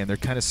of the day and they're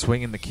kind of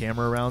swinging the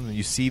camera around, and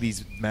you see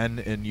these men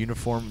in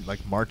uniform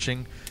like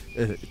marching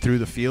through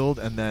the field,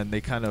 and then they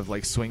kind of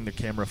like swing the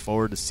camera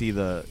forward to see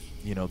the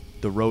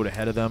road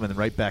ahead of them, and then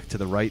right back to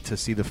the right to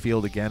see the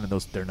field again, and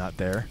they're not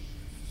there.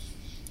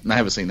 I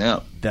haven't seen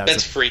that.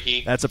 That's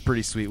freaky. That's a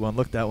pretty sweet one.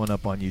 Look that one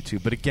up on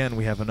YouTube. But again,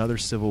 we have another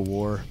Civil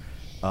War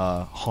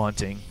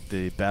haunting,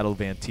 the Battle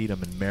of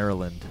Antietam in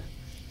Maryland.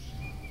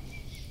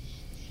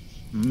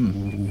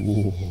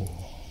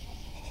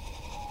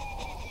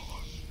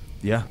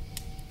 Yeah,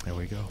 there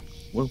we go.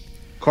 Well,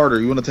 Carter,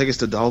 you want to take us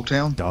to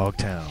Dogtown?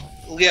 Dogtown.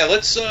 Yeah,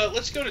 let's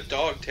go to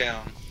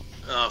Dogtown,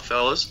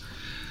 fellas.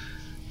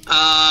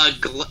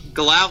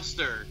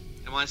 Gloucester.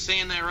 Am I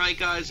saying that right,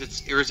 guys?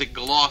 Or is it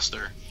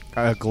Gloucester?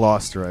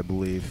 Gloucester, I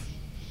believe.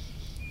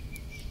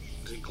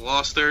 Is it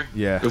Gloucester?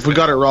 Yeah. If we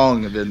got it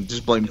wrong, then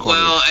just blame Carter.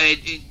 Well,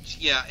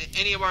 yeah.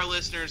 Any of our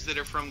listeners that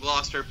are from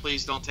Gloucester,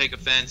 please don't take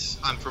offense.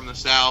 I'm from the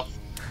South,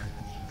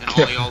 and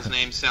all y'all's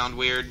names sound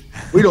weird.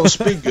 We don't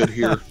speak good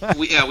here.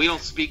 We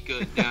don't speak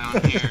good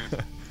down here.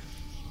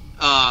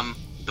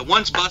 The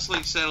once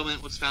bustling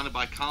settlement was founded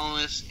by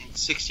colonists in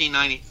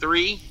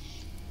 1693,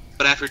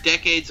 but after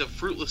decades of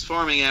fruitless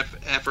farming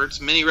efforts,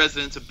 many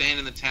residents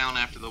abandoned the town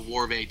after the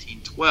War of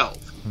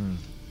 1812.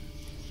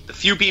 The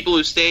few people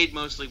who stayed,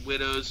 mostly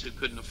widows who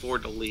couldn't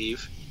afford to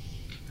leave,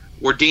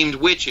 were deemed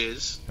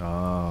witches,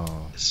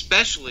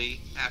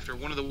 especially after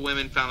one of the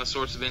women found a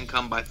source of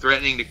income by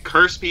threatening to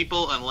curse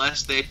people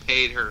unless they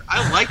paid her.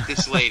 I like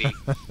this lady.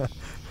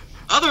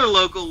 Other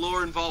local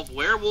lore involved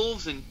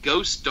werewolves and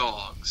ghost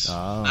dogs.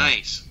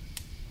 Nice.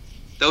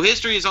 Though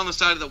history is on the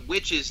side of the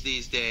witches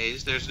these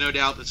days, there's no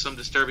doubt that some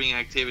disturbing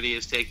activity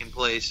has taken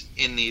place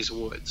in these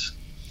woods,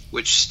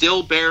 which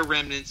still bear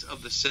remnants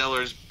of the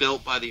cellars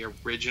built by the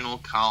original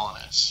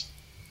colonists.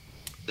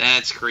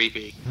 That's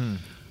creepy.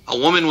 A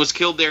woman was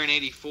killed there in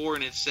 1984,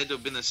 and it's said to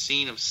have been the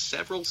scene of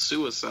several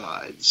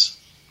suicides.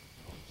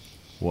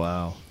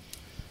 Wow.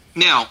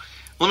 Now,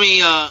 let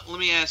me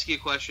ask you a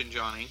question,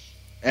 Johnny.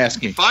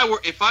 Ask me. If I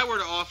were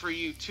to offer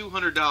you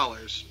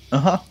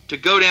 $200 to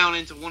go down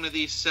into one of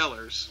these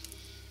cellars,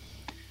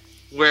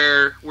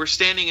 where we're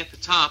standing at the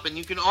top, and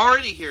you can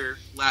already hear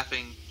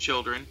laughing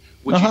children,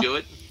 would you do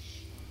it?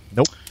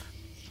 Nope.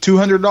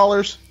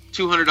 $200?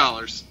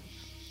 $200.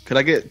 Could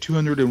I get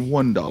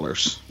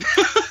 $201?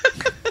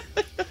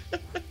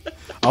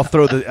 I'll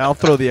throw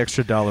the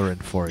extra $1 in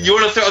for you. You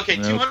want to throw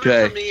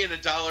 $200 from me and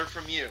 $1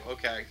 from you.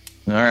 Okay.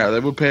 All right,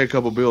 that would pay a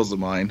couple bills of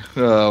mine.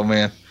 Oh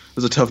man, it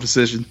was a tough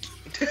decision.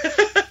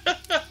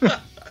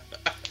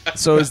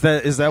 So is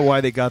that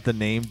why they got the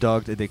name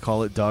Dog? Did they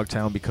call it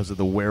Dogtown because of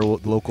the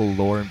local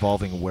lore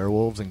involving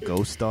werewolves and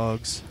ghost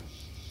dogs?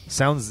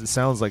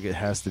 Sounds like it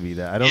has to be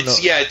that. I don't know.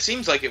 Yeah, it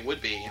seems like it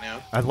would be.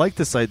 I like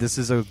this idea. This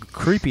is a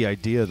creepy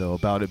idea though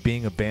about it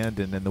being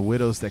abandoned, and the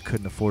widows that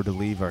couldn't afford to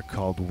leave are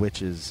called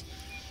witches.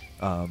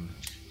 I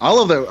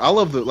love that. I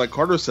love that. Like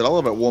Carter said, I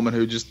love that woman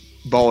who just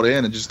bought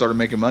in and just started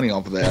making money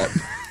off of that.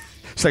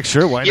 It's like,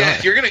 sure, why not? Yeah,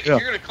 if you're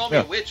gonna call me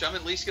a witch, I'm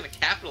at least gonna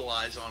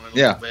capitalize on it a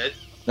little bit.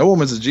 That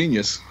woman's a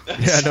genius.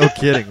 Yeah, no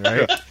kidding,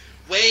 right?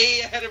 Way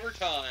ahead of her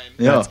time.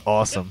 Yeah. That's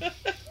awesome.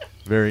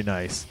 Very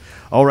nice.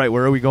 All right,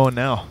 where are we going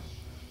now?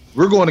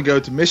 We're going to go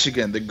to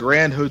Michigan, the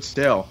Grand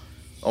Hotel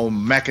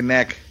on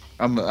Mackinac.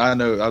 I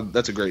know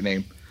that's a great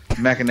name,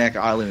 Mackinac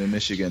Island in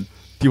Michigan.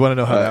 Do you want to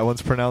know how that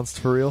one's pronounced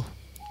for real?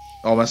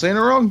 Oh, am I saying it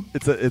wrong?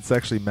 It's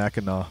actually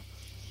Mackinac.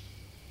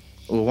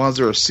 Well, why is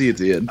there a C at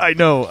the end? I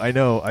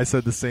know. I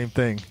said the same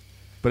thing,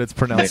 but it's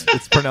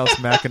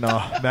pronounced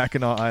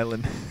Mackinac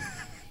Island.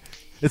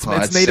 It's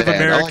Native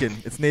American.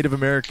 It's Native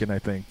American, I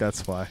think.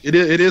 That's why. It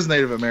is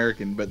Native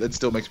American, but that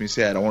still makes me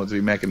sad. I want it to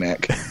be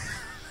Mackinac.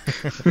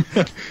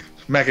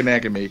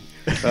 Mackinac and me.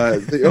 There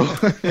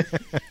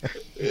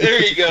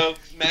you go.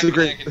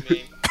 Mackinac and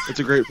me. It's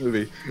a great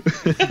movie.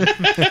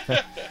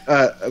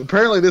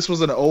 Apparently, this was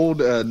an old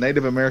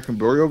Native American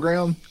burial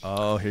ground.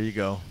 Oh, here you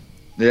go.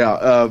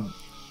 Yeah.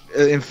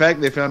 In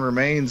fact, they found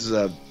remains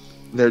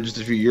there just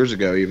a few years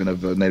ago, even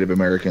of Native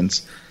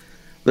Americans.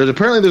 There's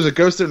a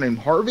ghost there named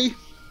Harvey.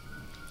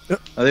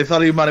 They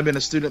thought he might have been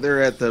a student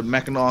there at the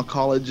Mackinac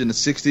College in the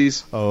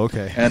 60s. Oh,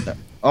 okay. And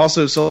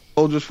also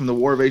soldiers from the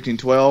War of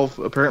 1812,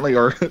 apparently,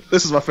 or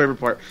this is my favorite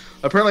part.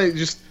 Apparently,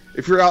 just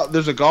if you're out,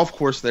 there's a golf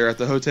course there at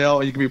the hotel,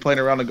 and you can be playing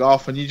around the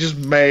golf, and you just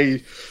may,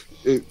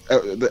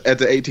 at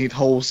the 18th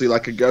hole, see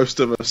like a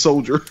ghost of a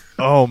soldier.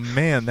 Oh,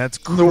 man, that's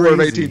crazy. The War of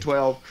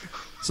 1812.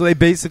 So they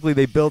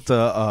built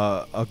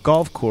a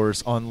golf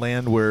course on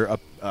land where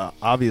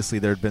obviously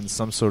there had been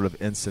some sort of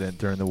incident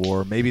during the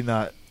war. Maybe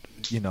not,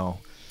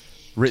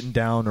 written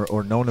down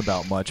or known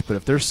about much, but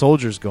if there's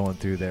soldiers going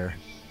through there,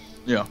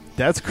 yeah,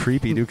 that's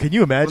creepy, dude. Can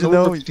you imagine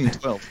though?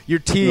 You're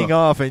teeing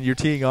off and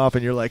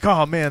you're like,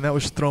 oh man, that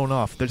was thrown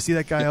off. Did you see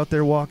that guy out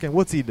there walking?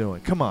 What's he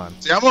doing? Come on.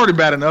 See, I'm already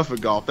bad enough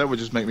at golf. That would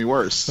just make me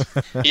worse.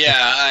 Yeah,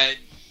 I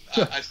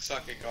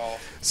suck at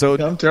golf. So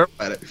I'm terrible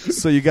at it.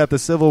 So you got the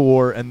Civil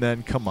War, and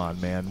then come on,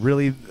 man,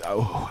 really?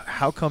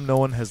 How come no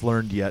one has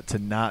learned yet to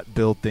not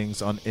build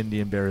things on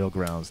Indian burial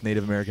grounds,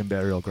 Native American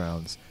burial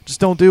grounds?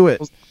 Just don't do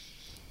it.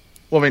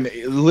 Well, I mean,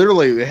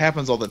 literally, it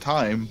happens all the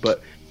time.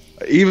 But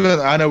even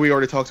I know we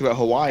already talked about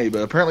Hawaii, but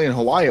apparently in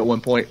Hawaii at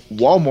one point,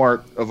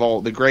 Walmart, of all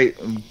the great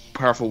and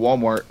powerful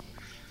Walmart,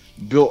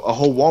 built a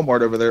whole Walmart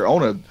over there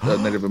on a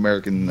Native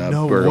American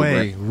no burial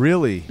way, ground.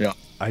 Really? Yeah,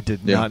 I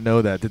did not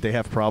know that. Did they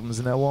have problems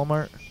in that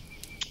Walmart?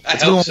 I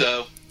hope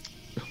so.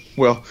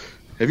 Well,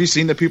 have you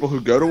seen the people who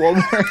go to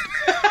Walmart?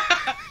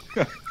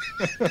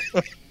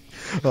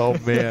 Oh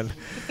man!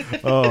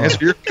 Oh.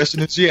 Answer your question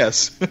is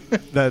yes.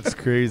 That's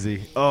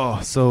crazy. Oh,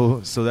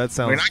 so that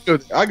sounds. I mean,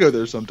 I go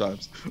there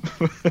sometimes.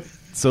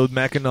 So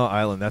Mackinac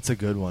Island, that's a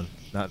good one.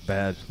 Not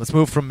bad. Let's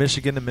move from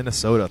Michigan to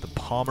Minnesota. The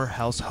Palmer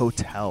House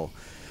Hotel.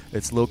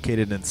 It's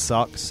located in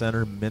Sauk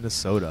Center,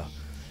 Minnesota.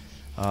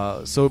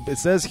 So it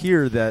says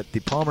here that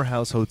the Palmer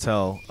House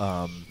Hotel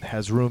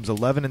has rooms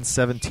 11 and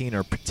 17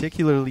 are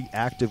particularly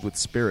active with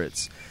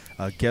spirits.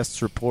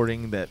 Guests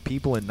reporting that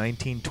people in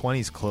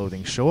 1920s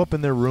clothing show up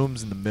in their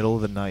rooms in the middle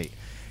of the night.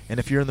 And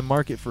if you're in the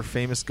market for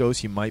famous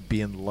ghosts, you might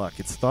be in luck.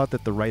 It's thought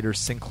that the writer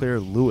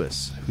Sinclair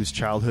Lewis, whose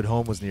childhood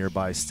home was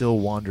nearby, still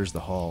wanders the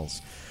halls.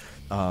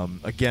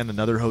 Again,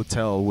 another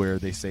hotel where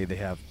they say they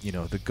have,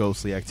 the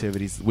ghostly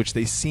activities, which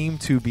they seem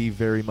to be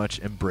very much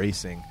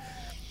embracing.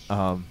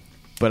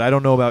 But I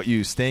don't know about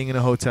you. Staying in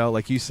a hotel,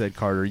 like you said,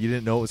 Carter, you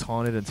didn't know it was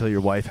haunted until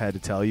your wife had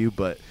to tell you.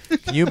 But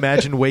can you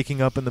imagine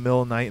waking up in the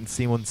middle of the night and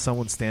seeing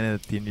someone standing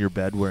at the end of your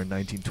bed wearing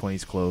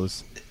 1920s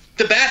clothes?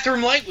 The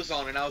bathroom light was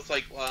on, and I was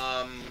like,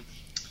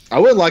 I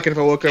wouldn't like it if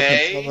I woke up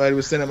and somebody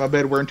was sitting at my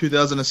bed wearing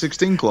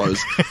 2016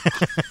 clothes.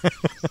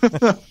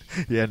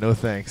 Yeah, no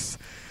thanks.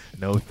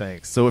 No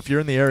thanks. So if you're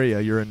in the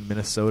area, you're in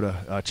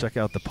Minnesota, check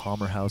out the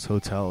Palmer House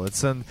Hotel.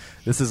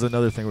 This is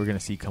another thing we're going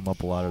to see come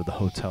up a lot of the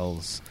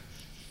hotels.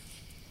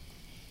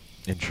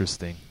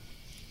 Interesting.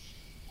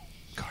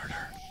 Carter,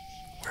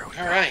 where are we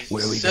going?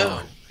 Where are we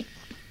going?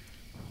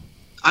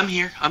 I'm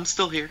here. I'm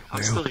still here.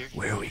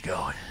 Where are we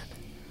going?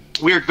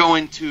 We're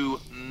going to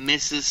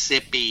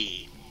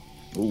Mississippi.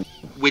 Ooh.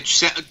 Which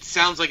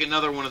sounds like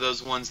another one of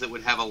those ones that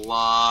would have a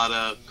lot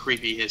of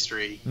creepy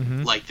history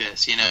like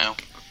this,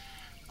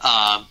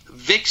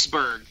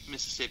 Vicksburg,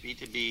 Mississippi,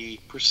 to be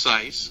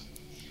precise.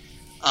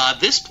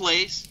 This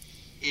place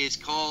is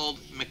called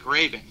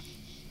McRaven.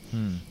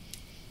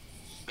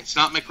 It's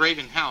not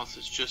McRaven House.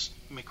 It's just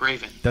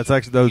McRaven. That's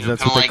actually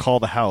that's what they call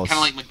the house.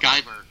 Kind of like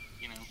MacGyver,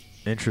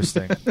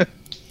 Interesting.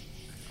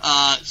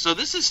 So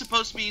this is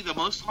supposed to be the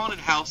most haunted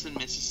house in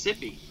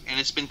Mississippi, and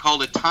it's been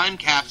called a time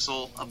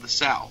capsule of the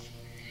South.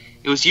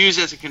 It was used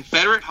as a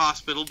Confederate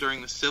hospital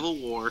during the Civil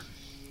War,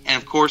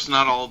 and of course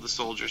not all of the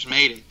soldiers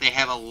made it. They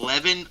have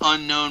 11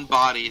 unknown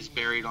bodies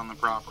buried on the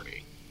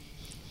property.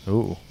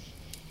 Ooh.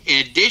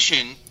 In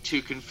addition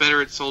to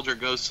Confederate soldier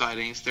ghost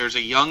sightings, there's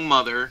a young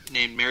mother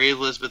named Mary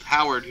Elizabeth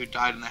Howard who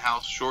died in the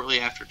house shortly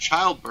after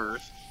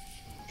childbirth,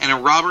 and a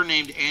robber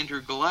named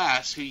Andrew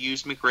Glass who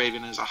used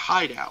McRaven as a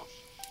hideout.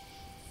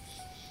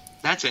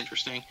 That's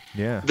interesting.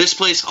 Yeah. This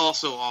place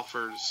also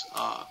offers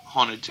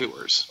haunted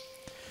tours.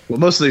 Well,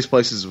 most of these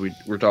places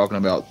we're talking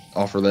about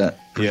offer that.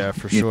 Yeah,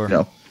 for sure. You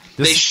know.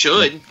 They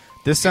should.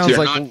 This sounds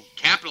like not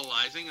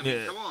capitalizing. I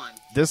mean, come on.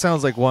 This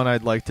sounds like one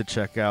I'd like to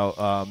check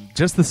out.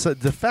 Just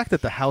the fact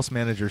that the house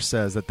manager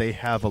says that they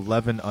have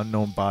 11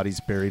 unknown bodies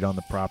buried on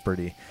the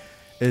property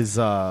is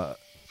that's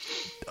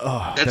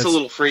a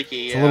little freaky.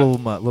 Yeah. It's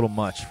a little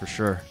much for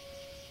sure.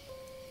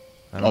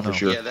 I don't know. For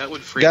sure. Yeah, that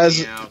would freak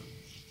me out.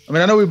 I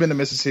mean, I know we've been to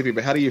Mississippi,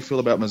 but how do you feel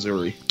about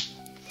Missouri?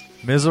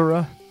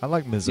 Missouri? I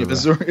like Missouri.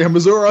 Yeah,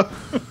 Missouri.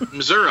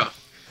 Missouri.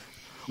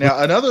 Now,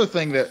 another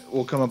thing that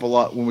will come up a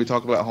lot when we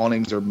talk about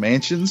hauntings are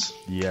mansions.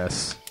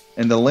 Yes.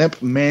 And the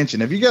Lemp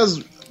Mansion. Have you guys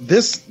in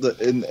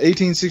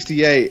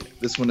 1868?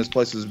 This when this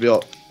place was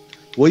built.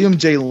 William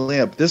J.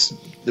 Lemp.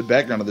 The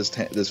background of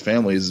this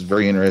family is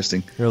very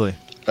interesting. Really.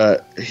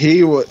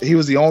 He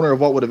was the owner of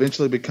what would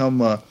eventually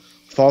become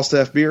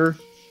Falstaff Beer.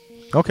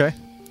 Okay.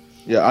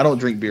 Yeah, I don't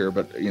drink beer,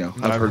 but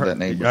I've heard that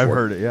name before. I've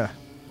heard it. Yeah.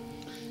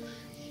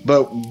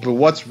 But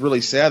what's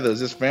really sad though is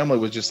this family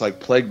was just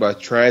like plagued by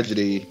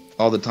tragedy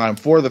all the time.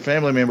 4 of the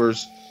family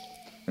members,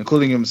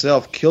 including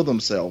himself, killed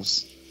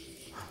themselves,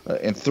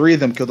 and 3 of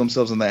them killed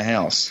themselves in that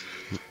house.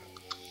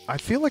 I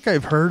feel like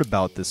I've heard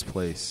about this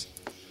place.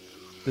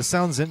 This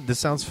sounds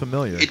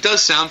familiar. It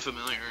does sound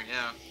familiar.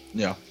 Yeah.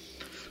 Yeah.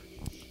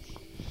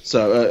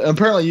 So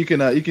apparently you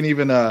can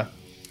even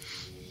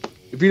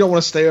if you don't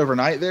want to stay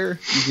overnight there,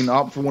 you can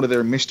opt for one of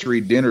their mystery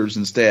dinners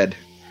instead.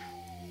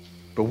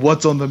 But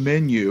what's on the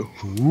menu?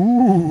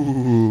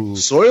 Ooh.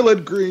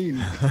 Soylent Green.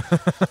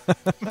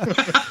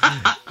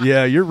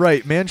 Yeah, you're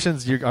right.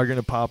 Mansions are going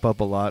to pop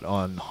up a lot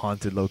on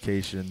haunted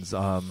locations.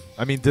 I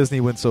mean,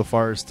 Disney went so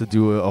far as to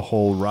do a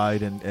whole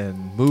ride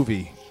and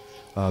movie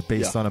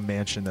based on a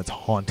mansion that's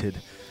haunted.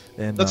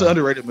 And that's an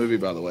underrated movie,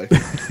 by the way.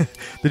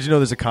 Did you know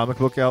there's a comic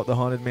book out, The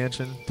Haunted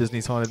Mansion?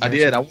 Disney's Haunted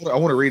Mansion? I did. I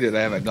want to read it.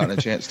 I haven't gotten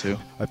a chance to.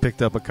 I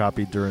picked up a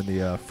copy during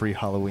the free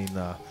Halloween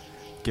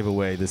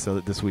giveaway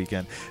this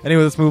weekend.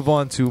 Anyway, let's move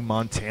on to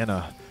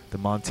Montana. The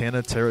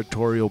Montana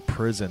Territorial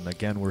Prison.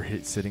 Again,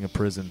 we're sitting a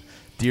prison.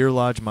 Deer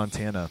Lodge,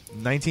 Montana.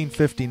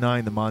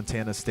 1959, the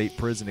Montana State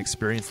Prison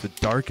experienced the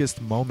darkest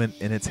moment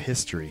in its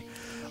history.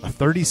 A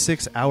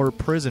 36-hour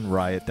prison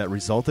riot that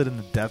resulted in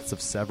the deaths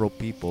of several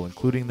people,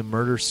 including the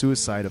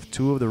murder-suicide of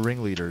 2 of the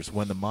ringleaders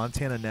when the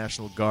Montana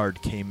National Guard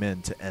came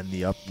in to end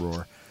the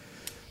uproar.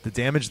 The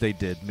damage they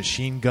did,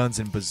 machine guns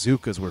and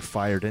bazookas were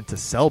fired into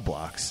cell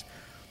blocks,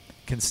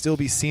 can still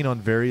be seen on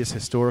various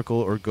historical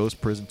or ghost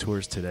prison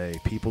tours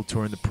today. People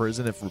touring the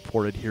prison have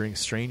reported hearing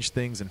strange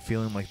things and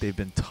feeling like they've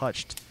been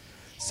touched.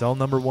 Cell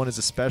number 1 is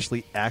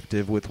especially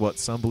active with what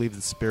some believe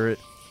the spirit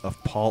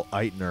of Paul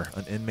Eitner,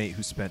 an inmate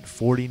who spent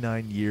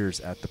 49 years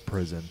at the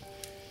prison.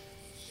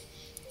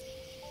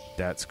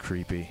 That's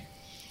creepy.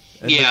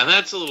 And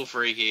that's a little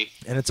freaky.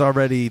 And it's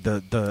already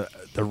the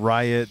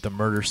riot, the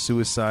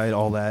murder-suicide,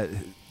 all that.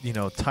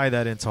 Tie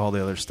that into all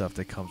the other stuff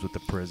that comes with the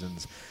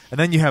prisons. And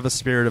then you have a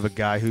spirit of a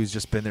guy who's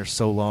just been there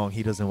so long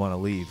he doesn't want to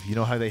leave. You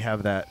know how they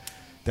have that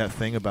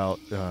thing about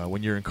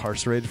when you're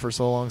incarcerated for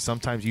so long,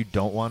 sometimes you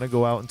don't want to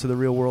go out into the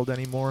real world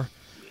anymore?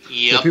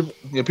 Yep.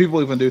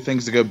 People even do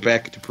things to go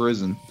back to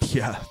prison.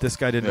 Yeah, this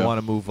guy didn't want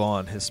to move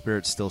on. His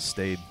spirit still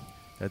stayed.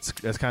 That's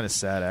kind of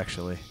sad,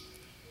 actually.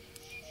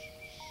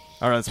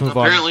 All right, let's move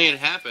on. Apparently it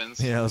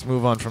happens. Yeah, let's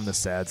move on from the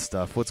sad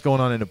stuff. What's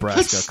going on in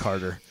Nebraska,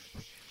 Carter?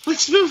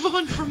 Let's move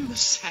on from the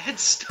sad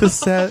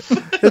stuff.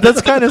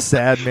 That's kind of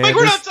sad, man. Like,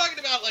 we're not talking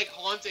about, like,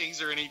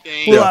 hauntings or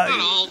anything. Well, it's not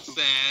all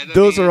sad.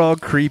 Those are all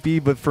creepy,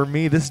 but for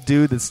me, this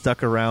dude that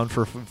stuck around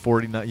for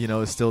 49,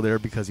 is still there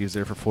because he was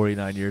there for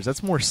 49 years.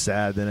 That's more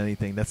sad than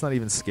anything. That's not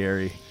even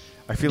scary.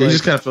 I feel you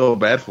just kind of feel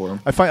bad for him.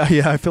 I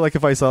feel like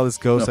if I saw this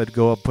ghost, I'd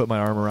go up, put my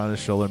arm around his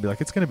shoulder, and be like,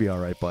 "It's going to be all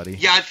right, buddy."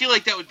 Yeah, I feel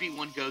like that would be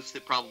one ghost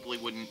that probably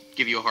wouldn't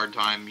give you a hard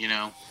time,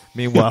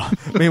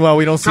 Meanwhile,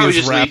 we don't see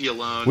his rap. Leave you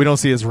alone. We don't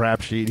see his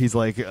rap sheet. He's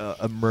like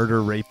a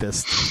murder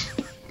rapist.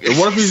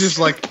 What if he's just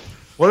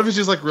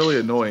like really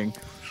annoying?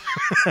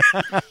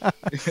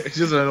 He's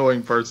just an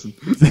annoying person.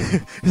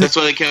 That's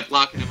why they kept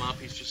locking him up.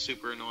 He's just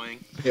super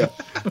annoying. Yeah.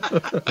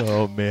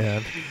 Oh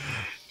man.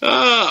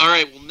 All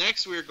right. Well,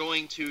 next we're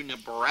going to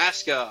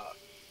Nebraska,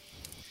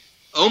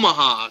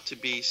 Omaha to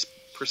be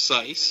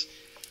precise.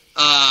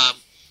 A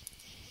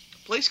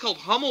place called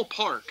Hummel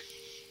Park.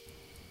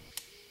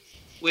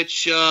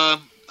 Which,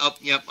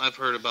 I've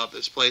heard about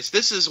this place.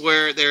 This is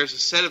where there's a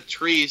set of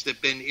trees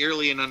that bend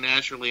eerily and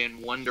unnaturally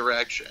in one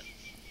direction.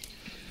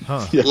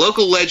 Huh. Yeah.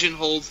 Local legend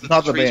holds that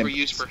the trees were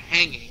used for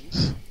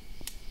hangings.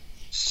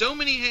 So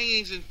many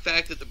hangings, in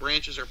fact, that the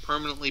branches are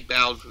permanently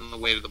bowed from the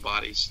weight of the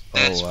bodies.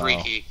 That's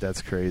freaky.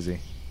 That's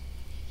crazy.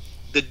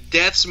 The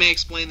deaths may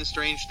explain the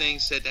strange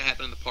things said to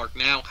happen in the park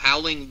now.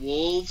 Howling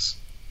wolves,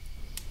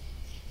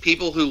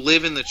 people who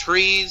live in the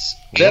trees.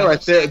 That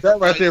right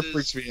there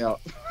freaks me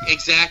out.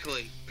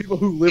 Exactly. People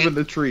who live in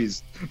the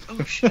trees.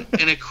 Oh shit!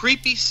 And a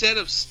creepy set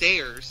of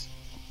stairs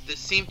that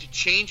seem to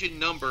change in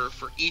number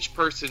for each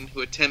person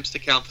who attempts to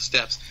count the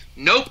steps.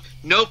 Nope.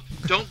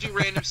 Don't do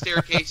random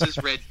staircases.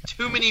 Read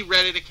too many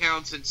Reddit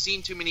accounts and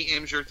seen too many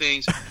Imgur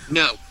things.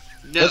 No.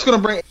 I'm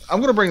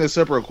gonna bring this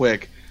up real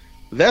quick.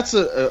 That's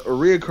a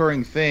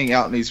reoccurring thing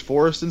out in these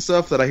forests and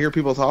stuff that I hear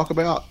people talk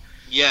about.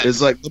 Yeah.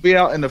 It's like they'll be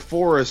out in the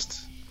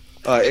forest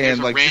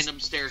and like random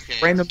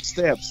staircase, random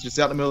steps just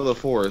out in the middle of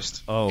the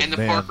forest. Oh, and the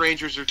park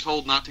rangers are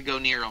told not to go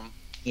near them.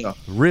 Yeah.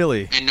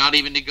 Really? And not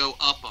even to go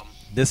up them.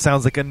 This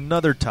sounds like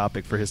another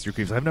topic for History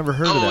Creeps. I've never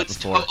heard of that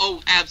before.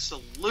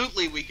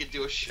 Absolutely, we could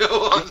do a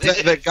show on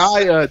this. That guy,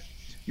 you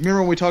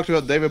remember when we talked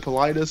about David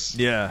Paulides?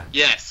 Yeah.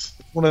 Yes.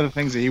 One of the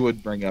things that he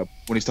would bring up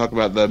when he's talking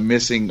about all the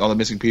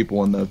missing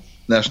people in the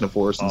National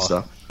Forest and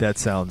stuff. That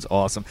sounds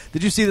awesome.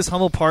 Did you see this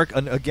Hummel Park?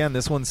 Again,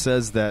 this one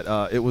says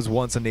that it was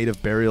once a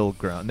Native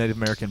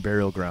American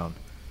burial ground.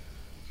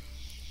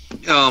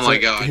 Oh my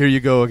God! Here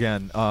you go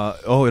again.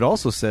 It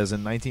also says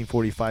in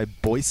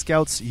 1945, Boy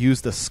Scouts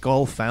used the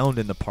skull found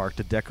in the park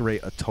to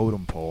decorate a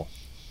totem pole.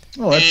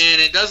 And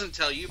it doesn't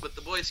tell you, but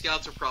the Boy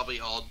Scouts are probably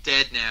all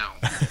dead now.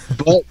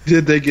 But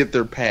did they get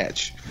their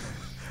patch?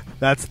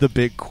 That's the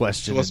big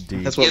question,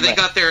 indeed. They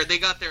got their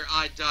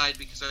I died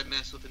because I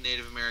messed with the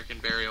Native American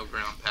burial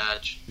ground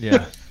patch.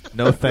 Yeah,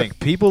 no thanks.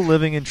 People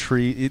living in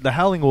trees, the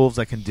howling wolves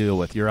I can deal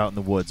with. You're out in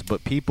the woods,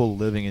 but people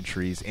living in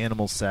trees,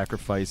 animal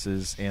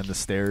sacrifices, and the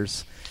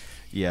stairs.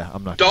 Yeah,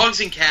 I'm not. Dogs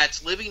and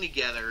cats living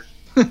together.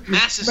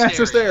 Mass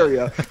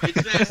hysteria.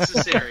 It's mass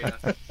hysteria.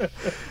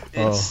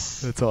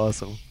 It's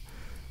awesome.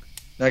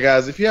 Now,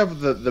 guys, if you have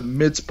the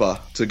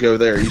mitzvah to go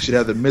there, you should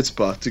have the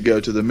mitzvah to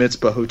go to the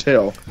Mitzvah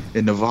Hotel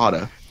in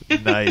Nevada.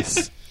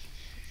 Nice.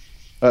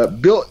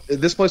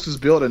 This place was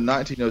built in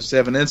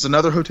 1907, and it's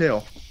another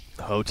hotel.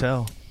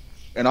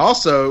 And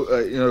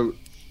also,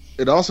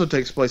 it also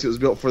takes place. It was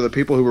built for the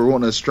people who were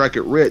wanting to strike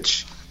it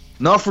rich,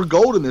 not for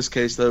gold in this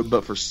case, though,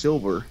 but for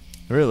silver.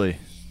 Really?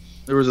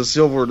 There was a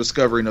silver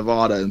discovery in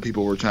Nevada, and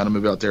people were trying to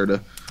move out there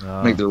to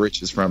make their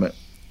riches from it.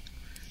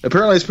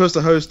 Apparently, it's supposed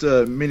to host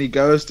many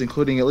ghosts,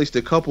 including at least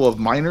a couple of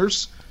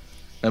miners.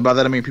 And by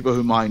that I mean people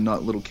who mine,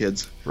 not little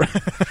kids.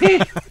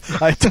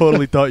 I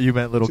totally thought you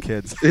meant little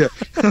kids. Yeah.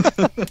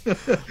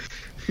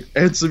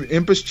 And some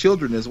impish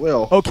children as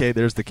well. Okay,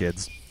 there's the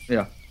kids.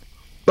 Yeah.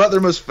 But their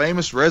most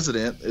famous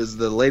resident is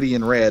the Lady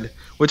in Red,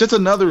 which that's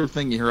another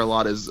thing you hear a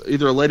lot is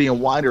either a lady in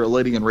white or a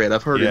lady in red.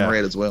 I've heard in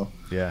red as well.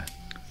 Yeah.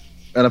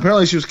 And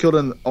apparently she was killed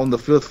on the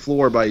 5th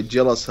floor by a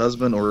jealous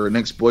husband or an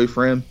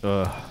ex-boyfriend.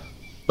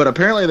 But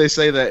apparently they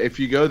say that if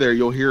you go there,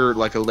 you'll hear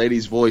like a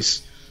lady's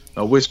voice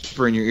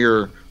whisper in your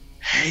ear,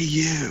 "Hey,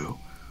 you,"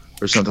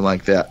 or something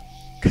like that.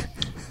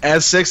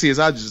 As sexy as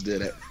I just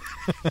did it.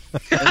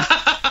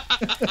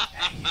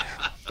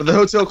 But the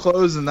hotel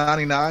closed in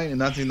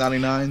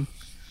 1999,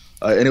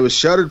 and it was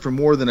shuttered for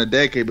more than a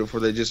decade before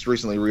they just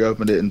recently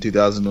reopened it in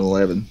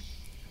 2011.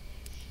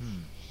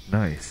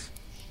 Nice.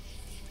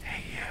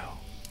 Hey, you.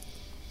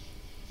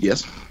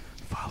 Yes?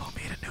 Follow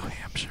me to New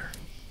Hampshire.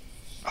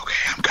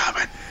 Okay, I'm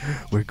coming.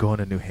 We're going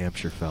to New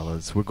Hampshire,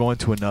 fellas. We're going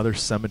to another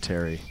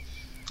cemetery.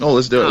 Oh,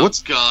 let's do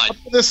it. God.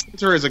 This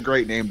cemetery is a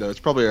great name, though.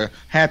 It's probably a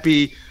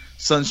happy,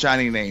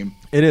 sunshiny name.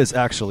 It is,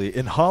 actually.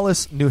 In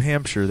Hollis, New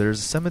Hampshire, there's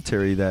a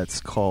cemetery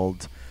that's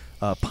called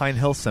Pine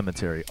Hill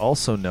Cemetery,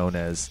 also known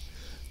as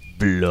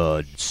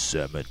Blood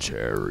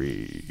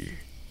Cemetery.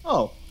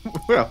 Oh,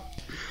 well,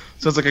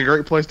 sounds like a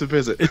great place to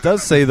visit. It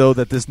does say, though,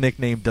 that this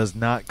nickname does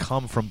not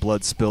come from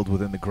blood spilled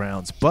within the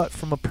grounds, but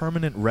from a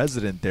permanent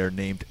resident there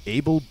named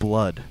Abel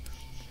Blood.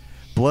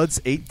 Blood's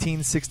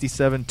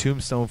 1867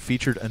 tombstone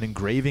featured an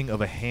engraving of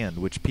a hand,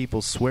 which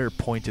people swear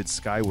pointed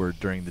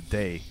skyward during the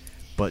day,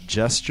 but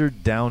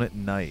gestured down at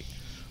night.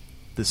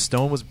 The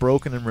stone was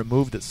broken and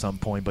removed at some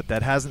point, but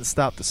that hasn't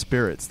stopped the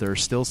spirits. There are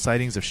still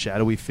sightings of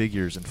shadowy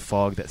figures and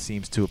fog that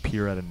seems to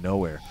appear out of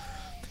nowhere.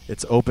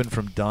 It's open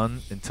from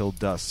dawn until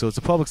dusk. So it's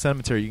a public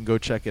cemetery. You can go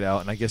check it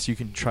out, and I guess you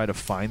can try to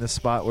find the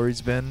spot where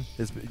he's been.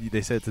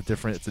 They say it's a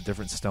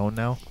different stone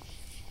now.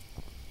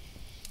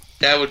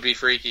 That would be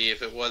freaky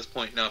if it was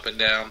pointing up and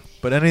down.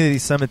 But any of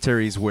these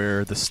cemeteries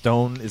where the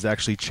stone is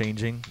actually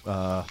changing,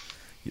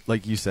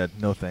 like you said,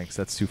 no thanks.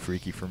 That's too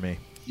freaky for me.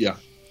 Yeah.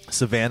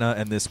 Savannah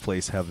and this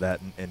place have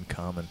that in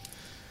common.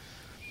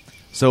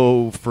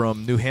 So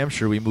from New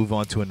Hampshire, we move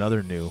on to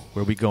another new.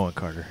 Where are we going,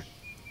 Carter?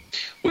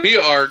 We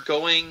are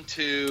going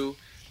to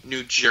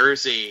New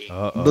Jersey.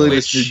 I believe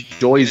it's New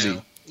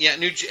Jersey.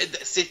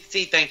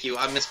 See, thank you.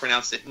 I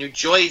mispronounced it. New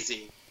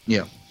Jersey.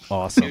 Yeah.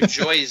 Awesome. New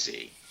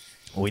Jersey.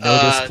 We know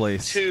this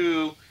place.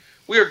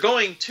 We are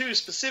going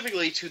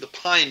specifically to the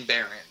Pine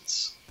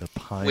Barrens. The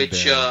Pine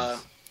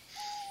Barrens.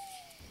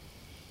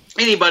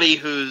 Anybody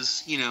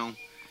who's,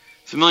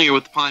 familiar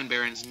with the Pine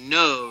Barrens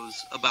knows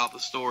about the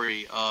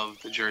story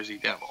of the Jersey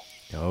Devil.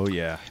 Oh,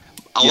 yeah.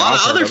 A lot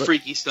of other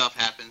freaky stuff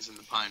happens in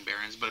the Pine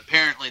Barrens, but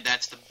apparently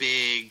that's the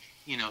big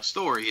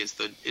story is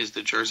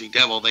the Jersey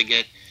Devil. They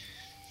get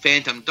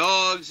phantom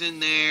dogs in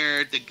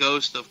there, the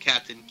ghost of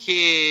Captain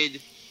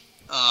Kidd,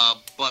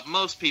 but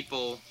most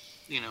people,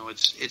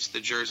 it's the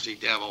Jersey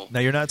Devil. Now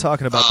you're not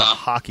talking about the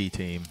hockey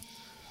team.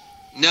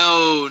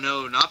 No,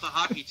 not the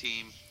hockey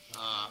team.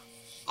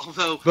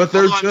 But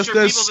they're I'm just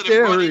sure as people that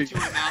have run scary. into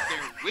him out there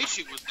wish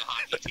it was the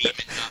hockey team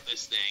and not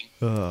this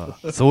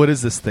thing. So what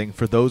is this thing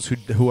for those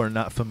who are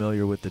not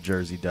familiar with the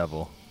Jersey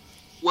Devil?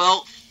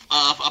 Well,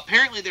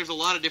 apparently there's a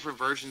lot of different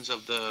versions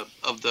of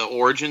the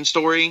origin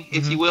story,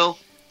 if you will.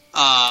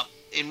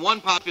 In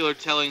one popular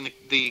telling,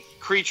 the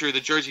creature,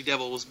 the Jersey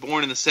Devil, was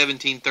born in the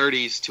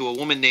 1730s to a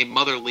woman named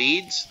Mother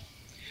Leeds,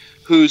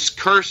 whose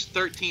cursed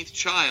 13th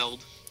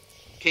child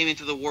came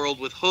into the world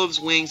with hooves,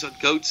 wings, a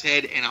goat's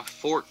head, and a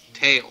forked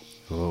tail.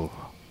 Oh.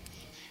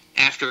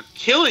 After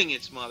killing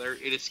its mother,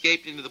 it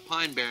escaped into the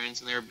Pine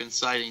Barrens, and there have been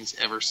sightings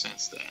ever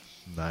since then.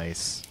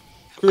 Nice.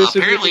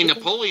 Apparently,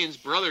 Napoleon's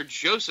brother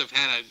Joseph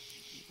had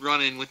a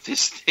run-in with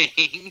this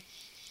thing.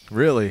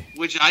 Really?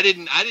 Which I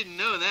didn't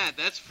know that.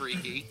 That's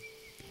freaky.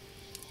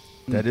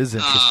 That is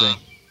interesting.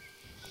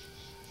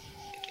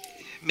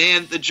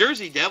 Man, the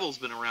Jersey Devil's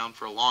been around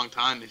for a long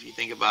time. If you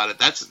think about it,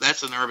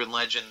 that's an urban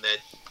legend that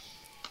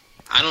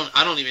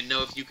I don't even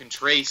know if you can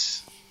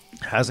trace.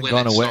 Hasn't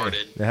gone away.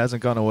 It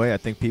hasn't gone away. I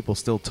think people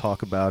still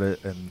talk about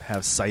it and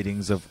have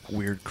sightings of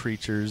weird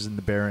creatures in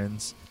the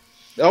Barrens.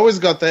 I always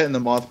got that and the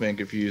Mothman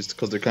confused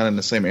because they're kind of in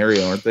the same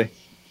area, aren't they?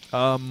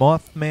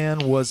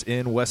 Mothman was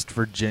in West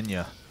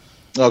Virginia.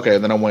 Okay,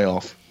 then I'm way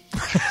off.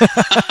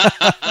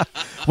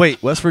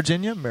 Wait, West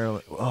Virginia?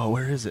 Maryland? Oh,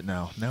 where is it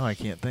now? Now I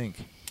can't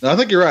think. No, I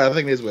think you're right. I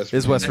think it is West Virginia.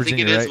 It's West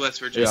Virginia, I think it right? is West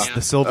Virginia. Yeah.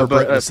 The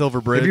Silver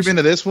Bridge. Have you been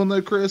to this one,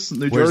 though, Chris?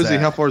 New Where's Jersey? that?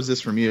 How far is this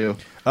from you?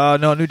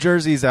 No, New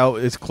Jersey's out.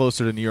 It's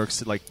closer to New York,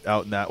 like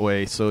out in that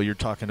way. So you're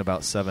talking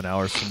about 7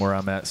 hours from where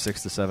I'm at,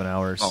 6 to 7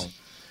 hours. Oh.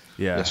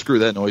 Yeah. Screw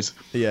that noise.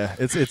 Yeah,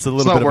 it's a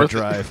little bit of a worth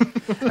drive.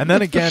 And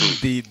then again,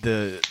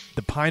 the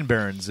Pine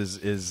Barrens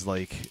is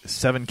like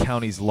 7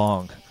 counties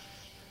long.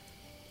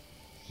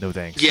 No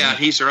thanks. Yeah,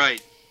 he's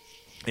right.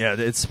 Yeah,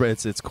 it's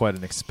quite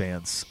an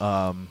expanse.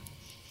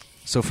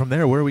 So from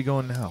there, where are we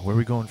going now? Where are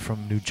we going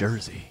from New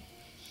Jersey?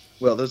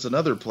 Well, there's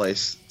another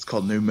place. It's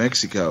called New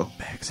Mexico.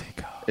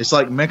 Mexico. It's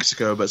like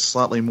Mexico, but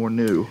slightly more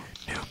new.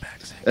 New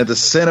Mexico. At the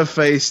Santa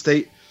Fe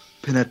State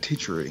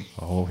Penitentiary.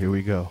 Oh, here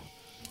we go.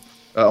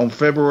 On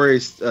February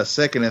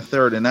 2nd and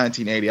 3rd in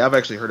 1980. I've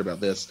actually heard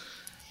about this.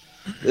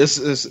 It's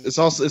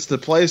the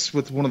place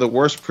with one of the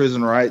worst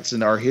prison riots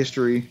in our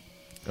history.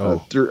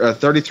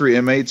 33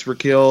 inmates were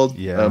killed.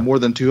 Yeah. More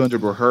than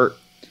 200 were hurt.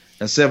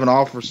 And 7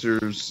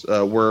 officers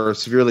were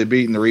severely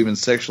beaten or even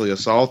sexually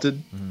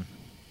assaulted. Mm.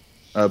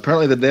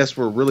 Apparently the deaths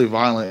were really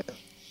violent.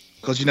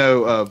 Because,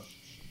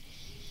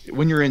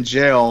 when you're in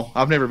jail,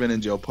 I've never been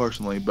in jail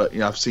personally, but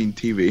I've seen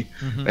TV.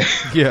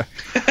 Mm-hmm. Yeah.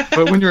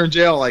 But when you're in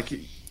jail,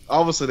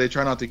 obviously they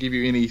try not to give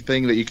you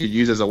anything that you could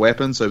use as a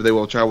weapon, so they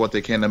will try what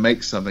they can to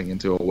make something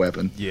into a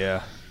weapon.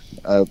 Yeah.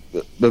 But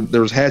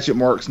there was hatchet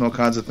marks and all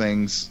kinds of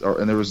things,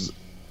 and there was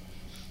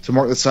to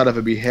mark the site of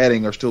a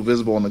beheading are still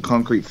visible on the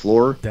concrete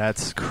floor.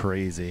 That's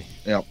crazy.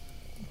 Yeah.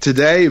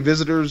 Today,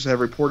 visitors have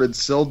reported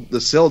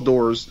the cell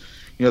doors.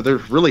 They're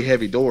really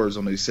heavy doors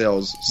on these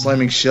cells,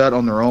 slamming shut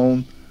on their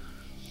own.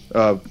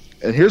 And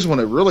here's one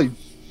that really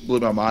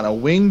blew my mind: a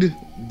winged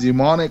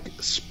demonic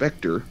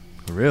specter.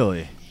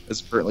 Really?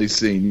 Is apparently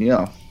seen.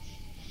 Yeah.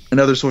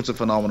 And other sorts of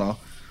phenomena.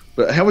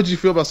 But how would you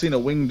feel about seeing a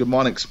winged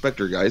demonic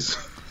specter, guys?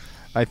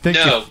 I think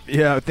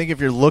if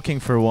you're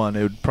looking for one,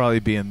 it would probably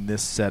be in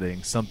this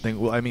setting.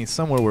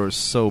 Somewhere where it's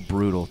so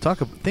brutal.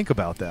 Think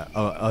about that.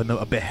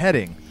 A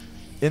beheading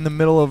in the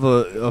middle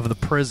of the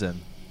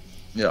prison.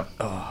 Yeah.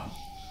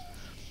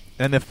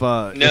 And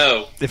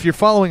if you're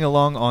following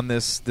along on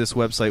this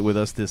website with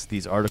us,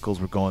 these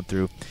articles we're going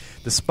through,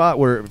 the spot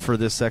for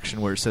this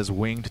section where it says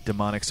winged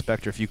demonic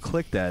specter, if you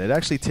click that, it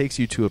actually takes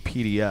you to a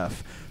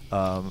PDF.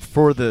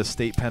 For the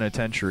state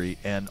penitentiary,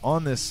 and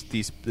on this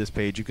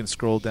page you can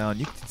scroll down.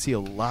 You can see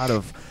a lot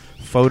of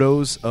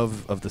photos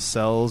of the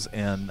cells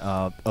and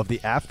of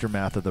the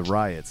aftermath of the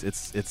riots.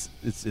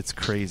 It's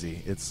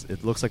crazy.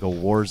 It looks like a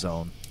war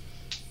zone.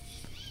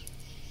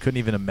 Couldn't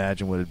even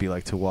imagine what it'd be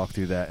like to walk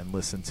through that and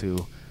listen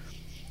to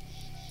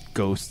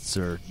ghosts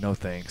or no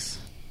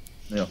thanks.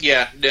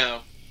 Yeah,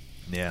 no.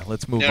 Yeah,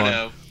 let's move on.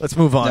 No. Let's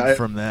move on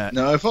from that.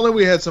 No, if only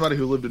we had somebody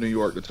who lived in New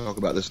York to talk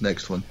about this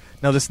next one.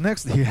 Now, this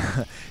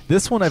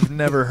one I've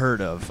never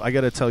heard of. I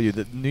got to tell you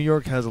that New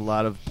York has a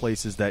lot of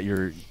places that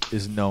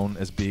is known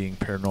as being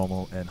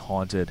paranormal and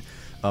haunted,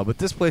 but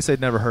this place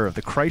I'd never heard of.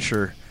 The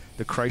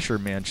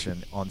Kreischer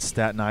Mansion on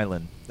Staten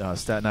Island.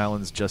 Staten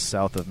Island's just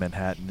south of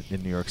Manhattan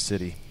in New York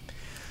City.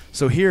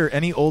 So here,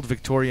 any old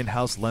Victorian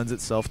house lends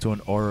itself to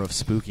an aura of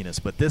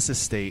spookiness, but this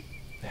estate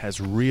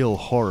has real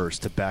horrors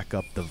to back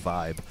up the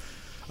vibe.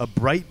 A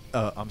brick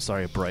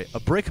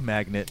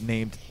magnate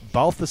named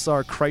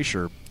Balthasar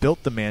Kreischer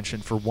built the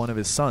mansion for one of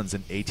his sons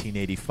in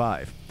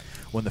 1885.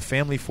 When the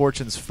family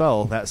fortunes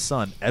fell, that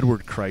son,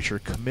 Edward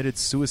Kreischer, committed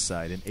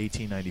suicide in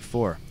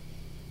 1894.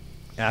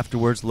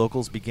 Afterwards,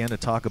 locals began to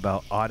talk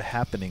about odd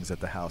happenings at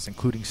the house,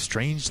 including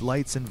strange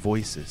lights and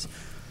voices.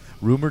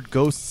 Rumored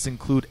ghosts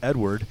include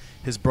Edward,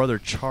 his brother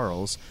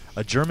Charles,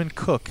 a German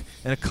cook,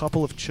 and a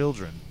couple of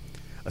children.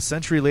 A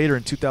century later,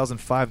 in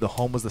 2005, the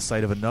home was the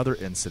site of another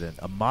incident,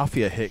 a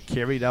mafia hit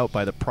carried out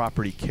by the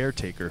property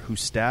caretaker who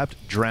stabbed,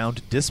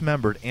 drowned,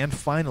 dismembered, and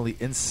finally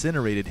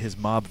incinerated his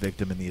mob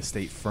victim in the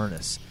estate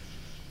furnace.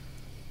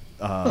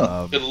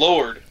 Good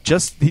Lord!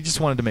 He just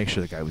wanted to make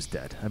sure the guy was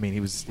dead. I mean,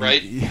 he was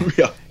right.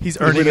 He's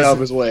earning out of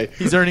his way.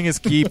 He's earning his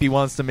keep. He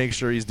wants to make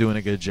sure he's doing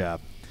a good job.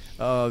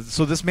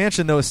 So this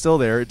mansion, though, is still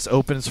there. It's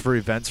open for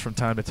events from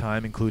time to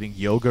time, including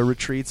yoga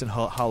retreats and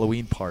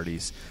Halloween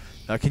parties.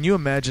 Can you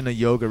imagine a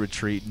yoga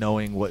retreat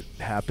knowing what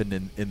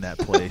happened in that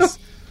place?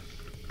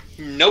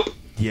 Nope.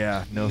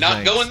 Yeah, no. Not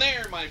thanks. Going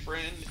there, my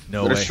friend.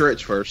 No Better way.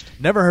 stretch first.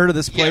 Never heard of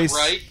this place.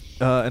 Yeah, right.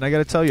 And I got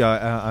to tell you,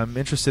 I'm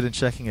interested in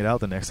checking it out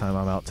the next time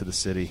I'm out to the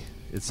city.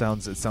 It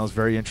sounds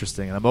very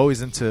interesting, and I'm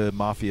always into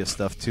mafia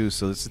stuff too.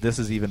 So this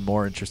is even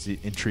more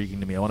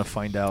intriguing to me. I want to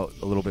find out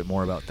a little bit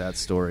more about that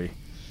story.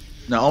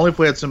 Now, only if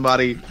we had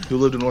somebody who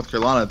lived in North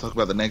Carolina to talk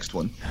about the next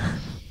one.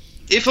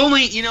 If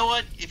only, you know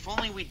what? If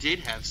only we did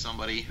have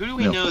somebody. Who do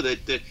we know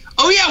that?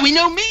 Oh yeah, we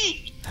know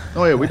me.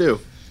 Oh yeah, we do.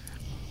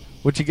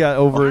 What you got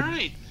over? All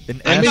right.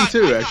 And me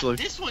too, actually.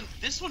 This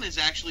one is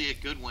actually a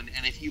good one.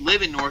 And if you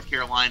live in North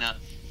Carolina,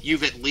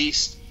 you've at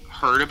least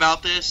heard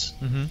about this,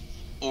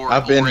 or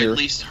I've been here. At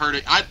least heard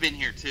it. I've been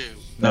here too.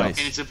 Nice.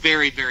 And it's a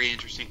very, very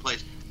interesting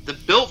place. The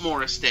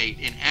Biltmore Estate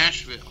in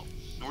Asheville,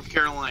 North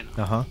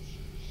Carolina,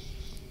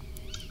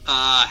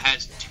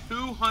 has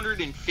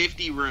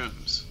 250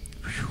 rooms,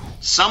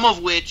 some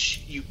of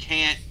which you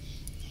can't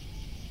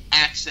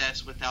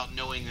access without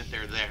knowing that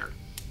they're there.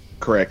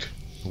 Correct.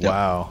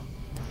 Wow.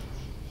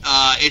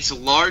 It's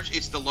large.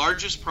 It's the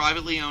largest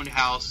privately owned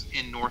house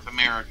in North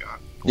America.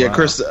 Yeah, Wow.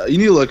 Chris, you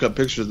need to look up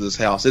pictures of this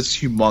house. It's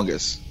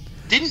humongous.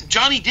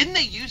 Didn't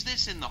they use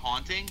this in The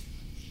Haunting?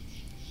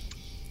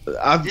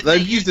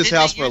 They've used this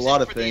house for a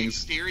lot of The things.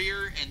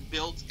 exterior and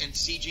built and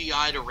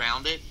CGI'd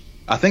around it.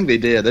 I think they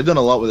did. They've done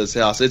a lot with this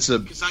house. It's a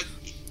Because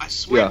I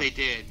swear they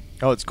did.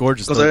 Oh, it's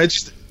gorgeous.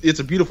 it's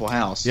a beautiful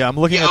house. Yeah, I'm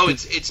looking at.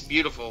 It's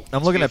beautiful.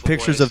 I'm looking at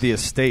pictures of the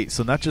estate.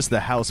 So not just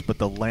the house, but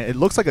the land. It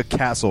looks like a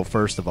castle.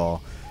 First of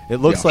all, it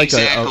looks like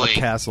a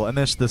castle, and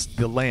there's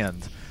the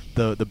land,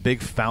 the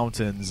big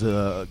fountains,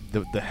 the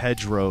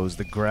hedgerows,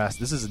 the grass.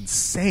 This is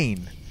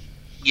insane.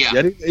 Yeah.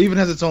 It even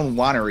has its own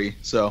winery.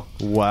 So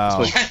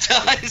wow. Yeah, it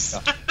does.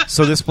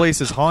 So this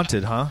place is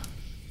haunted, huh?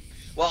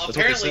 Well,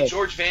 apparently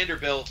George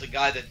Vanderbilt, the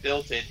guy that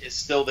built it, is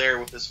still there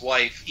with his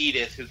wife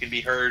Edith, who can be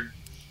heard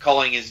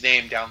calling his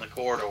name down the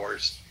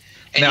corridors.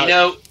 And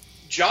now,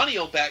 Johnny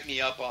will back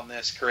me up on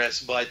this,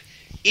 Chris, but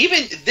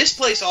even this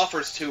place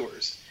offers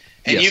tours,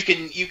 and you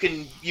can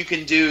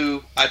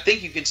do. I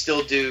think you can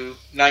still do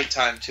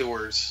nighttime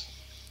tours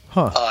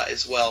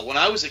as well. When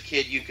I was a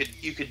kid, you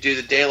could do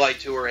the daylight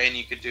tour and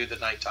you could do the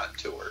nighttime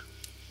tour.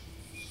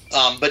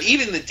 But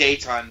even the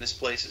daytime, this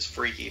place is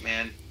freaky,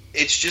 man.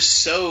 It's just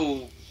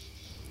so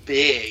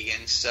big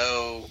and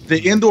so. The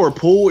indoor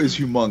pool is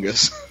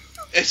humongous.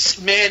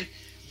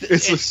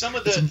 Some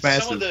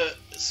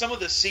of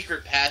the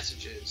secret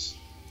passages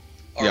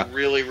are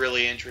really,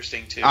 really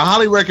interesting too. I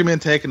highly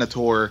recommend taking a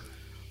tour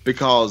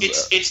because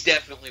it's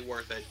definitely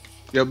worth it.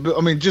 Yeah,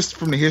 I mean, just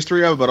from the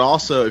history of it, but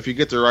also if you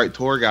get the right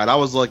tour guide. I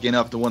was lucky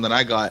enough, the one that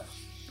I got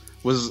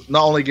was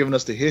not only giving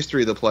us the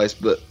history of the place,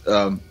 but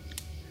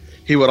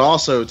he would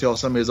also tell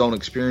some of his own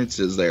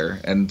experiences there,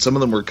 and some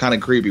of them were kind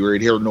of creepy, where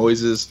he'd hear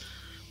noises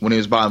when he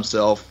was by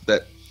himself,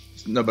 that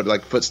nobody,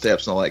 like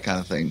footsteps and all that kind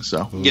of thing.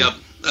 So yep.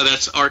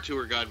 That's our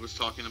tour guide was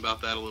talking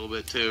about that a little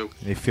bit too.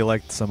 They feel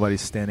like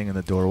somebody's standing in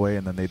the doorway,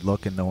 and then they'd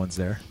look, and no one's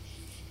there.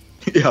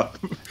 Yeah.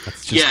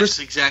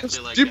 Exactly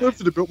like that. Did you move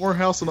to the Biltmore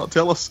house and not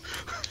tell us?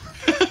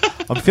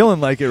 I'm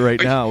feeling like it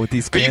right now with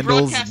these candles.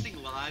 Are you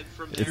broadcasting live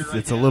from there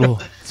It's a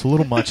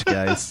little much,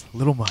 guys. A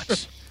little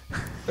much.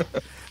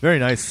 Very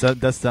nice.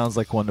 That sounds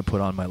like one to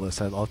put on my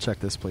list. I'll check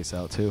this place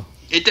out too.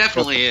 It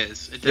definitely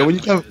is.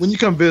 When you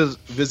come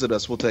visit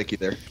us, we'll take you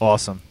there.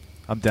 Awesome.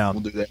 I'm down.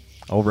 We'll do that.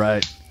 All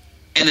right.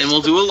 And then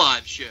we'll do a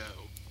live show.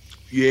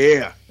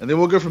 Yeah, and then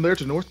we'll go from there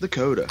to North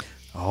Dakota.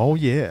 Oh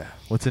yeah.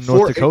 What's in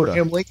North Dakota?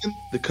 Abraham Lincoln,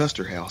 the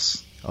Custer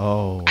House.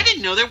 Oh. I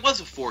didn't know there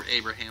was a Fort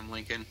Abraham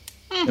Lincoln.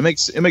 It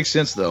makes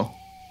sense though.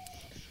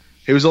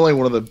 He was only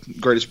one of the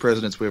greatest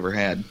presidents we ever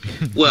had.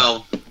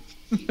 Well,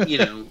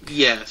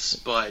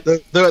 yes, but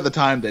though at the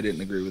time they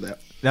didn't agree with that.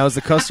 Now is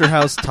the Custer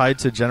House tied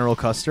to General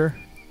Custer?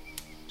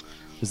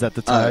 Is that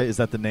the tie? Is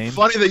that the name?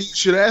 Funny that you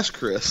should ask,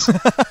 Chris.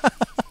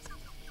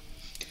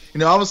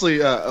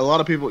 Obviously, a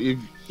lot of people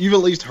you've at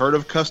least heard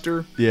of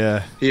Custer.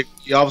 Yeah. He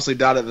obviously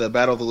died at the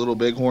Battle of the Little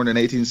Bighorn in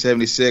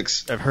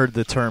 1876. I've heard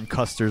the term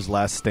Custer's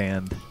Last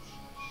Stand.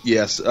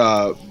 Yes.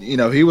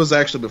 He was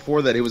actually,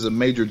 before that, he was a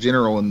major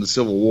general in the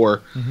Civil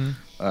War.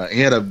 Mm-hmm.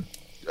 He had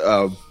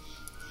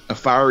a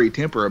fiery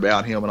temper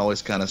about him and all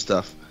this kind of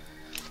stuff.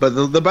 But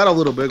the Battle of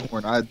Little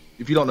Bighorn,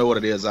 if you don't know what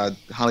it is, I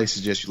highly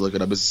suggest you look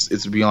it up.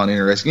 It's beyond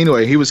interesting.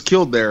 Anyway, he was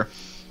killed there,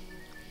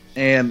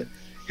 and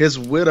his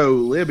widow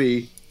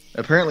Libby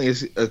apparently,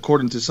 is,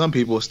 according to some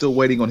people, is still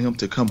waiting on him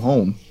to come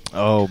home.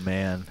 Oh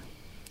man!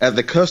 At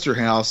the Custer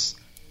house,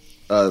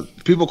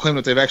 people claim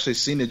that they've actually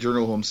seen the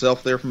journal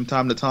himself there from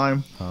time to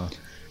time. Huh.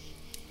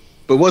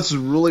 But what's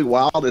really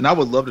wild, and I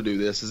would love to do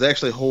this, is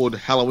actually hold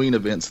Halloween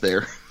events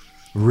there.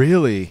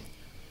 Really?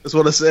 That's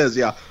what it says,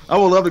 yeah. I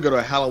would love to go to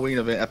a Halloween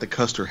event at the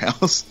Custer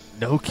house.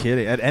 No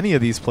kidding. At any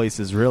of these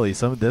places, really.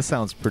 This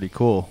sounds pretty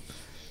cool.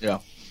 Yeah.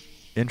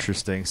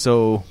 Interesting.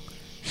 So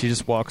she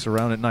just walks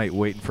around at night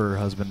waiting for her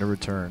husband to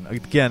return.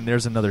 Again,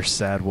 there's another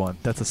sad one.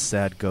 That's a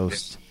sad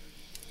ghost.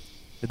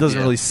 It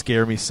doesn't really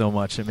scare me so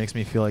much. It makes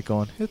me feel like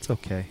going, it's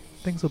okay.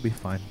 Things will be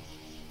fine.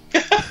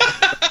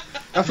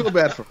 I feel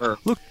bad for her.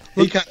 Look.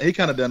 He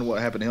kind of done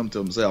what happened to him to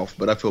himself,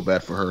 but I feel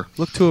bad for her.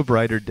 Look to a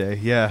brighter day.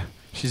 Yeah.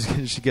 She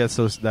gets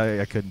so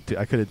I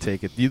couldn't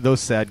take it. Those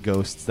sad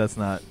ghosts. That's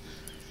not.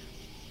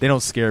 They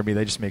don't scare me.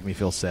 They just make me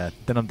feel sad.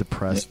 Then I'm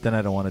depressed. Yeah. Then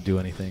I don't want to do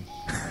anything.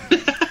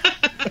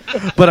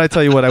 But I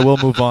tell you what, I will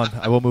move on.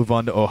 I will move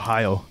on to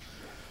Ohio,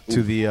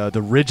 to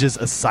the Ridges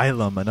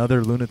Asylum,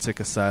 another lunatic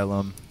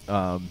asylum.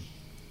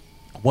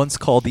 Once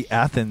called the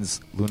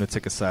Athens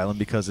Lunatic Asylum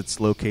because it's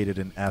located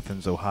in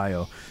Athens,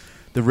 Ohio.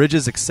 The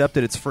Ridges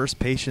accepted its first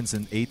patients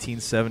in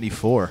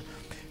 1874.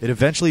 It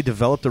eventually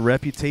developed a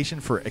reputation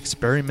for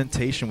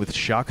experimentation with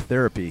shock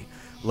therapy,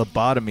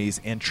 lobotomies,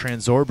 and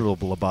transorbital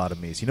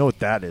lobotomies. You know what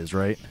that is,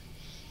 right?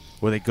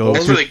 Where they go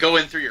where they go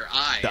in through your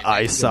eye. The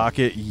eye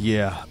socket,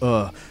 yeah.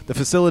 The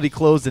facility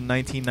closed in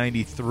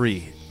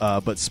 1993,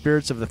 but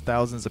spirits of the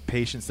thousands of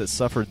patients that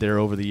suffered there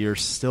over the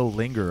years still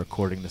linger,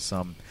 according to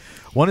some.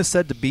 One is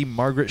said to be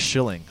Margaret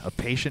Schilling, a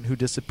patient who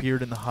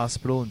disappeared in the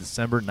hospital in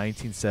December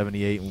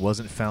 1978 and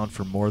wasn't found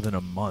for more than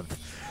a month.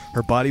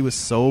 Her body was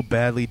so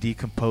badly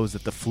decomposed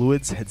that the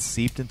fluids had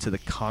seeped into the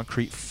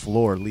concrete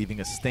floor, leaving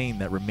a stain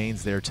that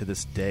remains there to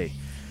this day.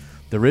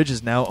 The Ridge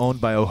is now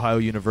owned by Ohio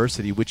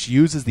University, which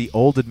uses the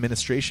old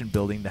administration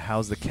building to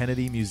house the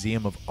Kennedy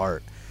Museum of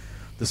Art.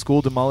 The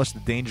school demolished the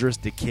dangerous,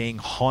 decaying,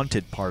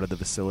 haunted part of the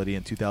facility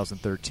in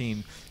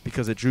 2013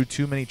 because it drew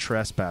too many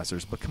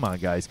trespassers. But come on,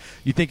 guys.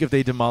 You think if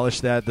they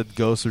demolished that, the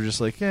ghosts are just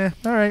like, all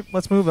right,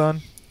 let's move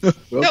on. Well,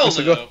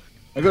 no.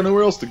 I got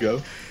nowhere else to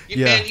go.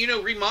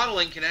 And,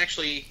 remodeling can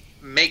actually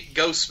make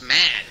ghosts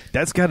mad.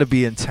 That's got to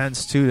be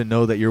intense, too, to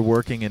know that you're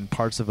working in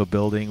parts of a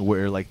building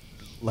where, like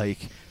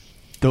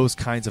those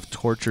kinds of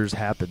tortures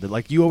happen.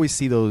 Like, you always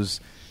see those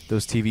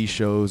TV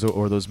shows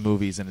or those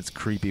movies, and it's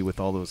creepy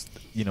with all those,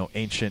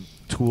 ancient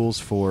tools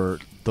for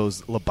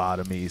those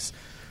lobotomies.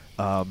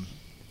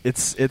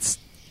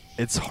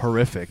 It's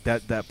horrific.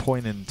 That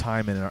point in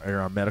time in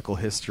our medical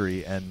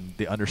history and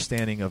the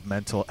understanding of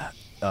mental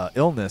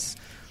illness,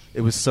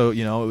 it was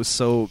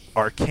so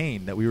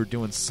arcane that we were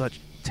doing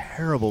such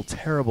terrible,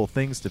 terrible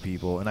things to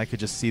people, and I could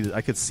just see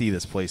I could see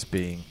this place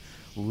being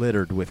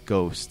littered with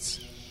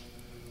ghosts.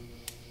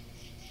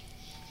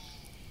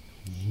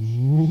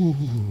 Ooh.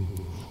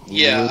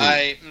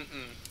 Yeah,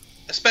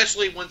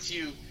 especially once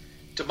you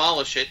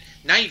demolish it.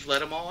 Now you've let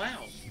them all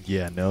out.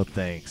 Yeah, no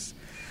thanks.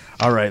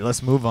 All right,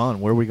 let's move on.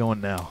 Where are we going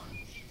now?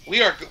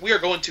 We are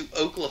going to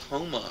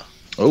Oklahoma.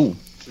 Oh,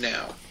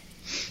 now,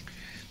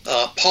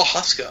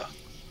 Pawhuska,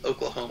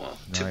 Oklahoma,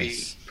 to be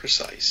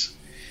precise.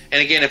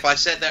 And again, if I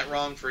said that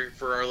wrong for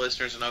our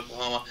listeners in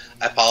Oklahoma,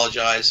 I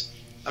apologize.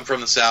 I'm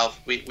from the South.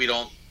 We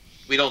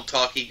don't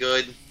talky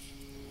good.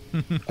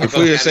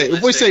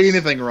 If we say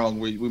anything wrong,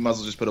 we might as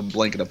well just put a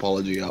blanket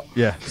apology out.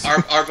 Yeah.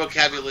 Our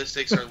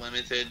vocabulistics are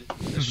limited.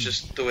 It's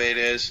just the way it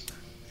is.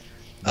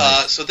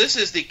 Nice. So this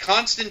is the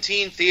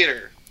Constantine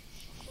Theater.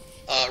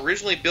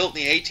 Originally built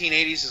in the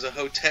 1880s as a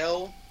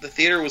hotel, the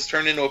theater was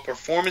turned into a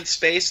performance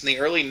space in the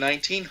early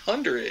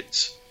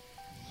 1900s.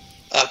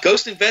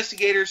 Ghost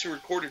investigators who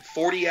recorded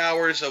 40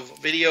 hours of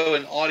video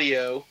and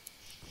audio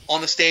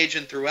on the stage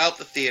and throughout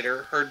the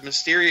theater heard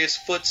mysterious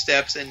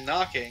footsteps and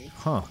knocking.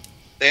 Huh.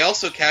 They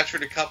also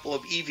captured a couple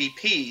of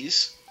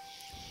EVPs.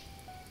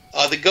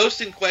 The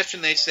ghost in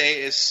question, they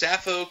say, is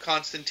Sappho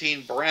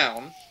Constantine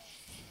Brown,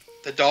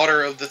 the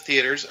daughter of the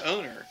theater's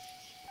owner.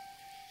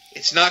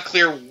 It's not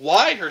clear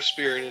why her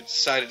spirit had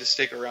decided to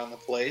stick around the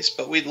place,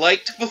 but we'd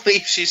like to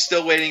believe she's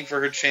still waiting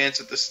for her chance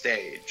at the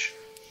stage.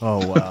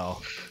 Oh,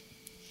 wow.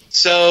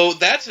 So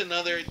that's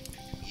another...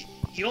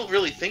 You don't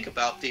really think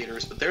about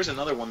theaters, but there's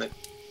another one that...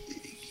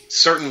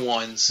 Certain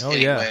ones,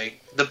 anyway.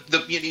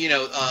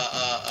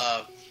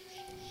 Yeah.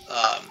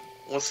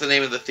 What's the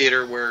name of the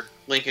theater where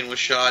Lincoln was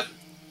shot?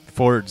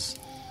 Ford's.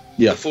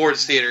 Yeah. The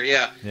Ford's Theater,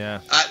 yeah.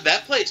 Yeah.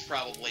 That place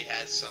probably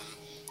has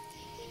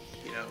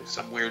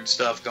some weird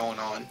stuff going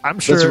on. I'm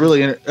sure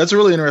that's a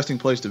really interesting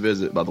place to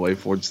visit. By the way,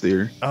 Ford's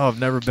Theater. Oh, I've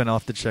never been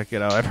off to check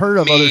it out. I've heard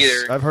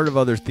of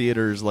other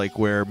theaters like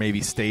where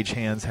maybe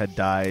stagehands had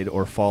died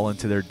or fallen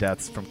to their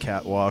deaths from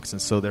catwalks,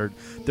 and so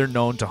they're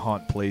known to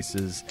haunt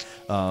places.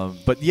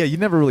 But yeah, you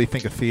never really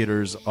think of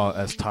theaters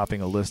as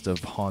topping a list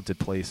of haunted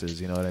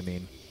places. You know what I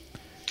mean?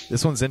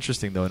 This one's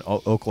interesting, though, in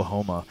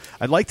Oklahoma.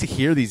 I'd like to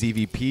hear these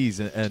EVPs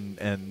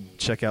and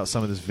check out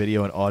some of this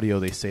video and audio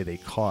they say they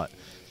caught.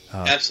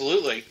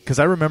 Absolutely. Because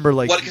I remember,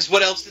 like... Because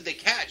what else did they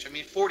catch? I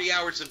mean, 40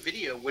 hours of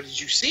video, what did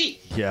you see?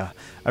 Yeah.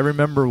 I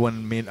remember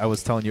when I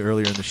was telling you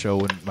earlier in the show,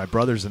 when my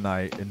brothers and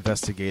I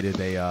investigated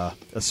a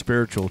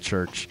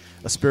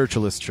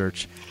spiritualist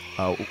church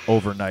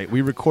overnight.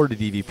 We recorded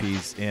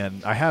EVPs,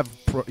 and I have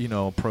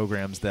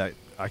programs that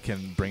I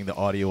can bring the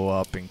audio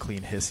up and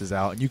clean hisses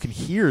out, and you can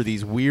hear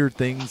these weird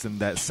things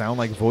and that sound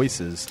like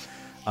voices.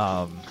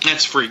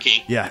 That's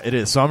freaky. Yeah, it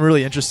is. So I'm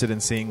really interested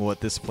in seeing what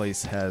this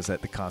place has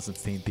at the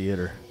Constantine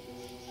Theater.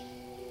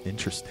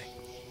 Interesting.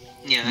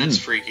 Yeah, that's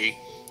freaky.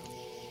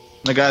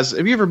 Now, guys,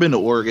 have you ever been to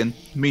Oregon?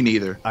 Me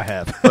neither. I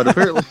have. But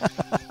apparently...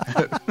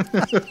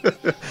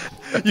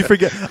 You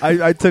forget,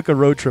 I took a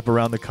road trip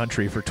around the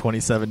country for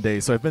 27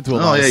 days, so I've been to a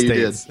lot of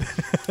states.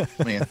 You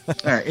did. Man. All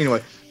right,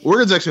 anyway.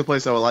 Oregon's actually a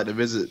place I would like to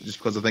visit just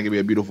because I think it'd be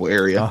a beautiful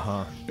area.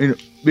 Uh-huh.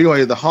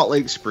 Anyway, the Hot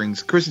Lake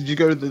Springs. Chris, did you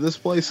go to this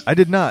place? I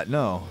did not,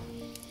 no.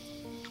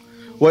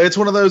 Well, it's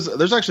one of those...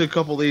 There's actually a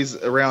couple of these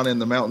around in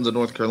the mountains of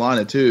North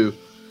Carolina, too,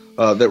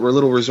 that were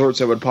little resorts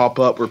that would pop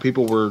up where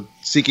people were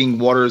seeking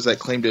waters that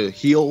claim to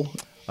heal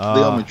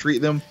them and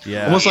treat them.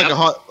 Yeah. Almost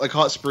like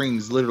hot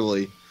springs,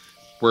 literally,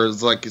 where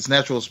it's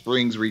natural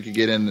springs where you could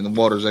get in and the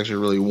water is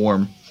actually really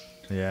warm.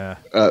 Yeah.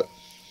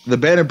 The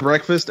bed and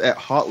breakfast at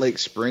Hot Lake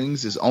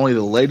Springs is only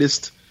the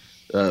latest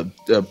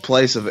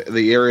place of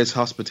the area's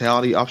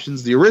hospitality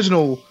options. The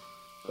original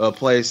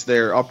place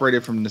there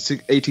operated from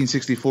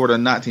 1864 to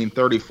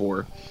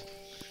 1934,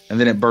 and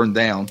then it burned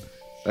down.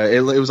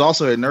 It was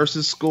also a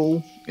nurse's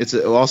school. It's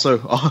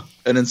also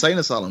an insane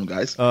asylum,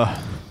 guys.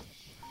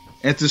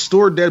 And to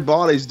store dead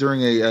bodies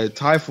during a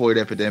typhoid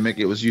epidemic,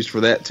 it was used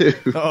for that, too.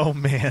 Oh,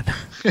 man.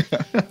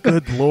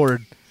 Good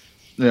Lord.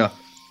 Yeah.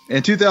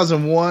 In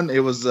 2001, it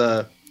was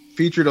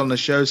featured on the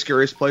show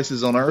Scariest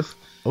Places on Earth.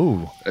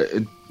 Oh.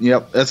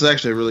 Yep, that's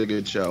actually a really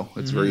good show.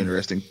 It's very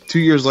interesting. 2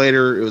 years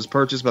later, it was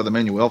purchased by the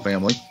Manuel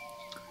family.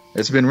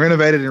 It's been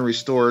renovated and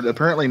restored.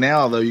 Apparently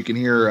now, though, you can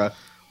hear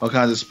all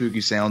kinds of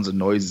spooky sounds and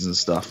noises and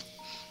stuff.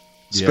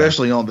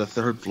 Especially on the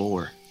third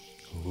floor.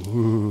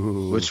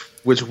 Ooh.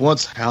 Which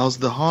once housed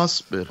the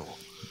hospital.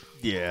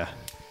 Yeah.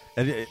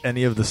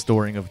 Any of the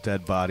storing of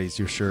dead bodies,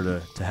 you're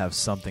sure to have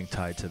something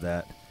tied to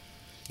that.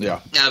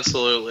 Yeah.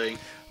 Absolutely.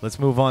 Let's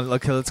move on.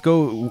 Okay, let's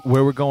go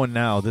where we're going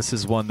now. This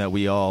is one that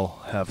we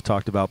all have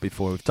talked about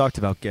before. We've talked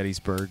about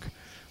Gettysburg.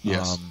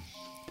 Yes.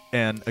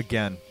 And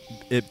again,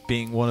 it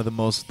being one of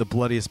the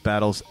bloodiest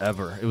battles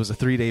ever. It was a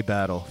 3-day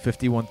battle,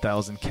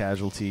 51,000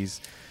 casualties.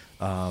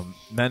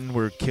 Men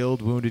were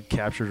killed, wounded,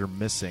 captured, or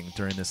missing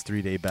during this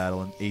 3-day battle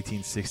in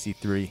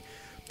 1863.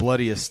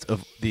 Bloodiest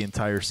of the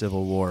entire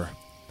Civil War.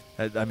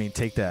 I mean,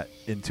 take that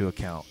into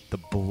account. The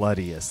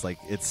bloodiest. Like,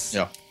 it's...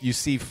 Yeah. You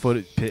see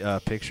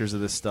pictures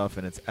of this stuff,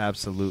 and it's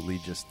absolutely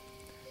just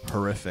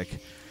horrific.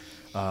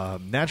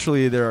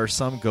 Naturally, there are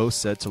some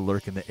ghosts said to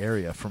lurk in the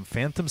area, from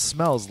phantom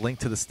smells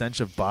linked to the stench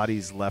of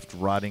bodies left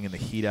rotting in the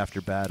heat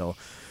after battle.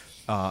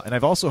 And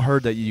I've also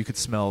heard that you could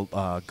smell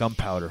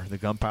gunpowder, the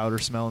gunpowder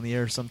smell in the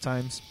air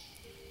sometimes.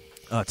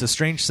 To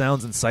strange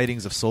sounds and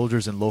sightings of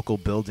soldiers in local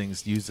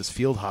buildings used as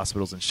field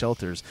hospitals and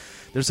shelters.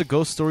 There's a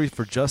ghost story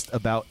for just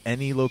about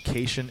any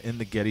location in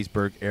the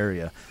Gettysburg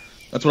area.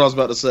 That's what I was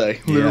about to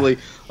say. Yeah. Literally,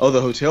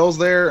 the hotels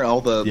there,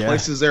 all the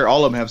places there,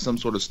 all of them have some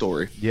sort of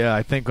story. Yeah,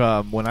 I think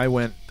when I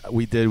went,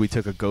 we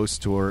took a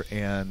ghost tour,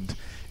 and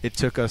it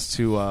took us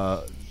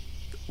to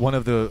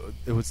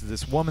it was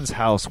this woman's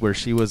house where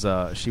she was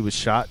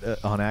shot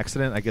on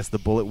accident. I guess the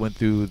bullet went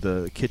through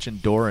the kitchen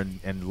door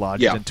and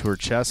lodged into her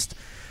chest.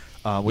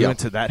 We went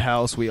to that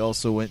house. We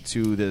also went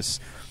to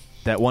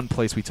that one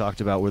place we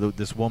talked about where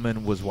this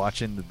woman was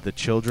watching the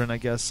children, I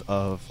guess,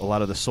 of a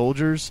lot of the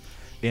soldiers,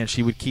 and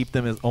she would keep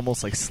them as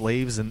almost like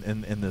slaves in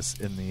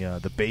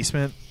the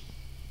basement.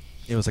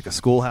 It was like a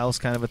schoolhouse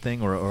kind of a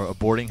thing, or a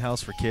boarding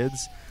house for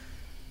kids.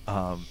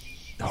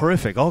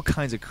 Horrific, all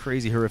kinds of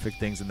crazy horrific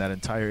things in that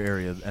entire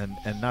area,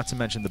 and not to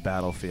mention the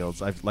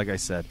battlefields. Like I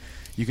said,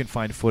 you can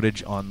find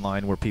footage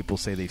online where people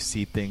say they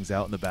see things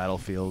out in the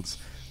battlefields,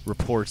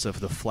 reports of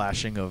the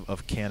flashing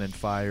of cannon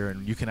fire,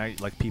 and you can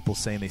like people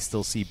saying they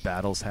still see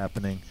battles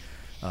happening.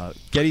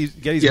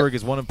 Gettysburg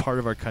is one part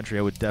of our country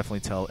I would definitely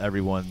tell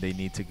everyone they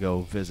need to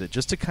go visit,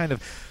 just to kind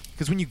of,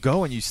 because when you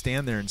go and you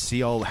stand there and see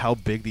how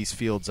big these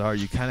fields are,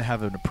 you kind of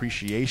have an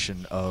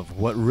appreciation of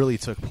what really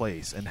took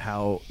place and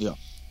how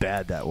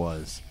bad that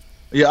was.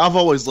 Yeah, I've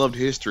always loved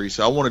history,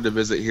 so I wanted to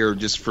visit here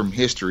just from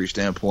history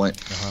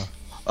standpoint.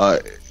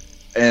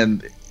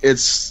 And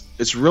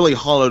it's really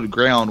hollowed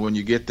ground when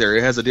you get there.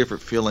 It has a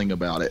different feeling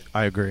about it.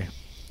 I agree.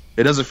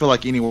 It doesn't feel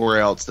like anywhere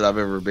else that I've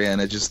ever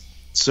been. It just,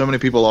 so many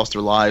people lost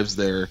their lives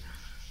there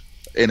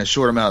in a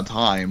short amount of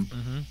time,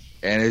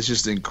 and it's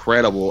just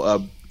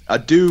incredible. I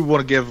do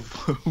want to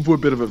give a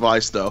bit of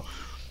advice, though.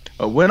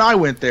 When I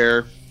went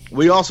there,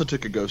 we also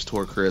took a ghost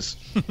tour, Chris,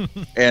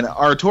 and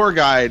our tour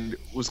guide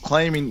was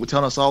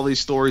telling us all these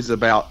stories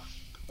about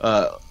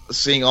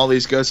seeing all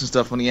these ghosts and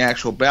stuff on the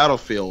actual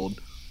battlefield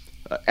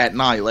at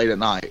night, late at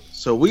night.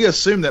 So we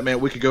assumed that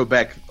meant we could go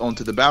back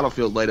onto the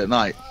battlefield late at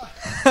night.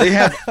 They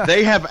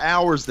have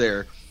hours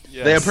there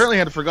Yes. They apparently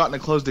had forgotten to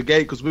close the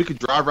gate because we could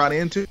drive right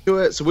into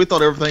it, so we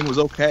thought everything was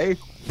okay.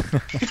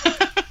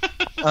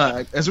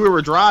 As we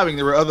were driving,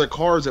 there were other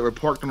cars that were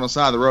parked on the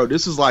side of the road.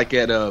 This is like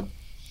at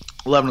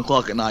 11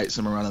 o'clock at night,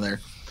 somewhere around in there.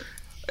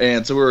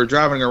 And so we were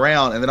driving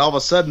around, and then all of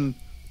a sudden,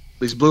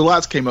 these blue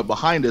lights came up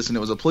behind us, and it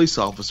was a police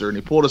officer, and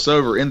he pulled us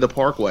over in the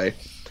parkway.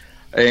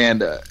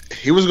 And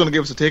he was going to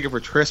give us a ticket for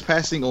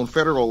trespassing on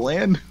federal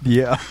land.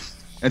 Yeah.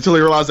 Until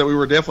he realized that we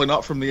were definitely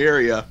not from the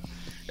area.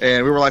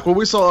 And we were like, well,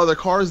 we saw other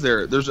cars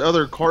there. There's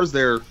other cars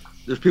there.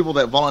 There's people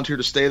that volunteer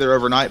to stay there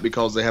overnight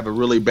because they have a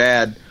really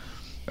bad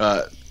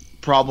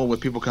problem with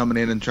people coming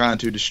in and trying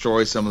to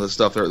destroy some of the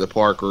stuff there at the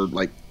park, or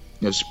like,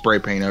 spray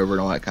paint over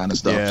and all that kind of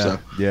stuff. Yeah, so.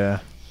 Yeah.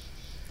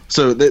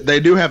 So they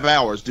do have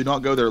hours. Do not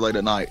go there late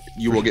at night.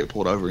 You will get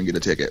pulled over and get a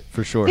ticket.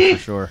 For sure, for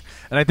sure.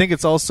 And I think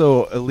it's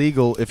also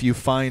illegal if you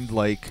find,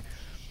 like,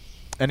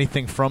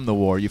 anything from the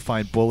war. You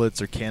find bullets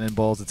or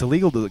cannonballs. It's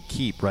illegal to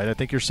keep, right? I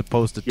think you're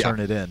supposed to turn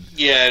it in.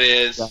 Yeah, it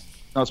is. Yeah.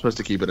 Not supposed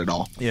to keep it at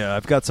all. Yeah,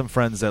 I've got some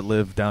friends that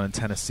live down in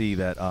Tennessee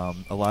that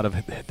a lot of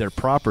their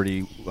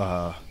property,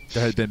 there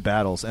had been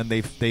battles, and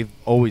they've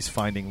always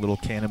finding little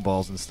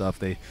cannonballs and stuff.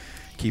 They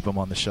keep them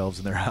on the shelves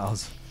in their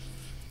house.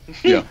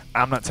 Yeah,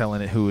 I'm not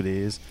telling it who it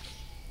is.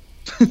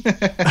 All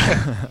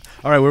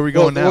right, where are we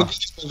going now?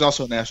 It's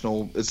also a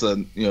national. It's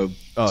a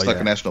it's like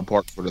a national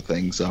park sort of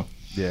thing. So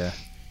yeah,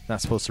 not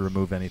supposed to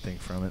remove anything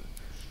from it.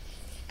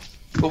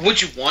 But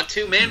would you want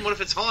to, man? What if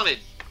it's haunted?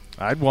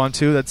 I'd want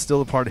to. That's still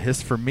a part of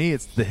history. For me,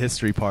 it's the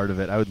history part of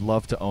it. I would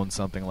love to own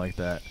something like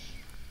that.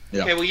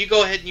 Yeah. Okay, well, you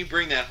go ahead and you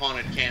bring that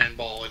haunted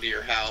cannonball into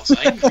your house.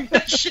 I can bring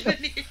that shit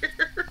in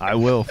here. I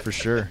will, for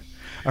sure.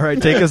 All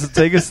right, take us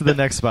to the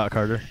next spot,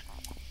 Carter.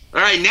 All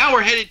right, now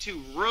we're headed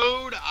to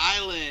Rhode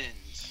Island,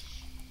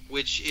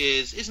 which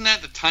isn't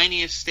that the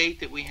tiniest state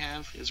that we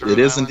have? Is Rhode It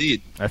is Island?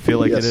 indeed. I feel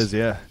like it is,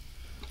 yeah.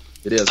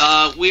 It is.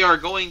 We are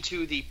going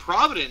to the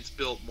Providence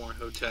Biltmore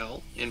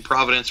Hotel in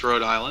Providence,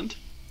 Rhode Island.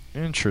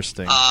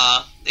 Interesting.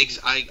 I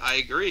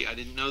agree. I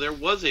didn't know there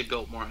was a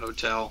Biltmore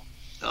Hotel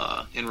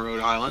in Rhode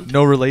Island.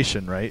 No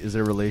relation, right? Is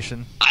there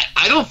relation?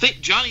 I don't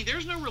think, Johnny,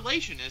 there's no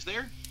relation, is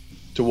there?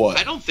 To what?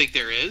 I don't think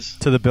there is.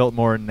 To the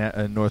Biltmore in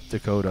North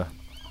Dakota.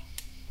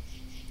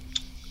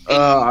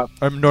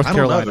 North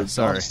Carolina,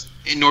 sorry.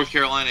 In North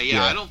Carolina,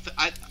 yeah.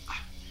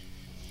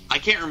 I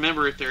can't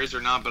remember if there is or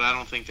not, but I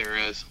don't think there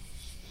is.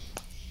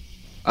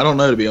 I don't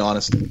know, to be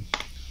honest.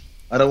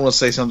 I don't want to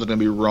say something and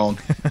be wrong.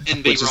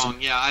 And be wrong,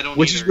 yeah, I don't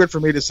Which either. is good for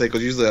me to say,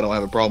 because usually I don't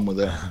have a problem with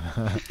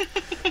that.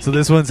 So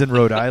this one's in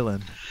Rhode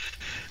Island.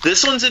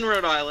 This one's in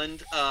Rhode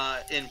Island,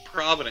 in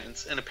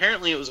Providence, and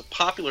apparently it was a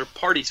popular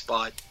party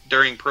spot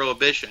during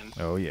Prohibition.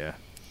 Oh, yeah.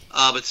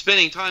 But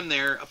spending time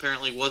there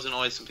apparently wasn't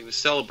always something to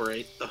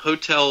celebrate. The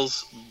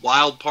hotel's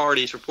wild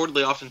parties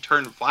reportedly often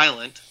turned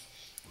violent,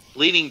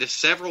 leading to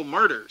several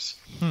murders.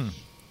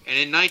 And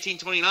in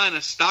 1929,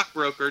 a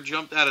stockbroker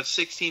jumped out a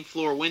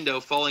 16th-floor window,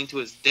 falling to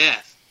his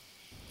death.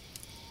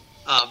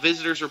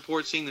 Visitors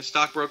report seeing the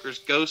stockbroker's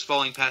ghost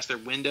falling past their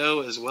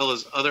window, as well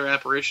as other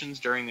apparitions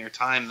during their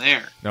time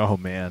there. Oh,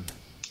 man.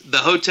 The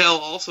hotel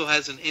also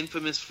has an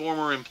infamous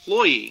former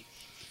employee.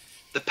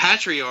 The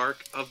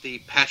patriarch of the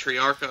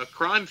Patriarca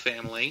crime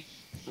family,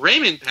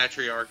 Raymond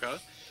Patriarca,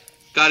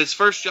 got his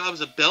first job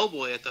as a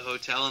bellboy at the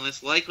hotel, and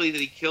it's likely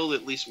that he killed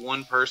at least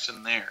one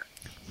person there.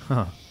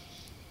 Huh.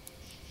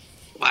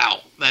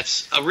 Wow,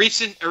 that's a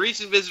recent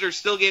visitor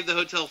still gave the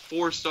hotel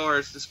 4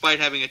 stars despite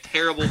having a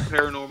terrible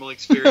paranormal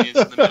experience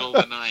in the middle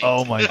of the night.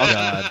 Oh my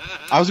god!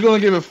 I was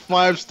going to give it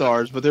 5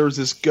 stars, but there was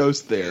this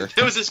ghost there.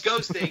 There was this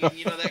ghost thing, and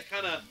that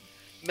kind of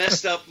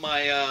messed up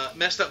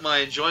my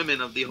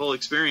enjoyment of the whole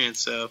experience.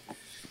 So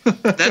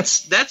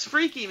that's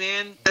freaky,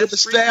 man. That's the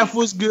freaky. staff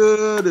was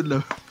good,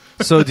 and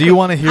So do you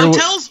want to hear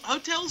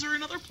hotels are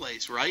another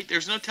place, right?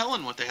 There's no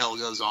telling what the hell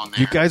goes on there.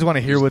 You guys want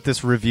to hear what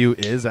this review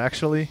is?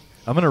 Actually,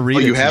 I'm going to read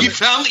it. You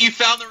found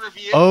the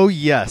review? Oh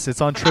yes,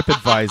 it's on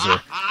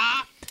TripAdvisor.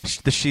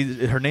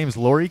 Her name's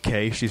Lori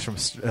Kay. She's from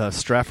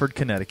Stratford,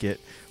 Connecticut.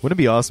 Wouldn't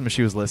it be awesome if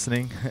she was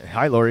listening?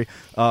 Hi, Lori.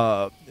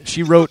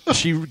 She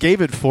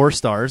gave it 4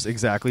 stars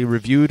exactly.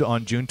 Reviewed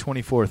on June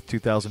 24th,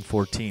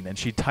 2014, and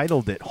she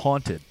titled it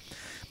 "Haunted."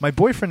 My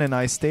boyfriend and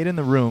I stayed in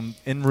room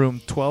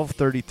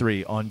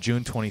 1233 on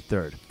June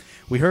 23rd.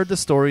 We heard the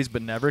stories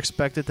but never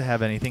expected to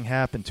have anything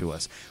happen to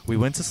us. We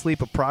went to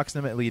sleep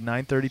approximately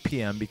 9:30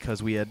 p.m.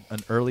 because we had an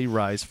early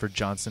rise for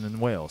Johnson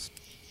 & Wales.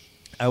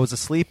 I was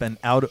asleep, and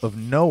out of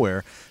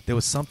nowhere, there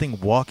was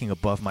something walking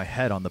above my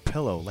head on the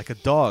pillow, like a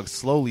dog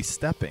slowly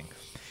stepping.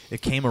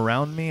 It came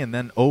around me and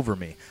then over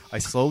me. I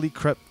slowly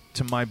crept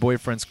to my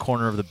boyfriend's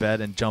corner of the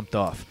bed and jumped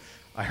off.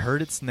 I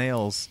heard its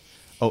nails...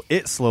 Oh,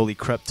 it slowly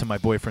crept to my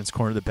boyfriend's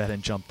corner of the bed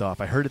and jumped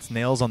off. I heard its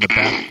nails on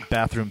the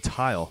bathroom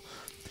tile.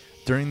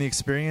 During the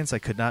experience, I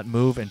could not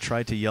move and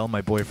tried to yell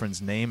my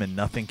boyfriend's name, and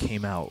nothing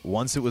came out.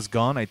 Once it was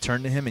gone, I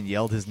turned to him and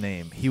yelled his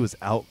name. He was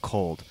out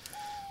cold.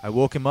 I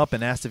woke him up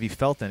and asked if he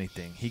felt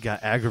anything. He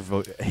got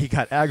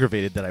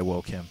aggravated that I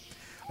woke him.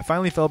 I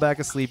finally fell back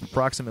asleep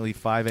approximately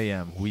 5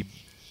 a.m. We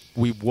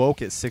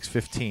woke at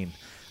 6:15.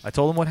 I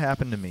told him what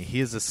happened to me. He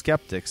is a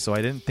skeptic, so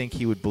I didn't think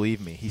he would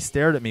believe me. He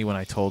stared at me when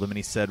I told him, and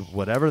he said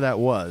whatever that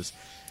was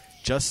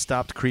just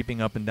stopped creeping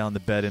up and down the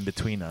bed in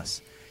between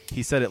us.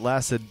 He said it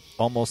lasted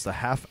almost a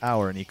half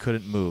hour, and he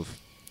couldn't move.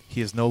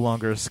 He is no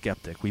longer a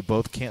skeptic. We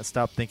both can't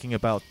stop thinking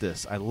about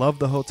this. I love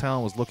the hotel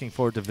and was looking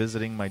forward to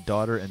visiting my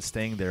daughter and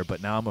staying there,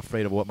 but now I'm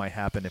afraid of what might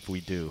happen if we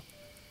do.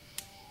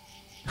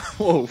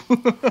 Whoa.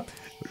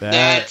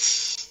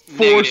 That's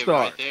 4 stars.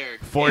 Right there.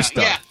 4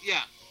 stars.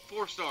 Yeah.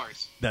 4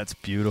 stars. That's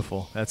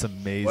beautiful. That's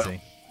amazing.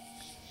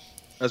 Wow.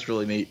 That's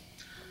really neat.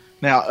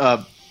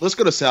 Now, let's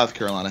go to South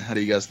Carolina. How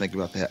do you guys think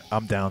about that?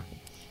 I'm down.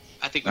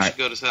 I think we should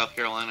go to South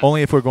Carolina.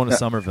 Only if we're going to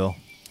Somerville.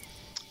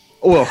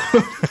 Well,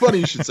 funny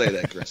you should say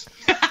that, Chris.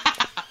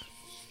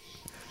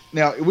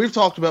 Now, we've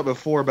talked about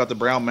before about the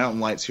Brown Mountain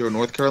Lights here in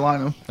North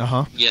Carolina.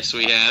 Uh-huh. Yes,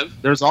 we have.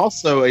 There's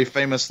also a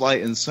famous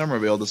light in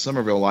Somerville, the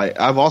Somerville Light.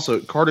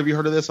 Carter, have you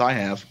heard of this? I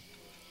have.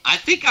 I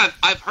think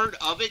I've heard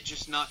of it,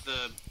 just not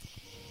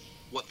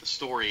what the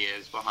story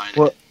is behind it.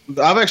 Well,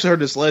 I've actually heard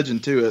this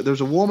legend, too.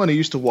 There's a woman who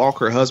used to walk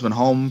her husband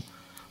home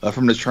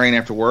from the train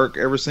after work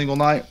every single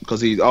night,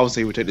 because he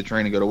obviously would take the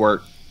train and go to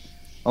work,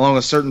 along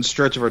a certain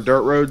stretch of a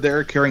dirt road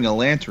there, carrying a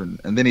lantern.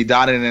 And then he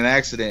died in an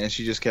accident, and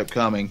she just kept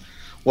coming,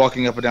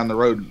 walking up and down the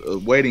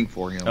road, waiting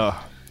for him.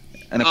 Oh.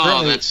 And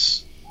apparently,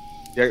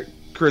 yeah,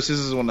 Chris, this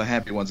is one of the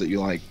happy ones that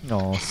you like.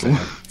 Oh,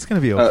 it's going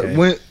to be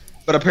okay.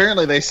 But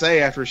apparently they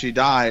say after she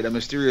died, a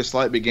mysterious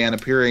light began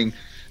appearing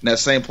in that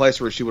same place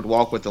where she would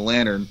walk with the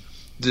lantern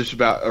just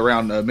about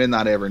around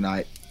midnight every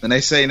night. And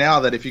they say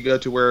now that if you go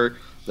to where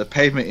the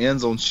pavement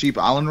ends on Sheep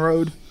Island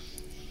Road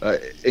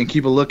and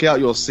keep a lookout,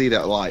 you'll see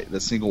that light,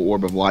 that single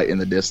orb of light in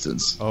the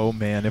distance. Oh,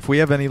 man. If we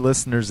have any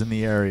listeners in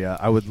the area,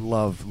 I would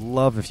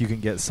love if you can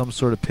get some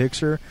sort of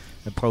picture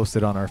and post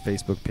it on our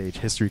Facebook page,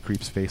 History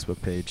Creeps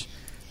Facebook page.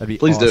 That'd be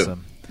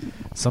awesome. Please do.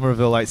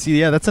 Somerville Light. See,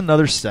 yeah, that's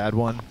another sad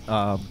one.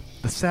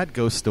 The sad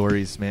ghost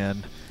stories,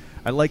 man.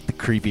 I like the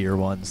creepier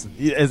ones.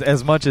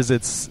 As much as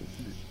it's,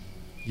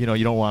 you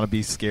don't want to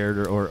be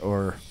scared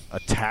or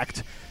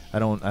attacked. I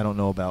don't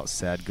know about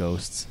sad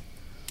ghosts.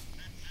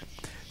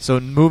 So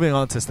moving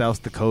on to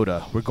South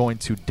Dakota, we're going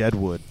to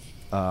Deadwood.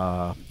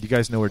 You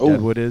guys know where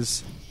Deadwood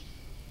is?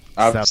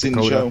 I've South seen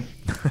Dakota.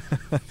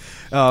 The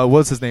show.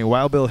 What's his name?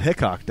 Wild Bill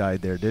Hickok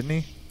died there, didn't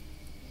he?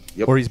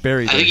 Yep. Or he's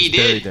buried there. I think he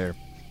did. Buried there.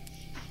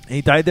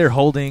 He died there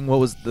holding,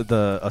 what was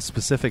a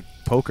specific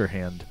poker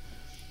hand?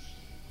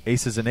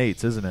 Aces and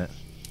eights, isn't it?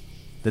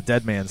 The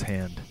dead man's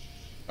hand.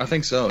 I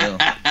think so,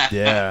 yeah.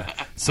 Yeah.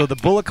 So the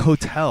Bullock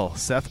Hotel,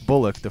 Seth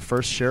Bullock, the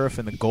first sheriff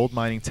in the gold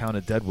mining town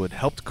of Deadwood,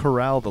 helped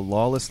corral the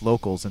lawless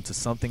locals into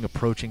something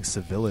approaching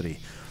civility.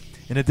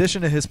 In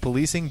addition to his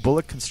policing,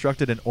 Bullock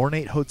constructed an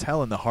ornate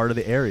hotel in the heart of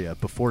the area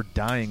before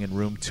dying in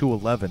room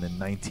 211 in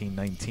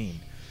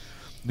 1919.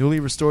 Newly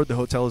restored, the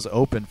hotel is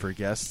open for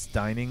guests,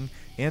 dining,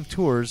 and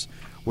tours,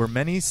 where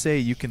many say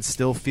you can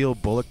still feel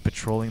Bullock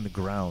patrolling the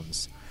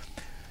grounds.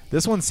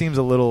 This one seems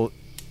a little...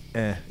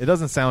 It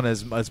doesn't sound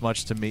as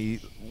much to me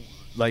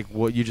like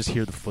what you just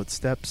hear the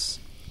footsteps,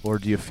 or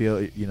do you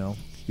feel, you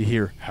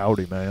hear,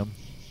 howdy, ma'am.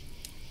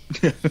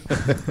 This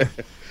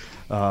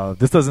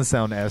doesn't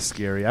sound as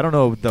scary. I don't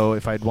know, though,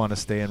 if I'd want to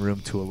stay in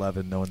room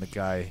 211 knowing the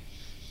guy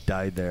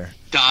died there.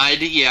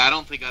 Died? Yeah, I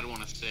don't think I'd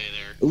want to stay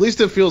there. At least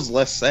it feels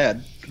less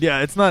sad.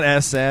 Yeah, it's not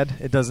as sad.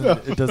 It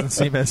doesn't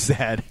seem as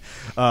sad.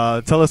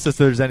 Tell us if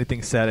there's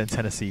anything sad in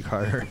Tennessee,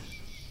 Carter.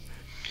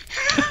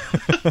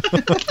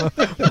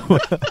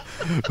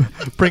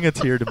 Bring a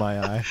tear to my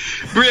eye.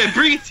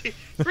 Bring it.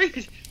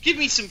 Give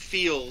me some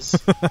feels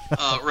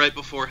right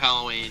before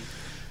Halloween.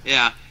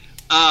 Yeah.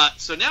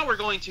 So now we're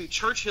going to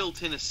Churchill,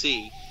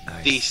 Tennessee,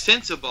 nice. The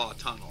Sensabaugh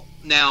Tunnel.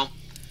 Now,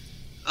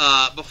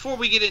 before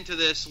we get into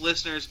this,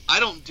 listeners, I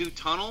don't do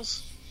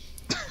tunnels.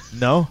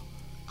 No?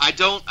 I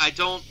don't.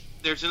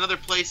 There's another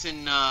place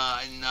in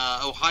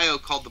Ohio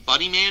called the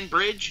Bunnyman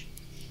Bridge.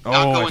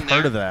 I've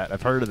heard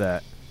of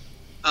that.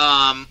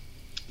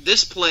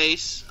 This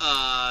place,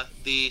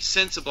 the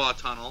Sensabaugh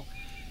Tunnel,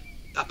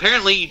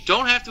 apparently you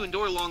don't have to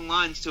endure long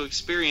lines to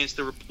experience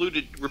the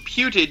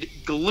reputed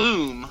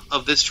gloom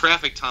of this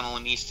traffic tunnel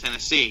in East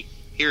Tennessee.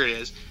 Here it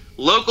is.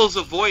 Locals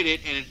avoid it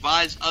and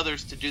advise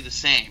others to do the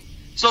same.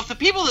 So if the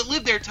people that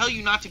live there tell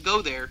you not to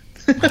go there,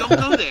 don't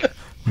go there.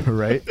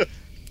 Right.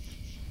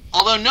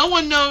 Although no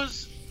one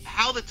knows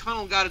how the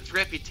tunnel got its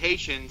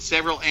reputation,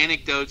 several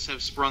anecdotes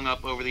have sprung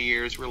up over the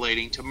years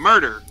relating to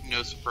murder.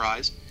 No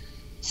surprise.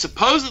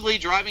 Supposedly,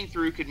 driving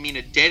through could mean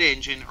a dead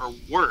engine or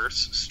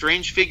worse.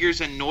 Strange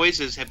figures and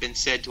noises have been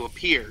said to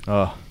appear.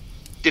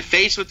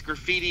 Defaced with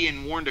graffiti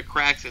and worn to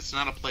cracks, it's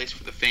not a place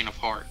for the faint of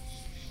heart.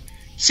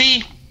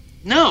 See,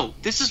 no,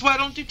 this is why I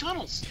don't do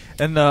tunnels.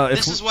 And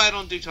this is why I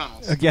don't do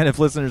tunnels. Again, if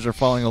listeners are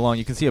following along,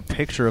 you can see a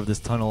picture of this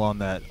tunnel on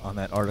that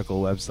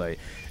article website.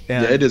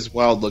 And yeah, it is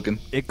wild looking.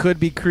 It could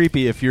be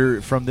creepy if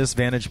you're from this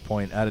vantage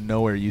point. Out of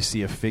nowhere, you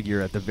see a figure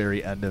at the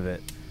very end of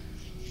it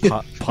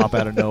pop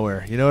out of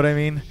nowhere. You know what I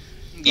mean?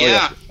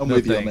 Yeah. I'm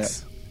with you on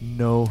that.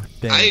 No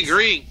thanks. I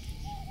agree.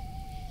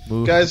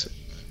 Guys,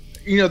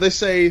 they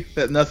say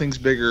that nothing's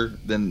bigger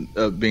than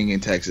being in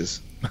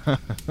Texas.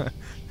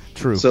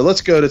 True. So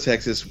let's go to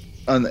Texas.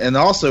 And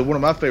also, one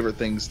of my favorite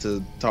things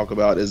to talk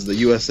about is the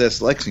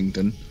USS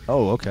Lexington.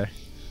 Oh, okay.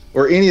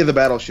 Or any of the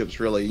battleships,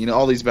 really. You know,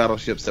 all these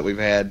battleships that we've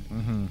had,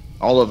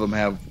 all of them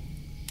have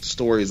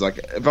stories. Like,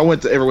 if I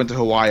ever went to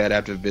Hawaii, I'd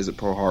have to visit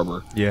Pearl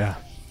Harbor. Yeah.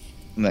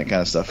 And that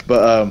kind of stuff.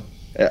 But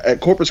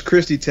at Corpus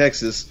Christi,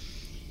 Texas,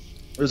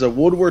 there's a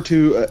World War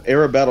II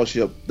era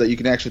battleship that you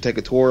can actually take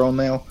a tour on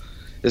now.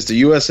 It's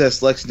the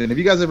USS Lexington. Have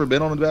you guys ever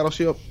been on a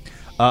battleship?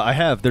 I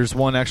have. There's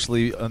one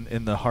actually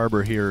in the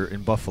harbor here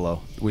in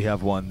Buffalo. We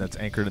have one that's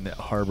anchored in the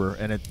harbor,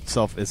 and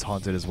itself is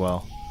haunted as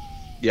well.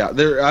 Yeah,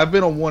 I've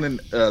been on one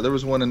there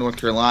was one in North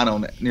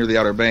Carolina near the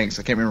Outer Banks.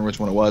 I can't remember which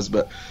one it was,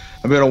 but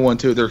I've been on one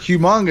too. They're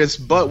humongous,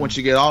 but once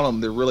you get on them,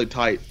 they're really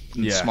tight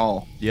and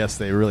small. Yes,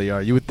 they really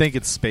are. You would think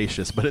it's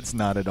spacious, but it's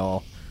not at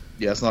all.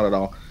 Yeah, it's not at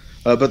all.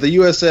 But the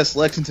USS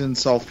Lexington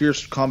saw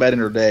fierce combat in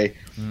her day.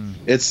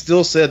 It's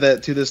still said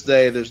that to this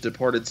day there's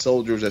departed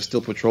soldiers that still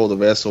patrol the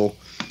vessel,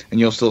 and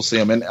you'll still see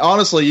them. And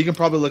honestly, you can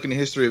probably look in the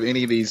history of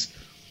any of these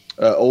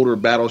older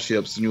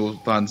battleships, and you'll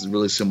find some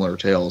really similar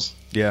tales.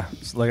 Yeah,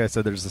 like I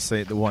said, there's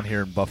the one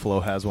here in Buffalo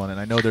has one, and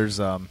I know there's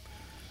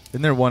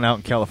isn't there one out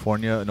in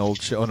California, an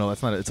old ship? Oh no,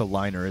 that's not. It's a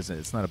liner, isn't it?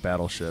 It's not a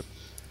battleship.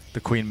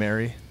 The Queen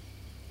Mary.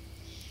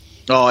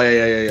 Oh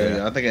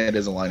yeah. I think it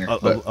is a liner,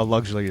 a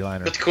luxury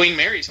liner. But the Queen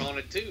Mary's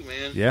haunted too,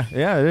 man. Yeah,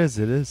 it is.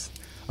 It is.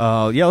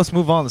 Let's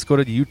move on. Let's go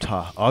to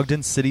Utah,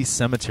 Ogden City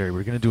Cemetery.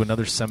 We're going to do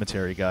another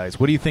cemetery, guys.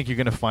 What do you think you're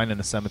going to find in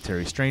a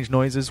cemetery? Strange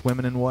noises,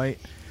 women in white,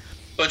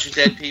 bunch of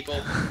dead people,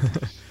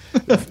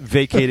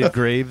 vacated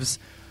graves.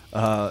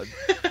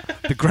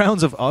 The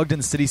grounds of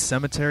Ogden City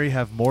Cemetery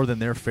have more than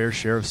their fair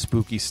share of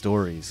spooky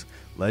stories.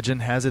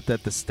 Legend has it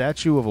that the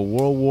statue of a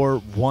World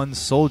War I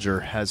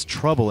soldier has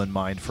trouble in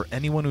mind for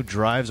anyone who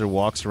drives or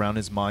walks around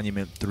his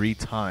monument 3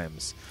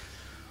 times.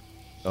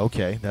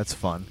 Okay, that's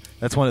fun.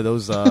 That's one of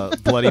those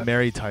Bloody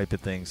Mary type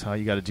of things, huh?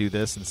 You got to do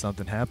this and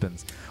something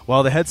happens.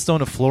 While the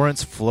headstone of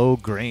Florence Flo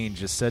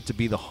Grange is said to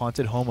be the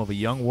haunted home of a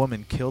young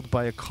woman killed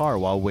by a car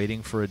while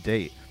waiting for a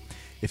date.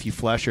 If you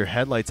flash your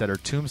headlights at her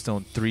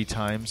tombstone 3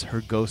 times,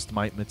 her ghost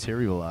might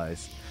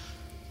materialize.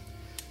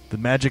 The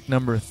magic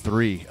number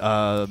 3.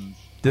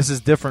 This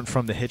is different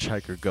from the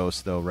hitchhiker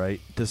ghost, though,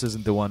 right? This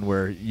isn't the one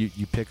where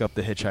you pick up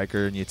the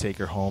hitchhiker and you take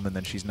her home and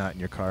then she's not in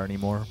your car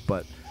anymore.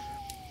 But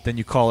then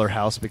you call her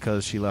house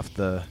because she left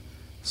the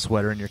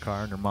sweater in your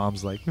car and her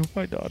mom's like, oh,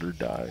 my daughter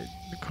died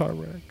in a car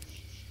wreck.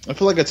 I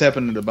feel like it's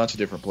happened in a bunch of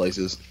different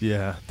places.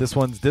 Yeah, this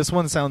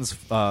one sounds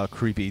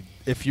creepy.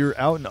 If you're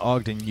out in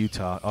Ogden,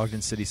 Utah,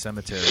 Ogden City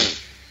Cemetery,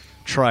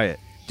 try it.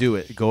 Do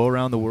it. Go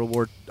around the World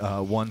War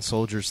I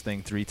soldiers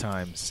thing 3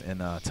 times and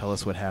tell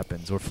us what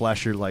happens. Or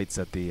flash your lights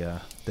at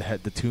the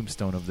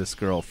tombstone of this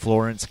girl,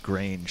 Florence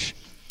Grange.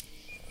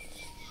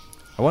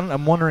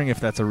 I'm wondering if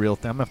that's a real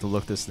thing. I'm going to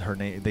have to look her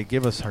name. They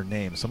give us her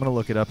name, so I'm going to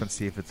look it up and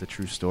see if it's a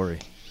true story.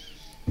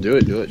 Do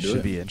it.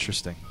 Should be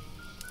interesting.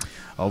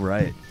 All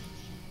right.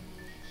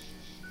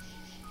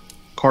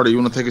 Carter, you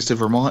want to take us to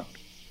Vermont?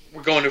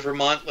 We're going to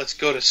Vermont. Let's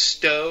go to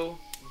Stowe,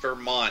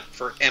 Vermont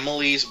for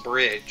Emily's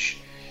Bridge.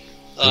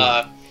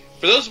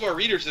 For those of our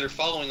readers that are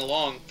following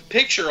along, the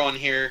picture on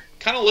here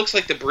kind of looks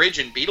like the bridge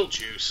in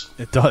Beetlejuice.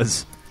 It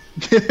does.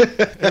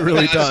 It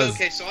really does.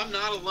 Okay, so I'm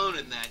not alone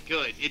in that.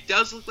 Good. It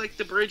does look like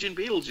the bridge in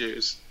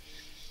Beetlejuice.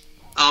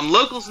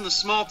 Locals in the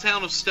small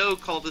town of Stowe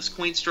call this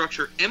quaint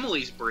structure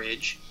Emily's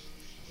Bridge,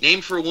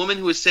 named for a woman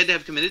who is said to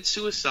have committed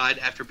suicide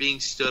after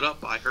being stood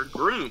up by her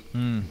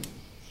groom.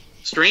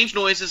 Strange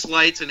noises,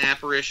 lights, and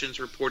apparitions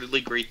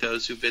reportedly greet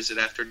those who visit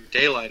after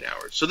daylight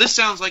hours. So this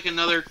sounds like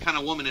another kind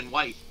of woman in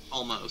white,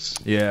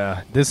 almost.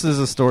 Yeah, this is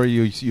a story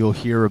you'll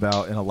hear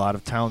about in a lot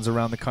of towns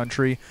around the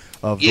country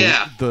of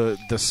the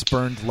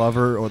spurned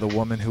lover or the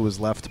woman who was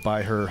left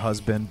by her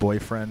husband,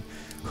 boyfriend,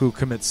 who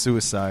commits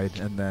suicide,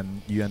 and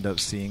then you end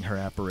up seeing her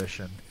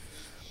apparition.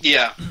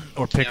 Yeah.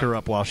 Or pick her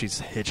up while she's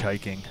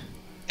hitchhiking.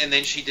 And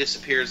then she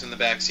disappears in the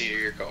backseat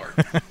of your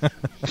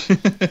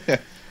car.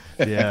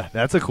 Yeah,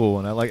 that's a cool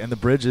one. I like, and the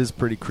bridge is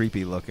pretty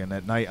creepy looking.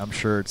 At night, I'm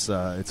sure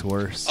it's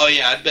worse. Oh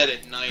yeah, I bet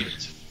at night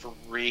it's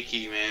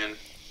freaky, man.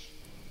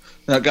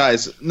 Now,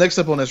 guys, next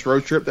up on this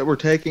road trip that we're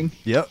taking,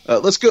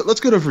 let's go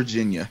to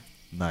Virginia.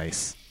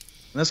 Nice.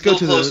 Let's go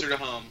closer to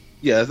home.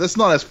 Yeah, that's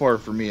not as far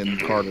for me and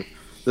Carter.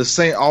 The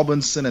St.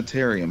 Albans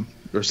Sanatorium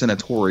or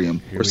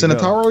Sanatorium.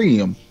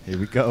 Here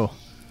we go.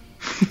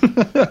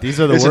 These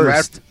are the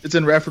worst. It's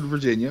in Radford,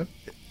 Virginia.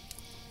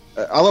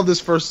 I love this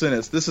first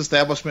sentence. This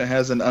establishment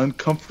has an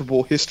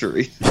uncomfortable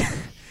history.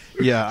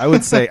 Yeah, I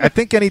would say. I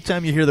think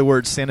anytime you hear the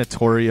word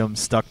sanatorium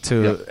stuck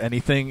to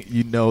anything,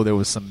 you know there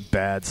was some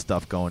bad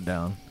stuff going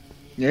down.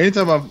 Yeah,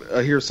 anytime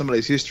I hear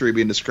somebody's history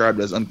being described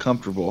as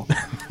uncomfortable.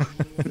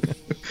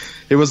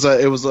 It was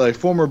a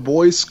former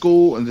boys'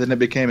 school, and then it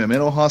became a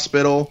mental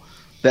hospital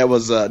that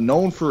was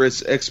known for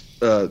its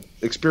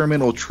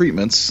experimental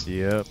treatments.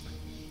 Yep.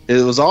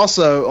 It was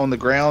also on the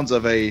grounds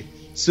of a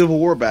Civil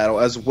War battle,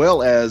 as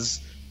well as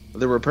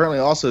there were apparently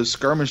also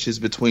skirmishes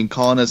between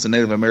colonists and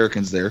Native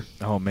Americans there.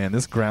 Oh, man,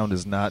 this ground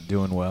is not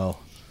doing well.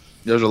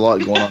 There's a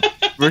lot going on.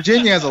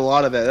 Virginia has a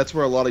lot of that. That's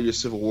where a lot of your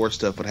Civil War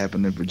stuff would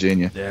happen in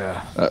Virginia.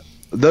 Yeah.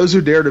 Those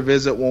who dare to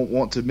visit won't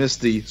want to miss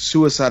the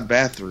suicide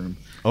bathroom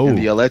and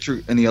the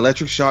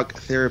electric shock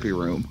therapy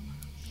room.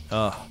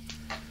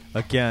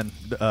 Again,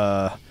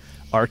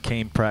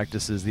 arcane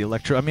practices.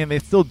 I mean, they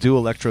still do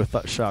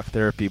electroshock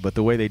therapy, but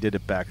the way they did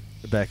it back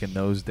in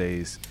those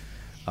days.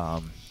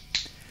 And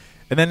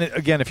then,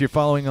 again, if you're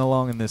following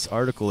along in this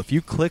article, if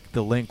you click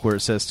the link where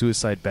it says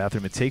suicide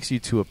bathroom, it takes you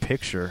to a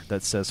picture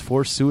that says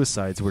 4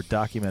 suicides were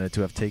documented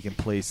to have taken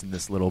place in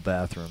this little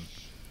bathroom.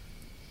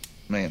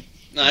 Man.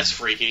 No, that's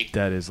freaky.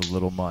 That is a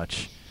little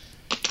much.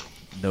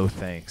 No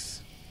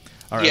thanks.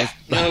 All right. Yeah,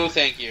 no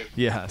thank you.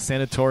 Yeah,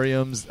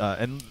 sanatoriums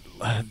and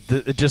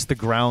just the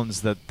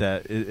grounds that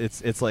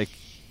it's like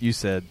you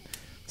said,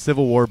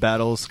 Civil War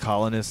battles,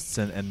 colonists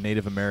and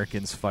Native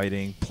Americans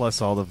fighting,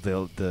 plus all of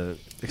the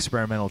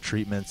experimental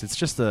treatments. It's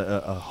just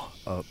a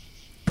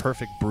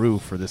perfect brew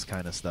for this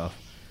kind of stuff.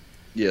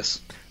 Yes.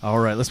 All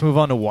right, let's move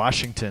on to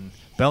Washington.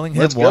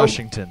 Bellingham,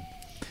 Washington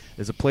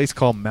is a place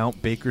called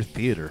Mount Baker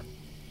Theater.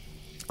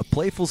 A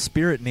playful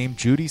spirit named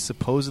Judy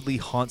supposedly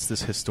haunts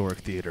this historic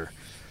theater.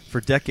 For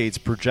decades,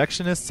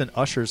 projectionists and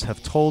ushers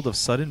have told of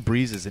sudden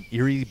breezes and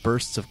eerie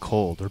bursts of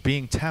cold, or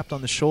being tapped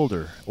on the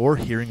shoulder, or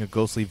hearing a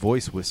ghostly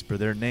voice whisper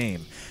their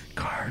name,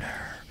 Carter.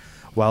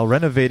 While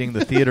renovating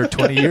the theater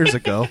 20 years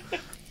ago,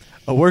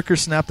 a worker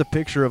snapped a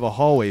picture of a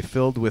hallway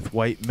filled with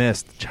white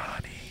mist.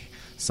 Johnny.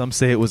 Some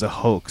say it was a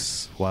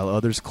hoax, while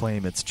others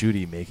claim it's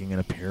Judy making an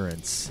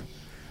appearance.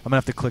 I'm going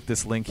to have to click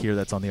this link here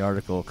that's on the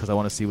article because I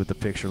want to see what the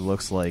picture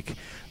looks like.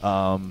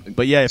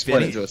 But yeah,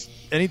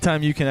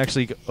 anytime you can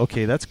actually...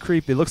 Okay, that's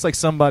creepy. It looks like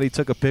somebody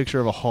took a picture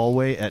of a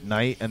hallway at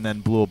night and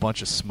then blew a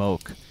bunch of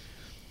smoke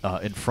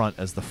in front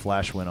as the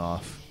flash went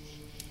off.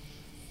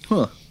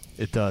 Huh.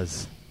 It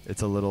does.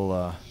 It's a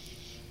little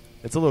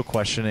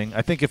questioning.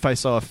 I think if I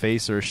saw a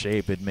face or a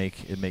shape, it'd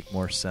make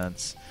more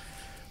sense.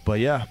 But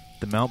yeah,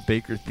 the Mount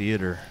Baker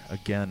Theater.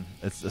 Again,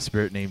 it's a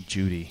spirit named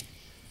Judy.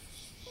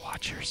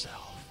 Watch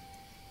yourself.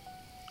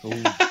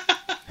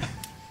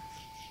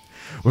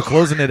 We're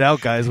closing it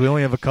out, guys. We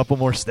only have a couple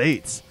more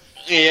states.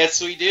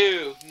 Yes, we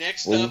do.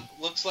 Next up,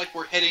 looks like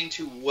we're heading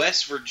to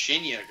West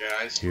Virginia,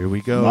 guys. Here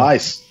we go.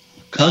 Nice.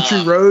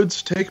 Country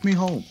roads, take me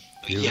home.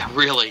 Yeah,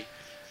 really.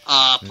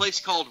 A place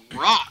called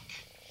Rock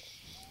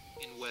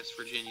in West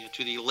Virginia,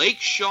 to the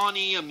Lake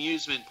Shawnee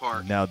Amusement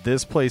Park. Now,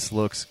 this place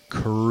looks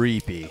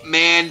creepy.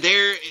 Man,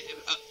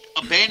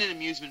 abandoned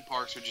amusement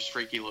parks are just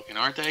freaky looking,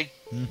 aren't they?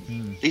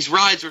 Mm-hmm. These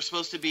rides are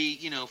supposed to be,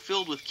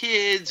 filled with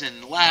kids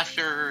and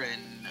laughter,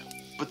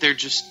 but they're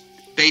just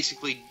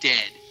basically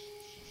dead.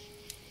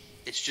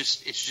 It's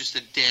just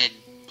a dead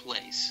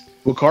place.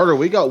 Well, Carter,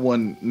 we got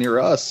one near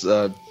us.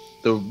 The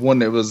one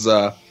that was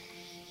it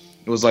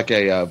was like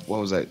a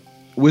what was that?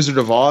 Wizard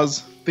of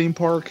Oz theme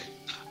park.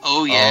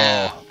 Oh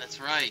yeah, that's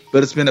right.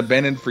 But it's been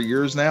abandoned for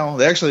years now.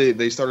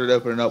 They started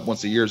opening up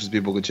once a year so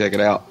people could check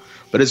it out.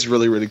 But it's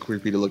really, really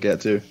creepy to look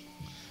at, too.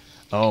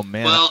 Oh,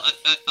 man. Well,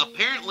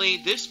 apparently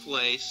this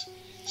place,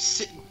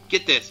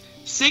 get this,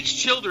 6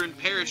 children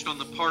perished on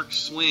the park's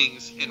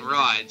swings and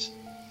rides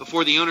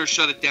before the owner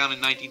shut it down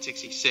in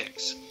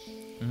 1966.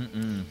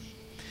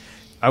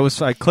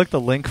 I clicked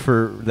the link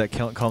that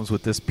comes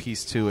with this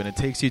piece, too, and it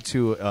takes you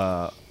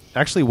to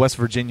actually West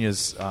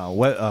Virginia's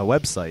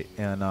website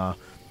and a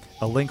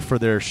link for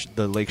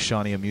the Lake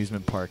Shawnee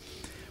Amusement Park.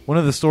 One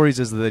of the stories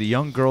is that a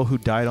young girl who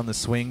died on the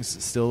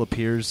swings still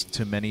appears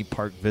to many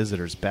park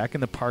visitors. Back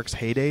in the park's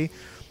heyday,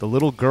 the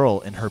little girl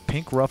in her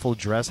pink ruffled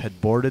dress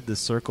had boarded the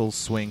circle's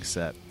swing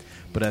set.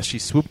 But as she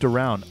swooped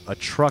around, a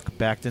truck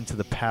backed into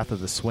the path of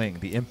the swing.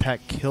 The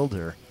impact killed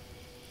her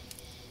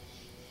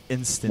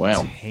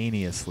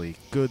instantaneously. Wow.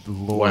 Good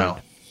Lord. Wow.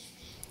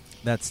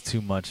 That's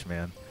too much,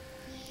 man.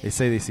 They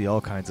say they see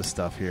all kinds of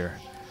stuff here.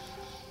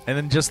 And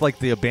then just like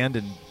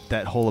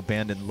that whole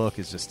abandoned look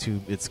is just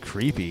it's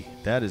creepy.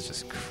 That is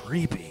just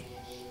creepy.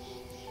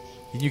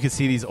 And you can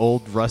see these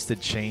old rusted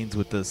chains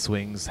with the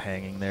swings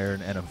hanging there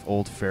and an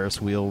old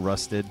Ferris wheel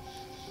rusted. I'm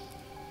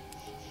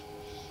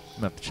going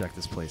to have to check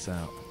this place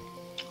out.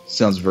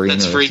 Sounds very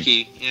interesting. That's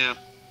freaky, yeah.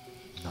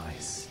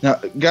 Nice. Now,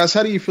 guys,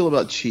 how do you feel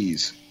about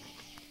cheese?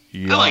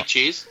 I like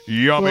cheese.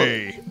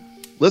 Yummy. Well,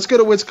 let's go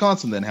to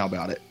Wisconsin then. How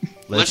about it?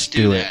 Let's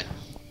do that.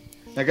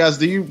 Now, guys,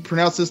 do you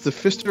pronounce this the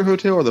Pfister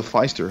Hotel or the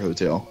Feister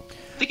Hotel?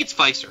 I think it's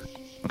Pfister.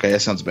 Okay, that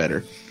sounds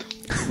better.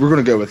 We're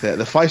going to go with that.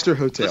 The Feister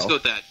Hotel. Let's go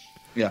with that.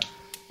 Yeah.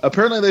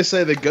 Apparently, they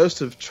say the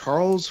ghost of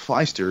Charles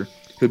Feister,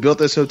 who built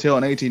this hotel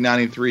in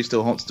 1893,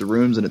 still haunts the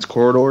rooms and its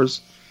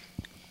corridors.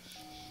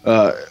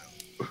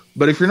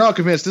 But if you're not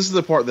convinced, this is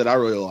the part that I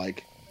really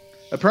like.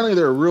 Apparently,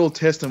 there are real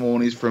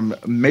testimonies from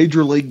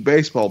Major League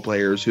Baseball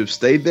players who've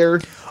stayed there.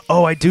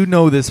 Oh, I do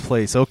know this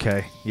place.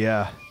 Okay,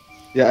 yeah.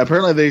 Yeah,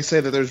 apparently they say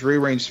that there's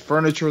rearranged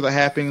furniture that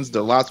happens,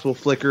 the lights will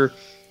flicker,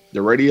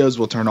 the radios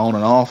will turn on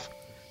and off,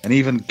 and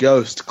even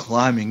ghosts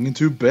climbing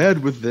into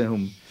bed with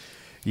them.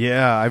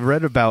 Yeah, I've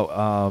read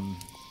about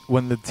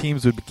when the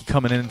teams would be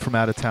coming in from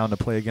out of town to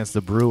play against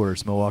the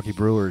Brewers, Milwaukee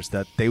Brewers,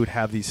 that they would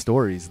have these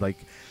stories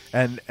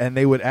and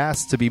they would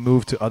ask to be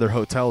moved to other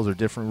hotels or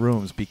different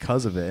rooms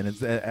because of it.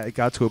 And it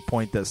got to a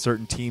point that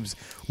certain teams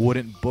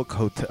wouldn't book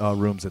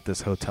rooms at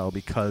this hotel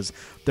because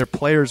their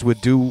players would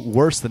do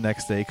worse the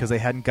next day because they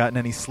hadn't gotten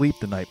any sleep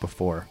the night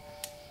before.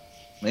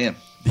 Man.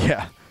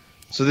 Yeah.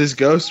 So these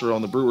ghosts are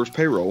on the Brewers'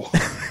 payroll.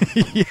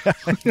 Yeah,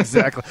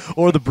 exactly.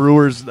 Or the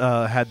Brewers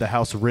had the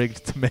house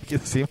rigged to make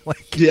it seem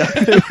like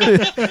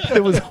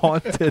it was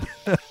haunted.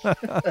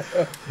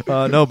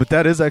 No, but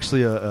that is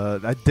actually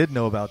I did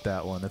know about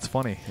that one. It's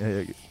funny.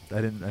 I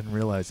didn't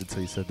realize it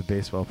until you said the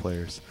baseball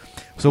players.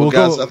 So well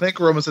guys, I think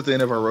we're almost at the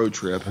end of our road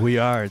trip. We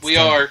are.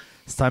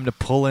 It's time to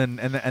pull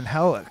in, and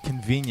how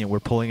convenient we're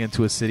pulling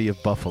into a city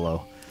of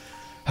Buffalo.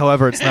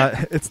 However, it's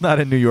not. It's not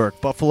in New York.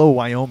 Buffalo,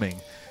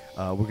 Wyoming.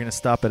 We're going to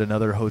stop at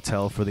another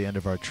hotel for the end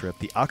of our trip.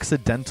 The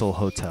Occidental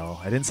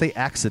Hotel. I didn't say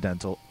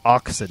accidental.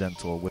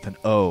 Occidental with an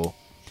O.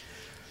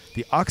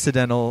 The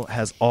Occidental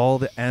has all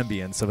the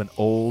ambience of an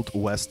old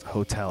West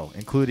hotel,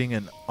 including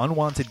an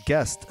unwanted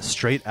guest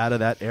straight out of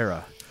that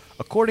era.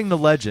 According to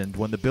legend,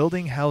 when the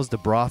building housed a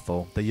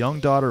brothel, the young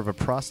daughter of a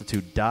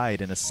prostitute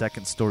died in a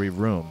second-story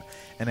room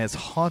and has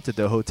haunted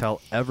the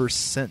hotel ever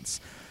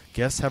since.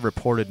 Guests have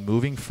reported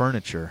moving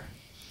furniture,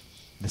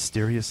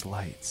 mysterious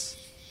lights,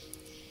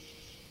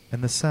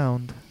 and the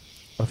sound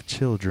of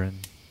children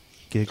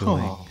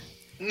giggling. Oh.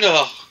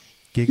 No.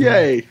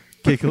 Yay.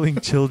 Giggling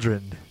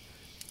children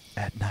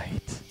at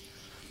night.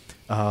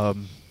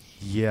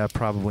 Yeah,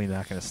 probably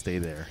not going to stay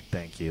there.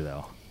 Thank you,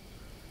 though.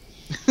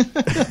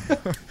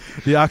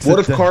 What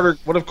if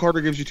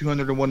Carter gives you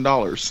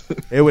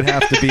 $201? It would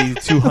have to be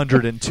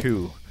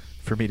 202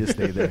 for me to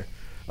stay there.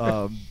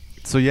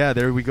 So yeah,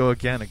 there we go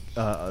again.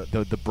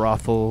 The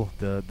brothel,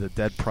 the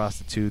dead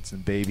prostitutes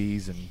and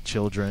babies and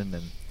children,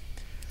 and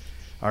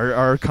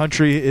our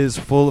country is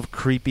full of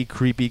creepy,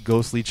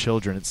 ghostly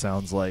children. It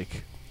sounds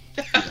like,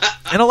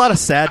 and a lot of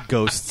sad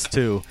ghosts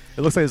too.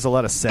 It looks like there's a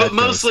lot of sad,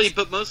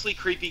 but mostly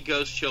creepy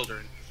ghost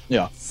children.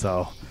 Yeah.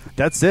 So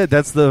that's it.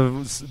 That's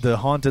the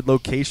haunted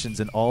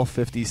locations in all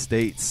 50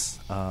 states.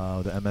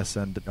 The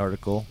MSN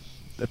article.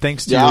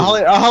 Thanks to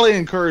I highly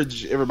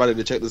encourage everybody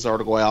to check this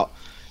article out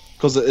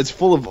because it's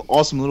full of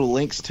awesome little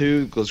links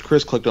too. Because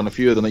Chris clicked on a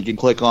few of them that you can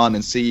click on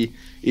and see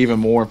even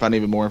more and find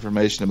even more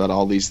information about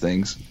all these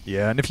things.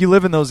 Yeah, and if you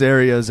live in those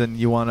areas and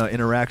you want to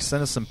interact,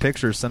 send us some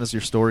pictures. Send us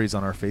your stories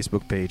on our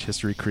Facebook page,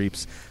 History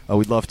Creeps.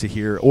 We'd love to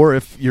hear. Or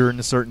if you're in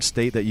a certain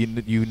state that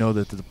you know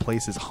that the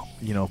place is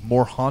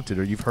more haunted,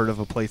 or you've heard of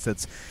a place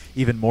that's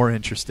even more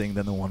interesting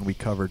than the one we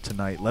covered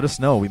tonight, let us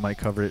know. We might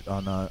cover it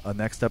on a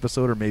next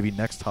episode or maybe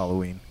next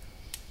Halloween.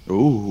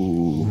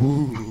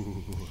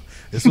 Ooh.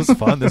 This was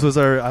fun. This was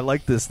I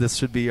like this. This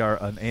should be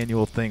an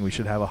annual thing. We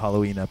should have a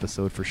Halloween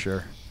episode for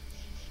sure.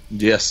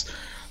 Yes.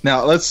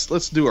 Now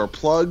let's do our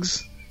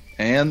plugs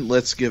and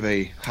let's give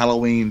a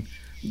Halloween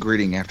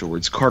greeting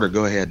afterwards. Carter,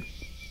 go ahead.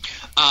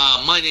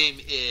 My name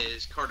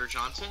is Carter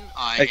Johnson.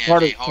 I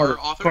am a horror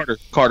author.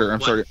 Carter,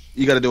 I'm sorry.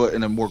 You got to do it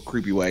in a more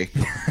creepy way.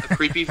 A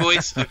creepy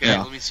voice? Okay,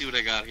 yeah. Let me see what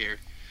I got here.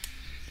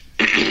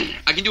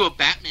 I can do a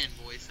Batman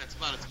voice. That's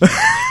about it.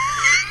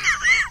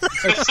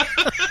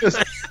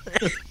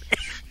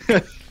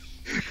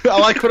 I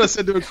like what I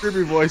said to a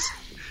creepy voice.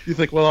 You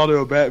think, well, I'll do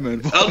a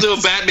Batman voice. I'll do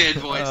a Batman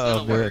voice.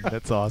 Oh, man,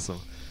 that's awesome.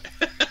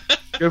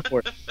 Go for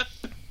it.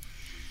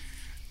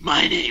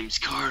 My name's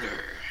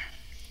Carter.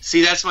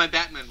 See, that's my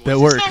Batman voice. That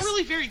works. It's not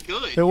really very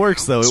good. It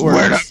works, though. It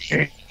works.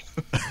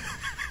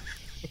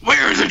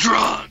 Where are the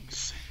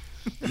drugs?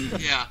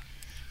 Yeah.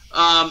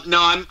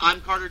 No,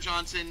 I'm Carter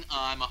Johnson.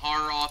 I'm a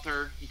horror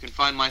author. You can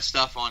find my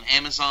stuff on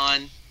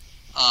Amazon,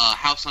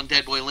 House on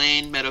Dead Boy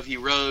Lane,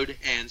 Meadowview Road,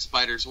 and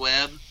Spider's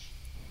Web.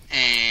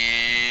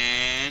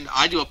 And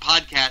I do a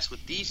podcast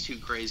with these two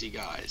crazy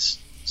guys.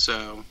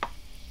 So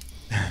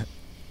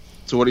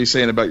what are you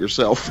saying about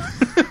yourself?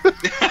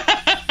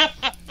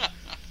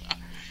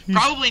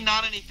 Probably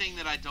not anything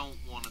that I don't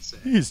want to say.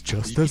 He's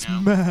just as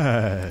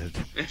mad.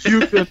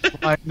 You can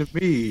find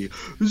me,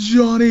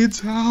 Johnny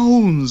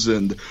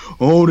Townsend,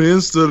 on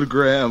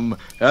Instagram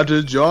at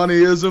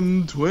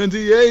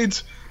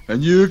JohnnyIsm28.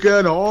 And you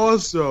can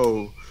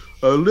also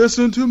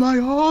listen to my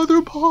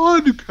other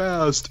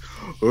podcast,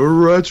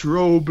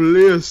 Retro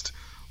Bliss,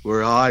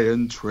 where I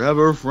and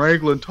Trevor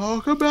Franklin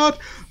talk about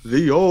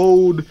the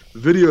old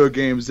video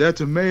games that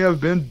may have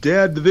been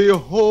dead the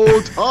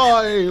whole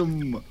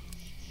time.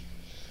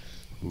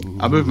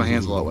 I move my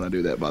hands a lot when I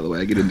do that, by the way.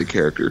 I get into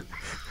character.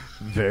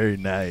 Very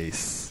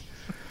nice.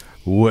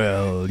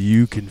 Well,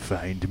 you can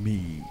find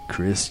me,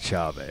 Chris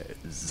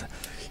Chavez,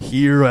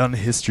 here on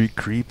History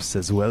Creeps,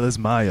 as well as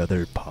my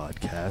other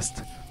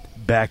podcast,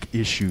 Back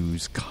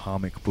Issues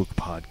Comic Book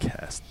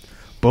Podcast,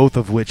 both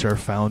of which are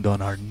found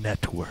on our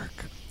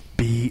network,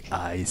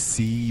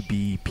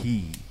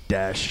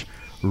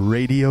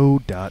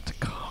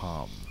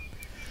 bicbp-radio.com.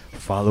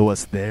 Follow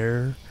us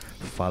there.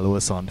 Follow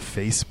us on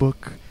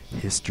Facebook,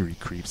 History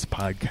Creeps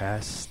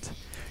Podcast.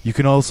 You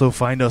can also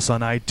find us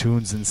on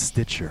iTunes and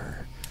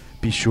Stitcher.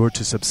 Be sure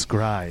to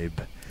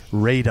subscribe,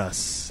 rate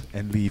us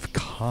and leave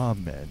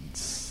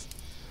comments.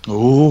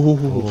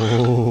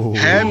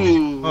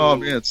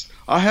 Comments.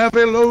 I have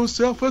a low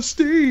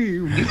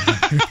self-esteem.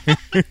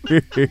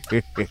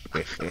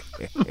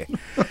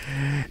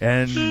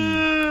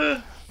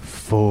 And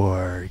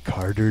for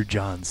Carter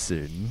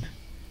Johnson,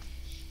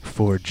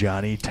 for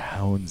Johnny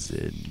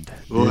Townsend.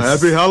 Well,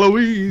 happy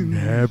Halloween.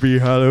 Happy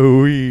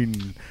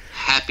Halloween.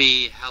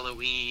 Happy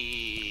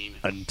Halloween.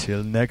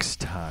 Until next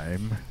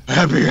time.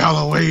 Happy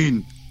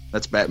Halloween.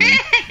 That's Batman.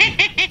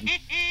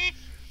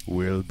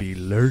 We'll be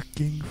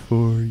lurking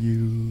for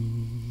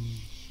you.